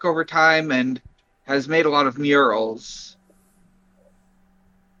artwork over time and has made a lot of murals.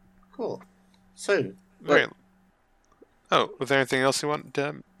 Cool. So, Right. Oh, was there anything else you want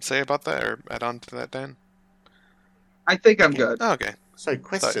to say about that or add on to that, Dan? I think I'm good. Oh, okay. so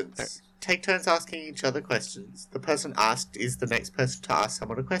questions. Sorry. Take turns asking each other questions. The person asked is the next person to ask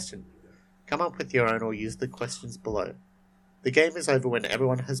someone a question. Come up with your own or use the questions below. The game is over when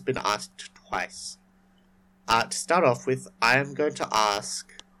everyone has been asked twice. To start off with, I am going to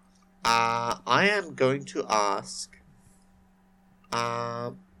ask. Let's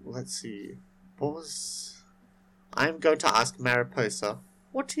see. I am going to ask Mariposa,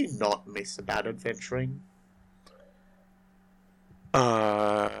 what do you not miss about adventuring?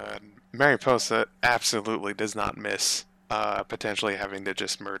 Mariposa absolutely does not miss potentially having to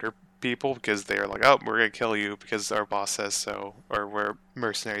just murder people because they're like, oh, we're gonna kill you because our boss says so, or we're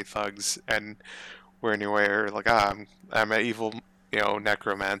mercenary thugs and we're anywhere like, I'm an evil,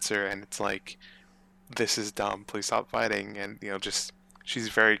 necromancer, and it's like, this is dumb. Please stop fighting, and just she's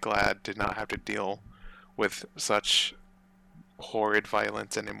very glad to not have to deal with such horrid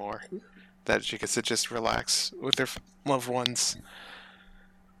violence anymore. That she gets to just relax with her loved ones.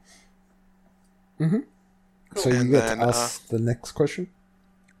 Mm-hmm. So you And get then, to ask the next question?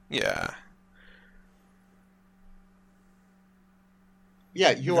 Yeah.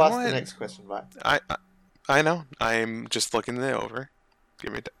 Yeah, you know ask what? the next question, right? I know. I'm just looking it over.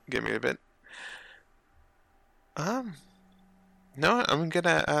 Give me a bit. No, I'm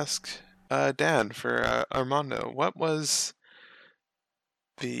gonna ask Dan for Armando. What was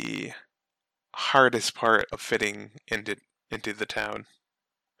the hardest part of fitting into the town?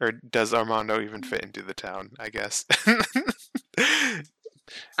 Or does Armando even fit into the town, I guess?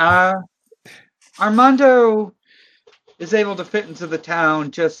 Armando is able to fit into the town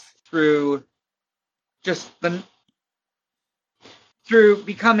just through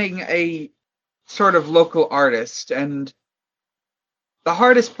becoming a sort of local artist, and the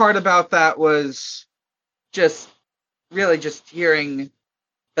hardest part about that was just hearing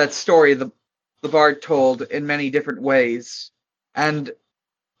that story the bard told in many different ways, and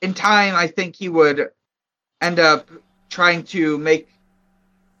in time I think he would end up trying to make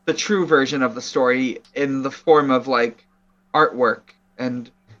the true version of the story in the form of like artwork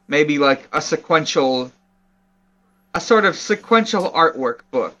and maybe like a sort of sequential artwork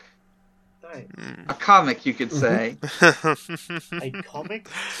book, Nice. a comic you could say, A comic?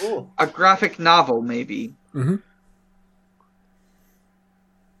 Oh, a graphic novel maybe. Mm-hmm.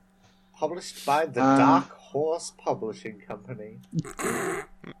 published by the Dark Horse Publishing Company.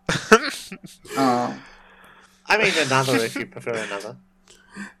 Oh. I mean another if you prefer another.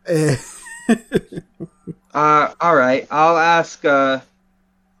 All right.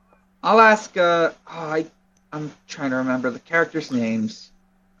 I'm trying to remember the characters' names.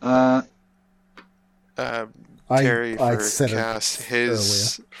 Terry I for said it Cass,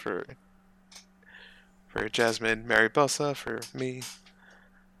 his for Jasmine, Mariposa for me,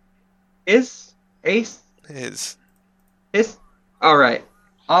 Is Ace? his. All right.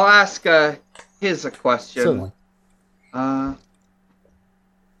 I'll ask his a question. Certainly.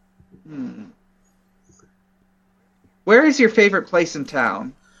 Where is your favorite place in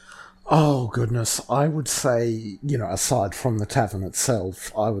town? Oh, goodness. I would say, aside from the tavern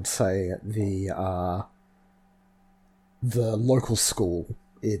itself, I would say the local school.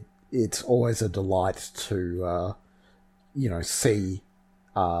 It's always a delight to, see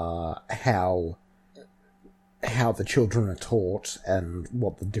how the children are taught and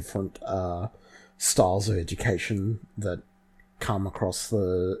what the different styles of education that come across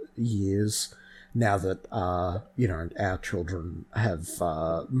the years now that our children have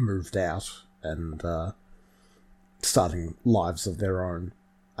moved out and starting lives of their own.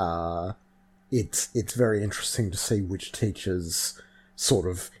 It's very interesting to see which teachers sort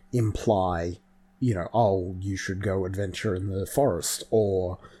of imply, oh, you should go adventure in the forest,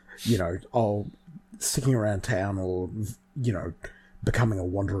 or oh, sticking around town, or becoming a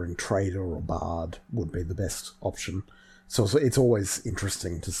wandering trader or bard would be the best option. So it's always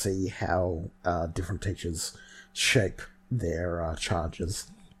interesting to see how different teachers shape their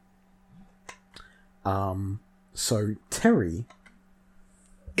charges. So, Terry...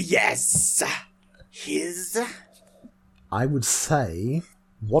 Yes! I would say,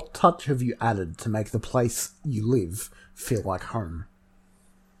 what touch have you added to make the place you live feel like home?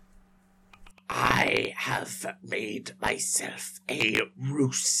 I have made myself a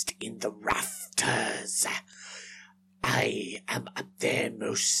roost in the rafters. I am up there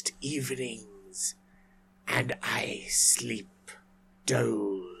most evenings, and I sleep,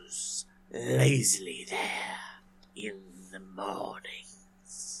 doze lazily there in the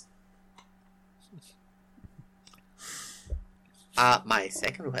mornings. My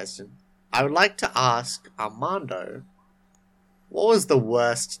second question. I would like to ask Armando, what was the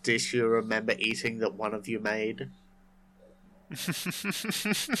worst dish you remember eating that one of you made?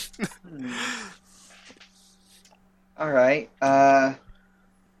 All right. The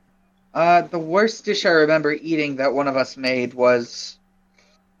worst dish I remember eating that one of us made was,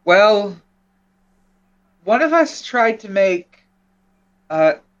 well, one of us tried to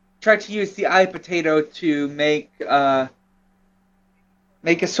use the eye potato to make a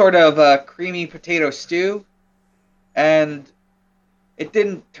sort of a creamy potato stew, and it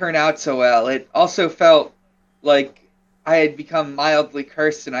didn't turn out so well. It also felt like I had become mildly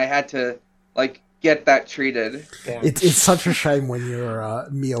cursed, and I had to get that treated. Yeah. It's such a shame when your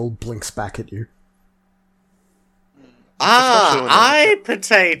meal blinks back at you. Especially when Eye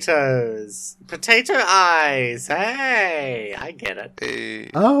potatoes! Potato eyes! Hey! I get it.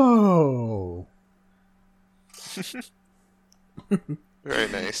 a Oh. very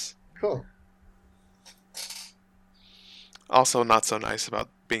nice. Cool. Also, not so nice about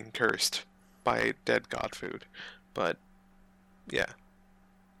being cursed by dead god food, but yeah.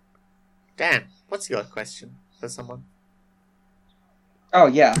 Dan, what's your question for someone? Oh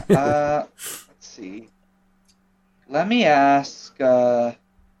yeah. Let's see. Let me ask Violet's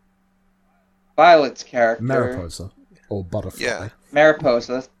character, Mariposa. Or butterfly. Yeah.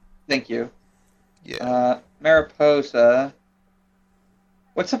 Mariposa. Thank you. Yeah. Mariposa.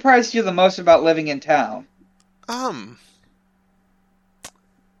 What surprised you the most about living in town?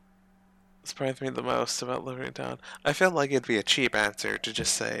 Surprised me the most about living in town. I feel like it'd be a cheap answer to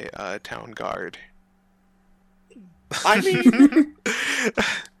just say town guard. I mean,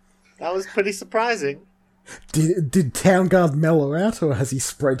 that was pretty surprising. Did Town Guard mellow out, or has he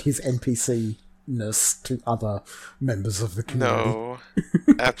spread his NPC-ness to other members of the community? No,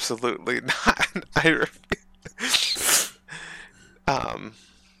 absolutely not. I refuse.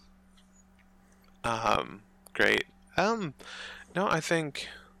 Great. No, I think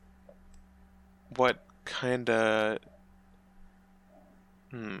what kinda,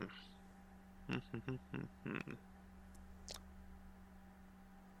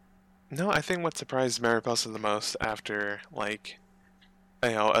 No, I think what surprised Mariposa the most after,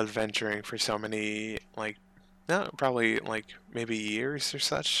 adventuring for so many, no, probably, maybe years or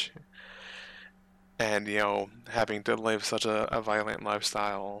such, and, having to live such a violent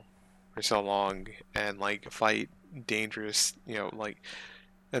lifestyle for so long, and, fight dangerous,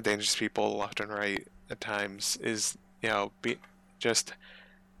 dangerous people left and right at times, is, just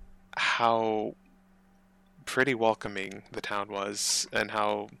how pretty welcoming the town was, and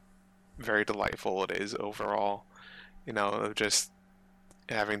how very delightful it is overall, of just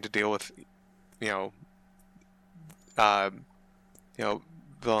having to deal with,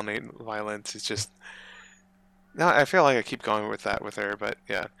 villainy and violence. It's just, no, I feel like I keep going with that with her, but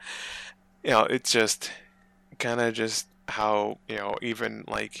yeah, it's just kind of just how, even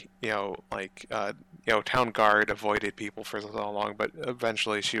Town Guard avoided people for so long, but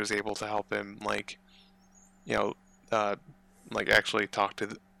eventually she was able to help him, actually talk to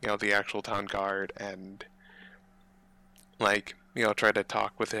the actual Town Guard, and try to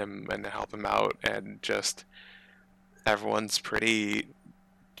talk with him and help him out, and just everyone's pretty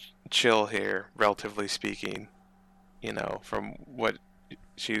chill here, relatively speaking, from what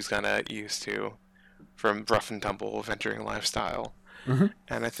she was kind of used to from rough and tumble adventuring lifestyle. Mm-hmm.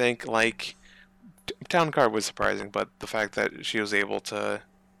 And I think Town Guard was surprising, but the fact that she was able to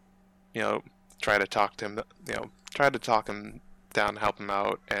try to talk to him, try to talk him down, help him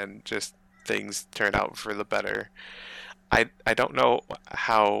out, and just things turned out for the better. I don't know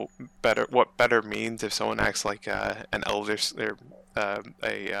what better means if someone acts like an elder or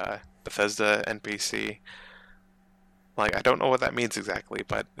a Bethesda NPC. I don't know what that means exactly,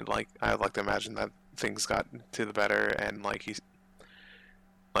 but I'd like to imagine that things got to the better, and he's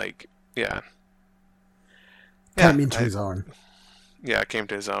yeah. Came into his own. Yeah, came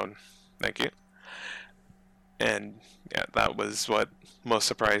to his own. Thank you. And yeah, that was what most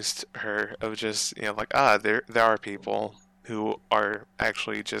surprised her, of just, there are people who are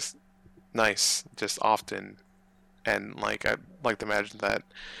actually just nice, just often. And I'd like to imagine that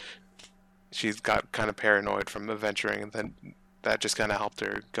she's got kind of paranoid from adventuring, and then that just kind of helped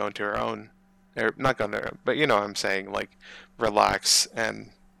her go into her own, or not go into her, but you know what I'm saying, relax,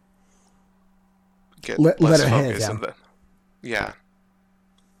 and get Let less her hair focus. down. Yeah,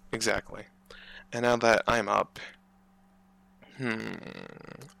 exactly. And now that I'm up, who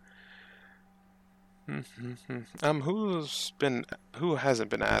hasn't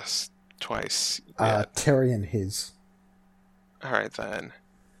been asked twice yet? Terry and his. All right then.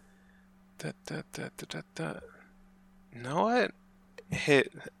 Know what?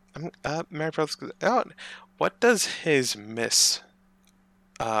 Mary Brothers. Oh, what does his miss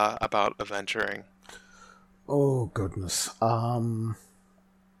about adventuring? Oh goodness.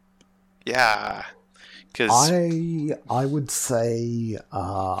 Yeah, because I would say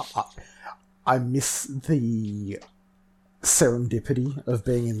I miss the serendipity of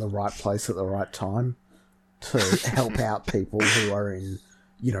being in the right place at the right time to help out people who are in,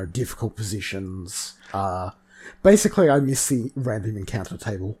 difficult positions. Basically, I miss the random encounter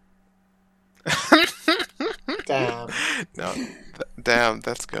table. Damn. no, damn,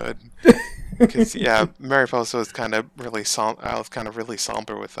 that's good. Because Mary Post was kind of really I was kind of really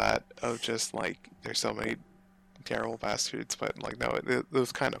somber with that. Of just like, there's so many terrible bastards, but like, no, it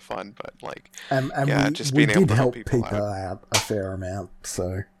was kind of fun. But like, And just we being able did to help help people people out a fair amount.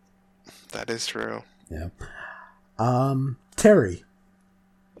 So that is true. yeah. Terry.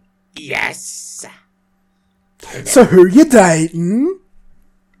 Yes. So who you dating?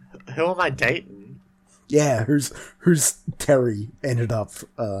 Who am I dating? Yeah, who's Terry ended up,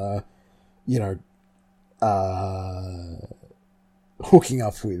 hooking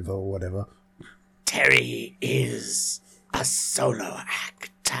up with or whatever. Terry is a solo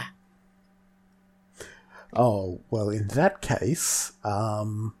actor. Oh, well, in that case,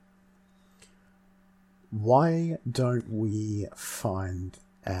 why don't we find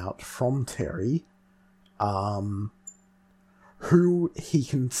out from Terry, who he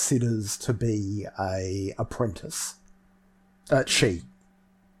considers to be a apprentice? She.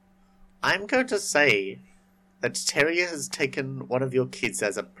 I'm going to say that Terry has taken one of your kids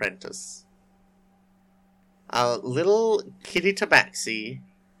as apprentice. A little kitty tabaxi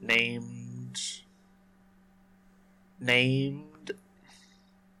named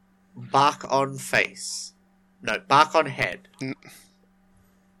Bark on Face. No, Bark on Head.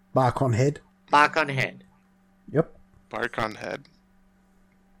 Bark on head? Bark on Head. Yep. Bark on head.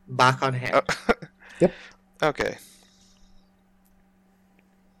 Bark on Head. Yep. Okay.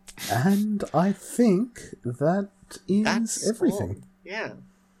 And I think that is That's everything. all. Yeah.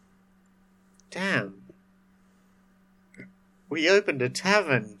 Damn. We opened a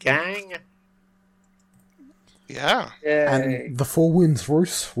tavern, gang. Yeah. Yay. And the Four Winds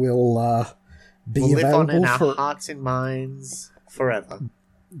Roost will be We'll live on in available our for hearts and minds forever.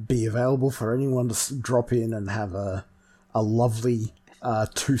 anyone to drop in and have a lovely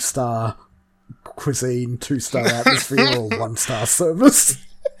 2-star cuisine, 2-star atmosphere, or 1-star service.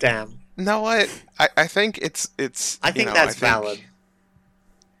 Damn. No, what? I think it's. I think that's valid.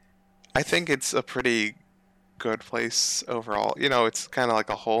 I think it's a pretty good place overall. It's kind of like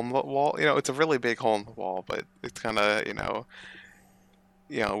a hole in the wall. It's a really big hole in the wall, but it's kind of,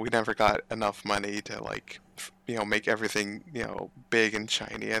 we never got enough money to like, make everything, big and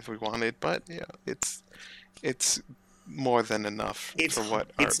shiny as we wanted. But it's more than enough for what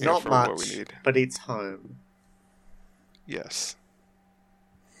not for much, what we need. but it's home. Yes,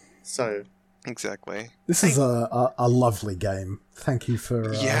 So exactly. This is a lovely game. Thank you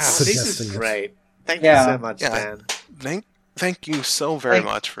for Yeah, this suggesting is it. great. Thank Yeah. you so much, Yeah. Dan. Thank you so very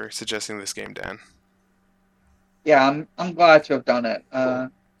much for suggesting this game, Dan. Yeah, I'm glad to have done it.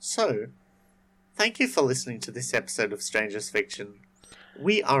 So, thank you for listening to this episode of Strangers Fiction.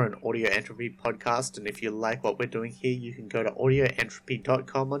 We are an Audio Entropy podcast, and if you like what we're doing here, you can go to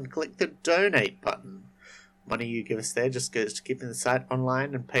audioentropy.com and click the donate button. Money you give us there just goes to keeping the site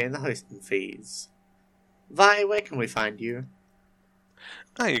online and paying the hosting fees. Vi, where can we find you?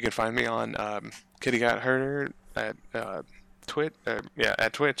 You can find me on Kitty Cat Herder at at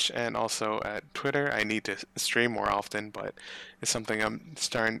Twitch and also at Twitter. I need to stream more often, but it's something I'm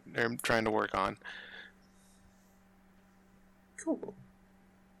trying to work on. Cool.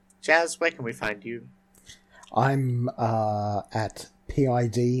 Jazz, where can we find you? I'm at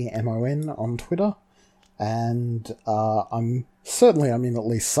PIDMON on Twitter, and I'm in at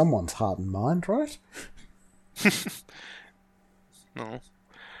least someone's heart and mind, right? No.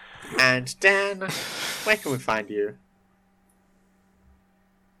 And Dan, where can we find you?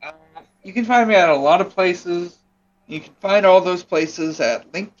 You can find me at a lot of places. You can find all those places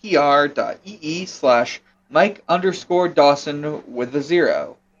at linktr.ee/Mike_Dawson with a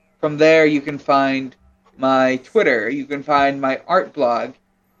 0. From there, you can find my Twitter. You can find my art blog.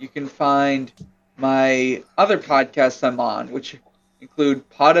 You can find my other podcasts I'm on, which include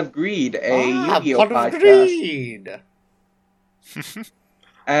Pot of Greed, a Yu-Gi-Oh Pot of podcast, Greed!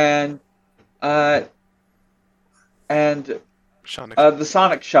 and Sonic. the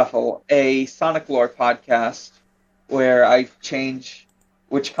Sonic Shuffle, a Sonic lore podcast, where I change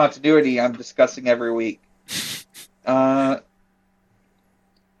which continuity I'm discussing every week.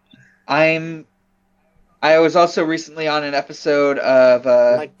 I was also recently on an episode of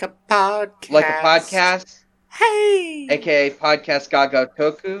Like a podcast. Like a Podcast, Hey! aka Podcast Gaga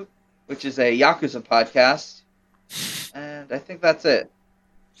Toku, which is a Yakuza podcast. And I think that's it.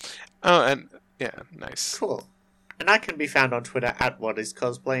 Oh, and yeah, nice. Cool. And I can be found on Twitter at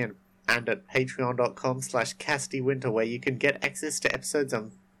whatiscosplay and at patreon.com/castywinter, where you can get access to episodes as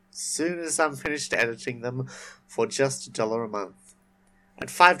soon as I'm finished editing them for just $1 a month. At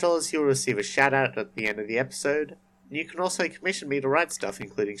 $5, you'll receive a shout out at the end of the episode. And you can also commission me to write stuff,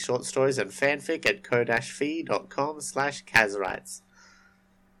 including short stories and fanfic at ko-fi.com/Kazrites.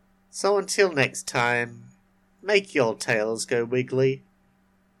 So until next time, make your tails go wiggly.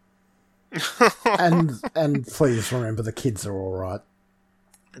 And please remember the kids are all right.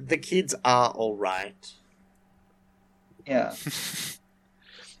 The kids are alright. Yeah.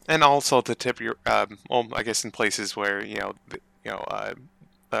 And also to tip your, I guess in places where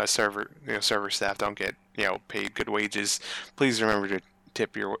server staff don't get paid good wages, please remember to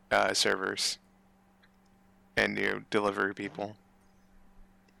tip your servers and delivery people.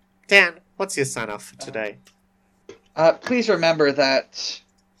 Dan, what's your sign off for today? Please remember that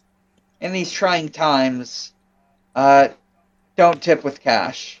in these trying times, don't tip with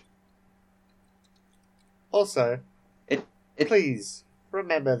cash. Also, It please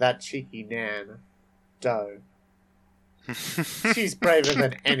remember that cheeky Nan Doe. She's braver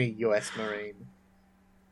than any US Marine.